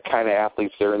competitors and the kind of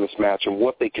athletes that are in this match and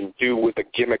what they can do with a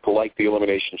gimmick like the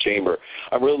Elimination Chamber.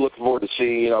 I'm really looking forward to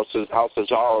seeing, how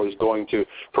Cesaro is going to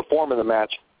perform in the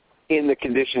match in the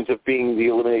conditions of being the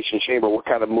Elimination Chamber, what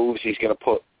kind of moves he's going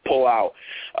to pull out.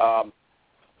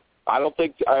 I don't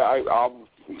think I'll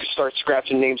start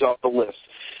scratching names off the list.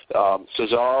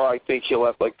 Cesaro, I think he'll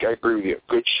have, I agree with you,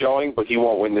 good showing, but he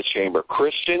won't win the Chamber.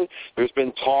 Christian, there's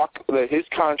been talk that his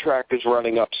contract is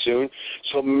running up soon,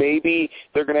 so maybe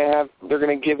they're going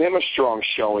to give him a strong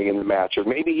showing in the match, or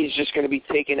maybe he's just going to be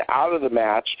taken out of the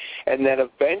match, and then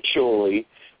eventually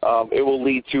it will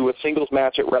lead to a singles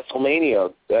match at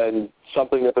WrestleMania, and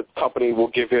something that the company will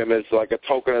give him as like a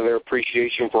token of their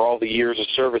appreciation for all the years of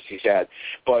service he's had.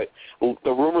 But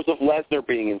the rumors of Lesnar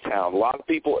being in town, a lot of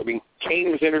people,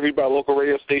 Kane was interviewed by a local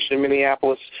radio station in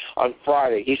Minneapolis on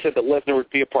Friday. He said that Lesnar would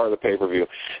be a part of the pay-per-view.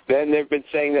 Then they've been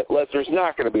saying that Lesnar's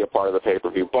not going to be a part of the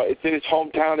pay-per-view, but it's in his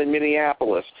hometown in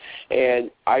Minneapolis. And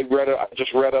I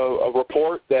just read a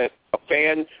report that a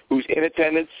fan who's in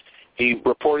attendance, he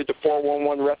reported to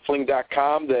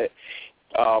 411wrestling.com that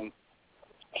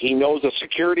he knows a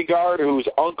security guard whose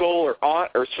uncle or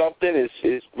aunt or something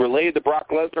is related to Brock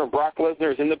Lesnar, and Brock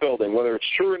Lesnar is in the building. Whether it's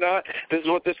true or not, this is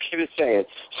what this kid is saying.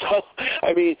 So,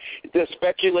 the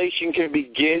speculation can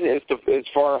begin as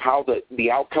far as how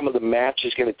the outcome of the match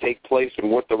is going to take place and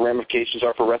what the ramifications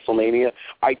are for WrestleMania.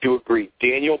 I do agree.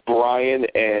 Daniel Bryan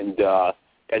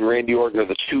and Randy Orton are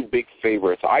the two big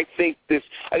favorites. I think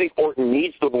Orton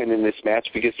needs the win in this match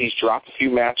because he's dropped a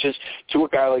few matches to a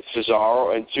guy like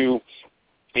Cesaro and to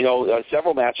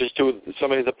several matches to some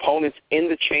of his opponents in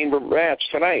the Chamber match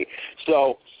tonight.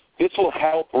 So this will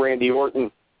help Randy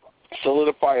Orton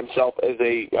solidify himself as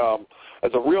a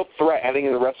real threat heading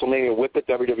into WrestleMania with the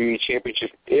WWE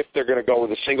Championship if they're going to go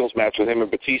with a singles match with him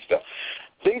and Batista.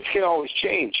 Things can always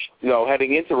change,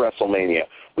 heading into WrestleMania.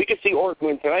 We could see Orton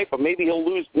win tonight, but maybe he'll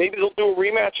lose. Maybe they'll do a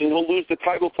rematch and he'll lose the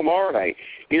title tomorrow night.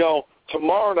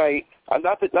 Tomorrow night,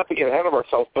 not to get ahead of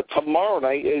ourselves, but tomorrow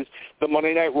night is the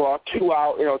Monday Night Raw 2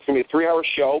 hour. It's going to be a 3-hour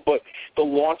show, but the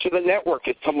launch of the network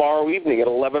is tomorrow evening at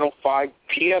 11:05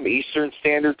 p.m. Eastern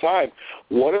Standard Time.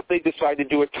 What if they decide to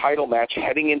do a title match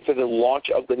heading into the launch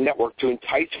of the network to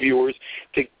entice viewers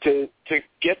to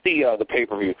get the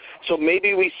pay-per-view? So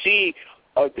maybe we see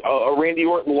a Randy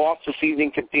Orton loss this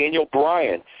evening to Daniel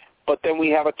Bryan, but then we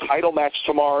have a title match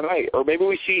tomorrow night. Or maybe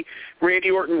we see Randy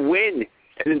Orton win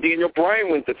and then Daniel Bryan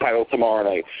wins the title tomorrow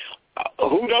night.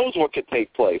 Who knows what could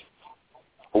take place?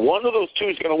 One of those two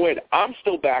is going to win. I'm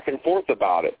still back and forth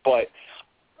about it, but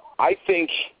I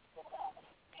think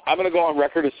I'm going to go on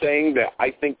record as saying that I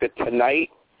think that tonight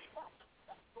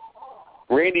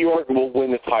Randy Orton will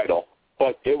win the title,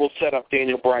 but it will set up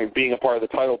Daniel Bryan being a part of the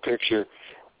title picture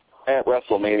at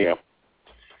WrestleMania.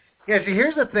 Yeah, see,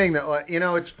 here's the thing that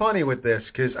it's funny with this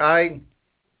because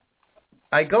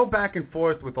I go back and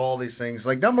forth with all these things.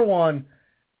 Like, number one,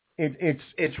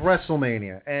 it's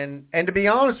WrestleMania, and to be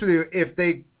honest with you, if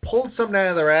they pulled something out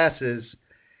of their asses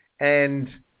and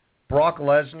Brock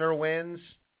Lesnar wins,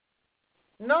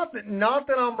 not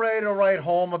that I'm ready to write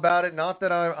home about it, not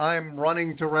that I'm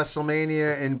running to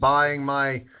WrestleMania and buying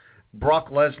my Brock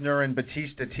Lesnar and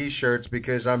Batista T-shirts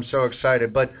because I'm so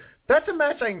excited, but that's a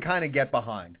match I can kind of get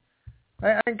behind.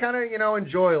 I can kind of,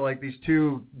 enjoy, like, these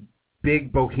two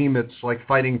big behemoths, like,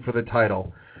 fighting for the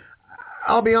title.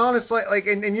 I'll be honest,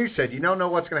 and you said you don't know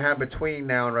what's going to happen between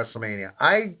now and WrestleMania.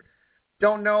 I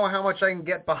don't know how much I can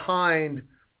get behind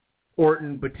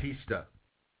Orton Batista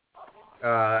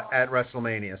at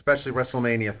WrestleMania, especially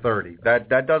WrestleMania 30.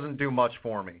 That doesn't do much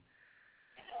for me.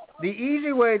 The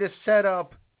easy way to set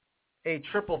up a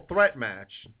triple threat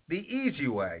match, the easy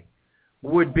way,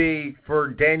 would be for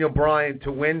Daniel Bryan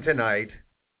to win tonight,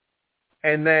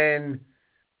 and then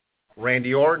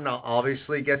Randy Orton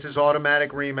obviously gets his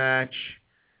automatic rematch.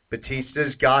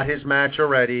 Batista's got his match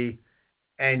already,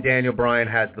 and Daniel Bryan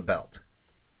has the belt.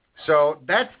 So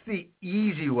that's the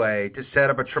easy way to set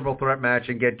up a triple threat match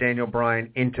and get Daniel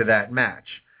Bryan into that match.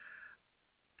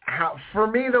 For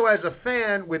me, though, as a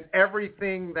fan, with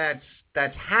everything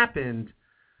that's happened,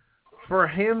 for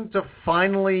him to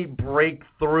finally break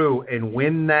through and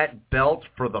win that belt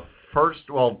for the first,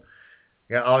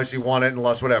 obviously won it and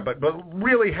lost, whatever, but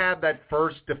really have that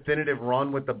first definitive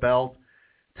run with the belt,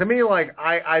 to me,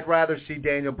 I'd rather see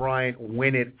Daniel Bryan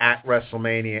win it at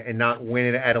WrestleMania and not win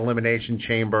it at Elimination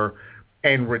Chamber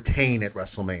and retain at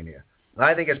WrestleMania.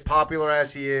 I think as popular as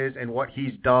he is and what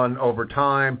he's done over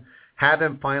time, have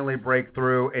him finally break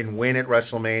through and win at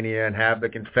WrestleMania and have the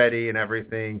confetti and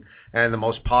everything and the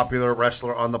most popular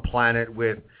wrestler on the planet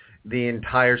with the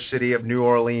entire city of New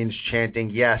Orleans chanting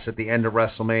yes at the end of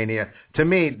WrestleMania. To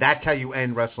me, that's how you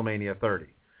end WrestleMania 30.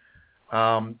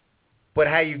 But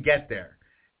how you get there.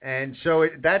 And so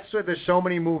there's so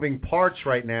many moving parts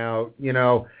right now,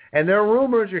 and there are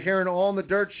rumors you're hearing all in the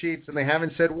dirt sheets, and they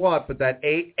haven't said what, but that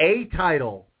a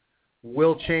title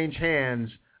will change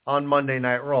hands on Monday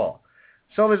Night Raw.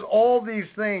 So there's all these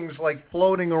things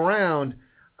floating around.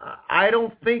 I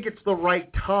don't think it's the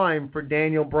right time for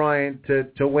Daniel Bryan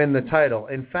to win the title.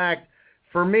 In fact,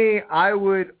 for me, I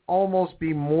would almost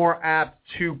be more apt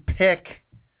to pick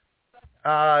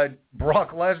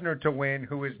Brock Lesnar to win,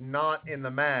 who is not in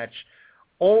the match,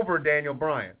 over Daniel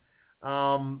Bryan.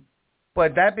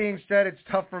 But that being said, it's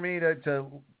tough for me to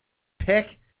pick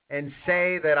and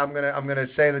say that I'm gonna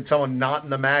say that someone not in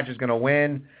the match is gonna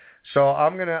win. So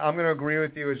I'm gonna agree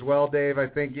with you as well, Dave. I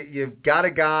think you've got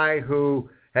a guy who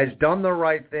has done the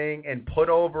right thing and put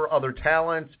over other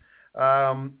talents.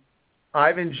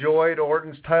 I've enjoyed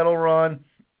Orton's title run.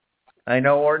 I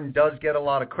know Orton does get a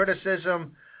lot of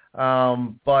criticism.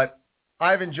 But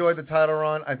I've enjoyed the title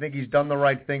run. I think he's done the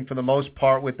right thing for the most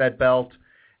part with that belt.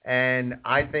 And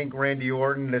I think Randy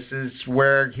Orton, this is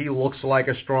where he looks like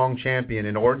a strong champion.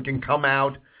 And Orton can come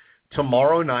out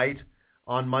tomorrow night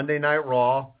on Monday Night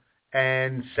Raw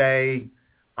and say,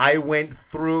 I went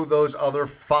through those other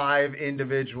 5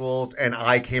 individuals and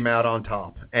I came out on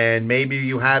top. And maybe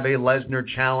you have a Lesnar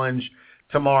challenge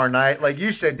tomorrow night. Like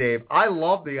you said, Dave, I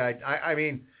love the idea. I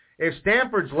mean, if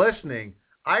Stanford's listening,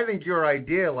 I think your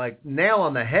idea, nail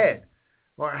on the head.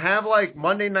 Or have,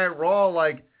 Monday Night Raw,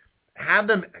 have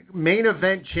the main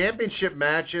event championship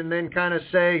match and then kind of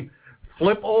say,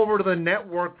 flip over to the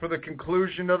network for the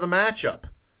conclusion of the matchup.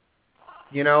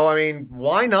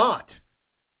 Why not?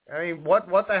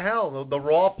 What the hell? The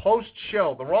Raw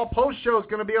post-show. The Raw post-show is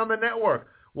going to be on the network.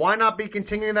 Why not be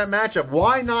continuing that matchup?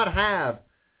 Why not have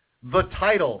the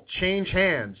title change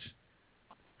hands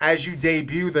as you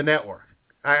debut the network?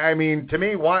 To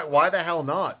me, why the hell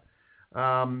not?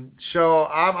 So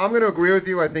I'm going to agree with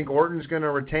you. I think Orton's going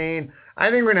to retain. I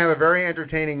think we're going to have a very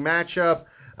entertaining matchup.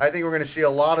 I think we're going to see a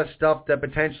lot of stuff that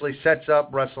potentially sets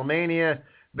up WrestleMania.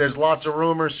 There's lots of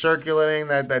rumors circulating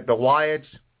that the Wyatts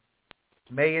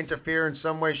may interfere in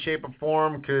some way, shape, or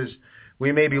form because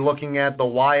we may be looking at the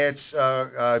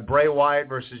Wyatts, Bray Wyatt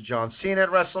versus John Cena at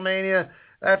WrestleMania.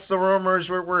 That's the rumors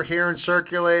we're hearing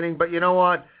circulating. But you know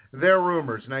what? They're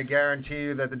rumors, and I guarantee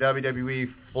you that the WWE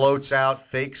floats out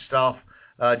fake stuff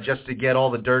just to get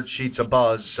all the dirt sheets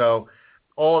abuzz. So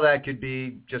all of that could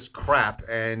be just crap,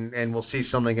 and we'll see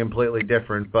something completely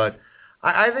different. But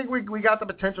I think we got the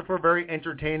potential for a very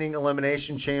entertaining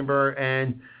Elimination Chamber,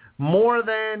 and more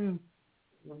than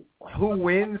who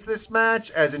wins this match,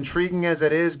 as intriguing as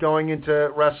it is going into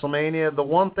WrestleMania, the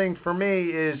one thing for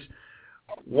me is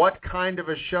what kind of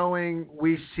a showing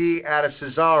we see out of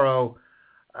Cesaro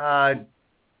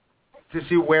to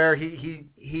see where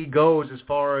he goes as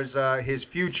far as his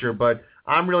future. But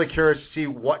I'm really curious to see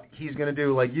what he's going to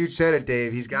do. Like you said it,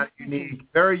 Dave, he's got a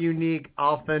very unique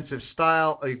offensive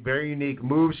style, a very unique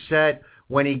move set.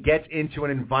 When he gets into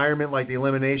an environment like the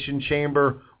Elimination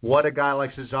Chamber, what a guy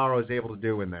like Cesaro is able to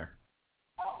do in there.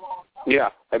 Yeah,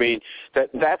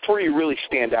 that's where you really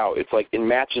stand out. It's like in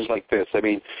matches like this.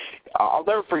 I'll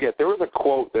never forget, there was a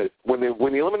quote that when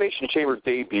the Elimination Chamber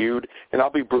debuted, and I'll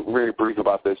be very brief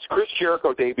about this, Chris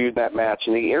Jericho debuted that match,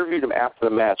 and he interviewed him after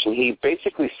the match, and he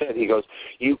basically said, he goes,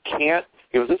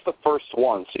 this is the first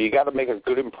one, so you got to make a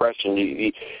good impression.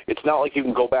 It's not like you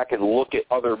can go back and look at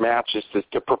other matches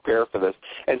to prepare for this.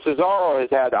 And Cesaro has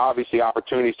had, obviously,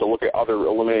 opportunities to look at other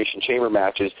Elimination Chamber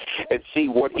matches and see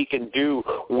what he can do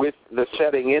with the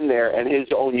setting in there and his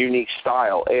own unique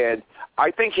style. And I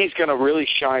think he's going to really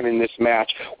shine in this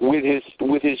match with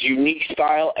his unique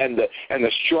style and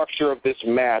the structure of this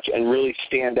match, and really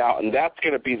stand out. And that's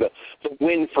going to be the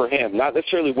win for him. Not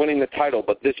necessarily winning the title,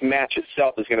 but this match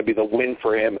itself is going to be the win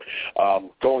for him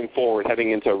going forward,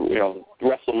 heading into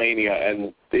WrestleMania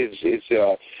and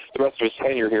the rest of his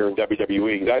tenure here in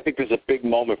WWE. I think there's a big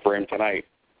moment for him tonight.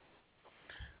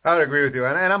 I would agree with you,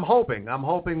 and I'm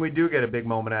hoping we do get a big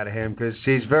moment out of him, because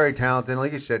he's very talented.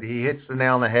 Like you said, he hits the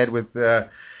nail on the head with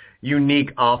unique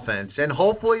offense, and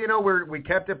hopefully, we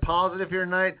kept it positive here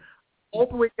tonight.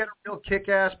 Hopefully, we get a real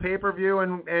kick-ass pay-per-view,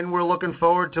 and we're looking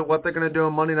forward to what they're going to do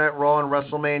on Monday Night Raw and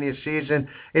WrestleMania season.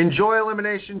 Enjoy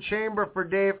Elimination Chamber. For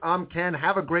Dave, I'm Ken.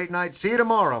 Have a great night. See you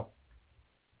tomorrow.